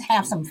 just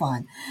have some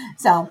fun.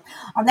 So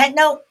on that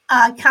note,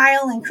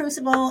 Kyle and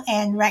Crucible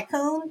and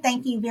Raccoon,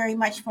 thank you very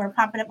much for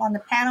popping up on the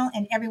panel,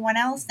 and everyone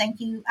else, thank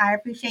you. I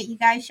appreciate you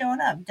guys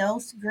showing up.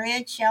 Dose,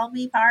 Grid,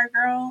 Shelby, Power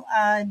Girl,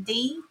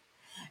 D,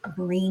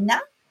 Brina,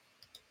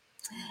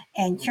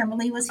 and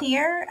Kimberly was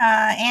here.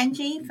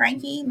 Angie,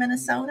 Frankie,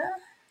 Minnesota,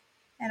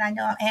 and I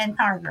know, and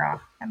Power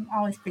Girl. I'm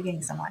always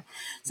forgetting someone.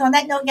 So on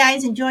that note,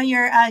 guys, enjoy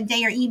your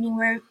day or evening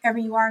wherever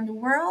you are in the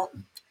world.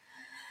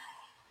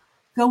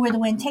 Go where the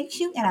wind takes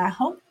you, and I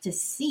hope to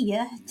see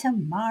you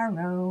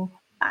tomorrow.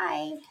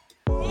 Bye.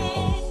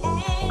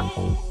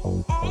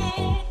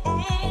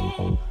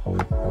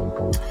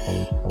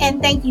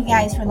 And thank you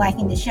guys for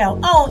liking the show.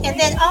 Oh, and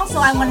then also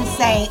I want to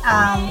say,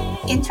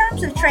 in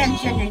terms of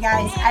transgender,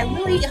 guys, I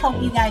really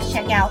hope you guys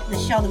check out the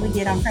show that we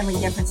did on Friendly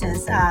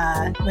Differences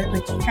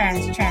with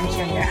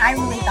transgender. I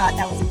really thought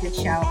that was a good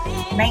show,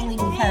 mainly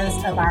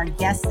because of our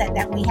guest set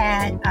that we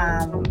had.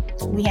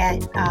 We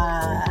had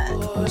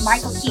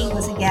Michael Key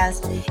was a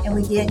guest, and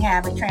we did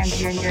have a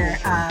transgender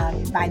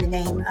by the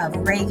name of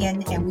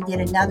Reagan, and we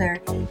did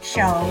another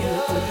show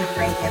with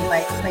Reagan.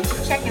 But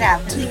check it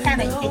out,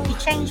 because it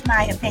changed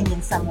my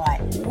opinion somewhat.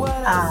 And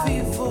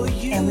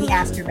we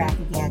asked her back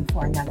again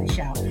for another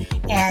show.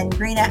 And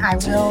Brina, I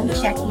will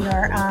check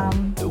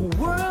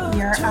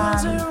your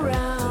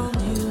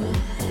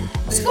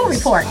school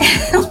report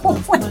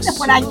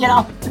when I get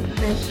off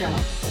this show.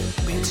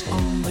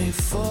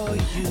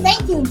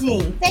 Thank you,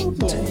 D.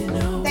 Thank you.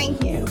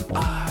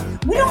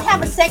 We don't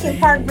have a second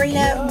part,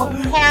 Brina. What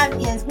we have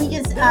is we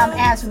just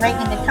asked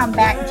Reagan to come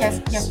back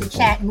just to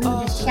chat, and we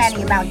were just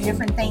chatting about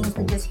different things,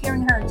 but just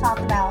hearing her talk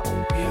about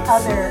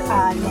other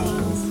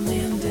names.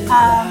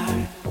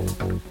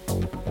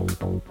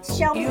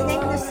 Shelby, the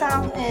name of the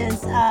song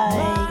is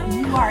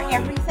You Are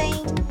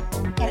Everything,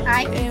 and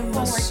I can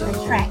forward the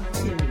track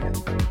to you.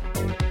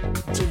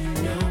 Do you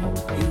know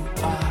you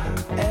are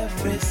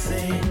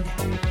everything?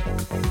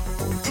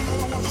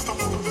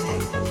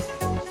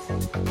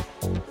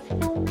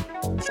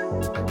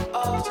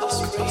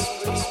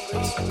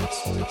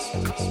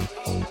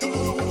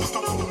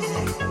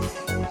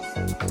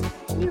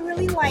 You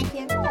really like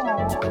it?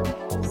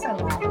 Oh, so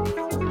nice.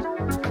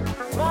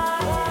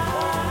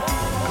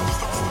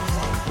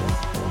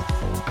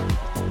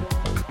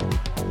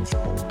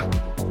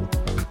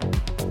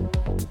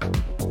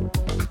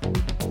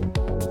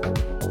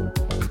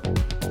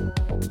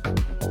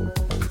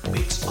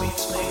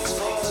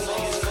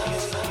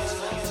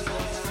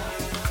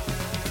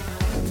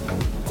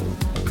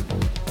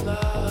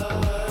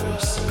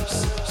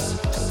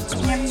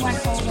 Everyone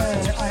over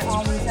on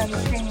all these other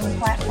streaming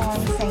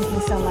platforms, thank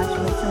you so much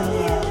for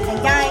tuning in. And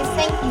guys,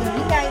 thank you.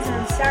 You guys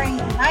are starting.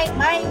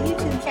 My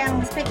YouTube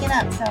channel is picking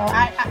up, so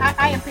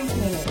I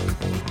appreciate it.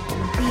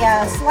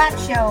 The Slap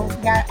Show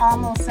got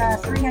almost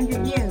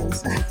 300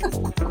 views.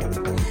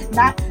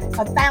 Not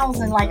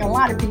 1,000 like a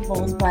lot of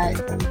people's, but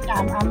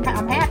I'm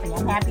happy.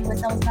 I'm happy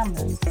with those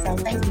numbers. So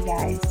thank you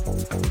guys.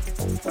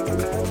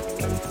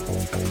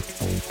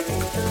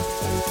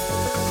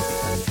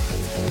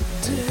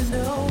 Do you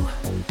know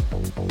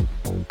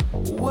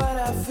what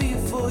I feel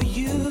for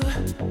you?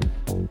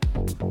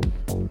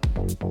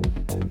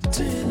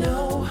 Do you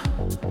know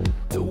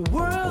the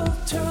world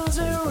turns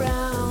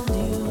around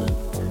you?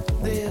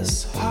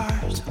 This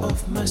heart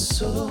of my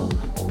soul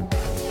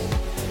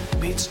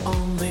beats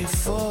only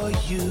for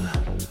you.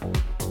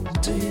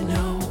 Do you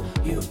know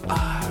you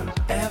are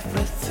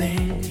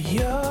everything?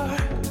 You're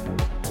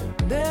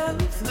the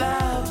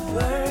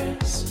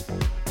flowers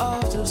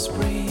of the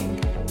spring.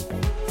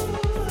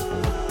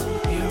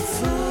 You're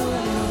full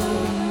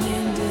moon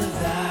in the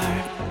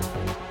dark.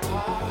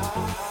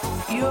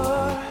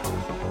 You're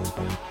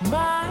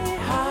my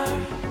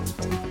heart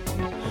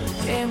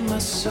and my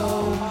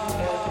soul.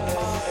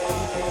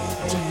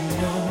 Do you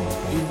know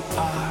you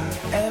are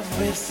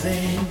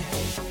everything?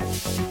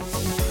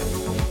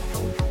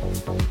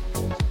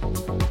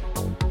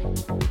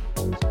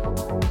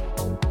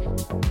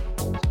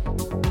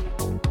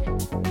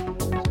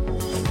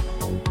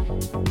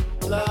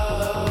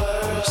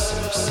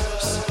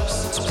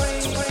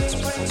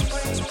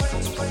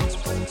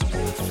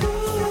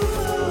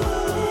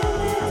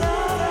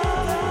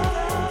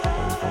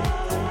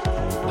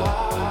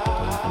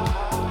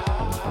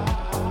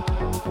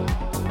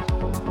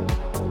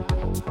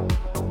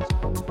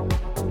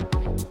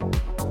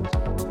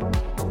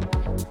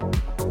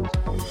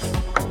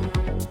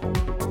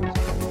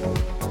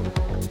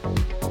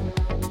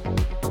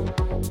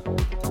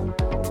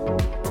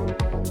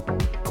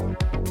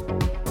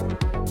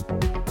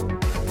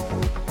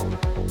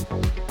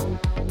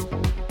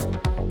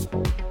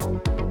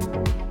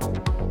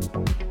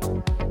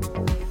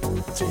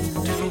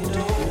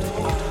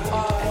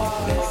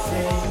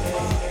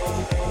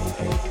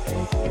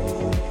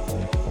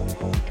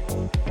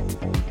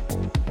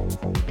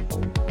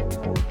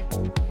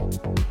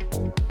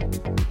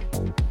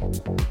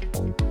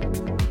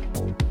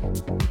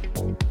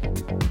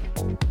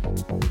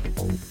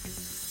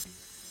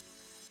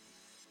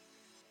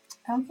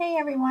 Okay,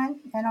 everyone.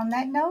 And on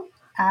that note,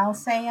 I'll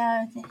say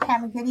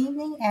have a good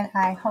evening, and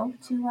I hope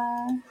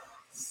to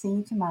see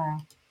you tomorrow.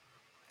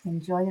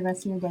 Enjoy the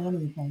rest of your day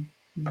and evening.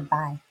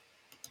 Bye.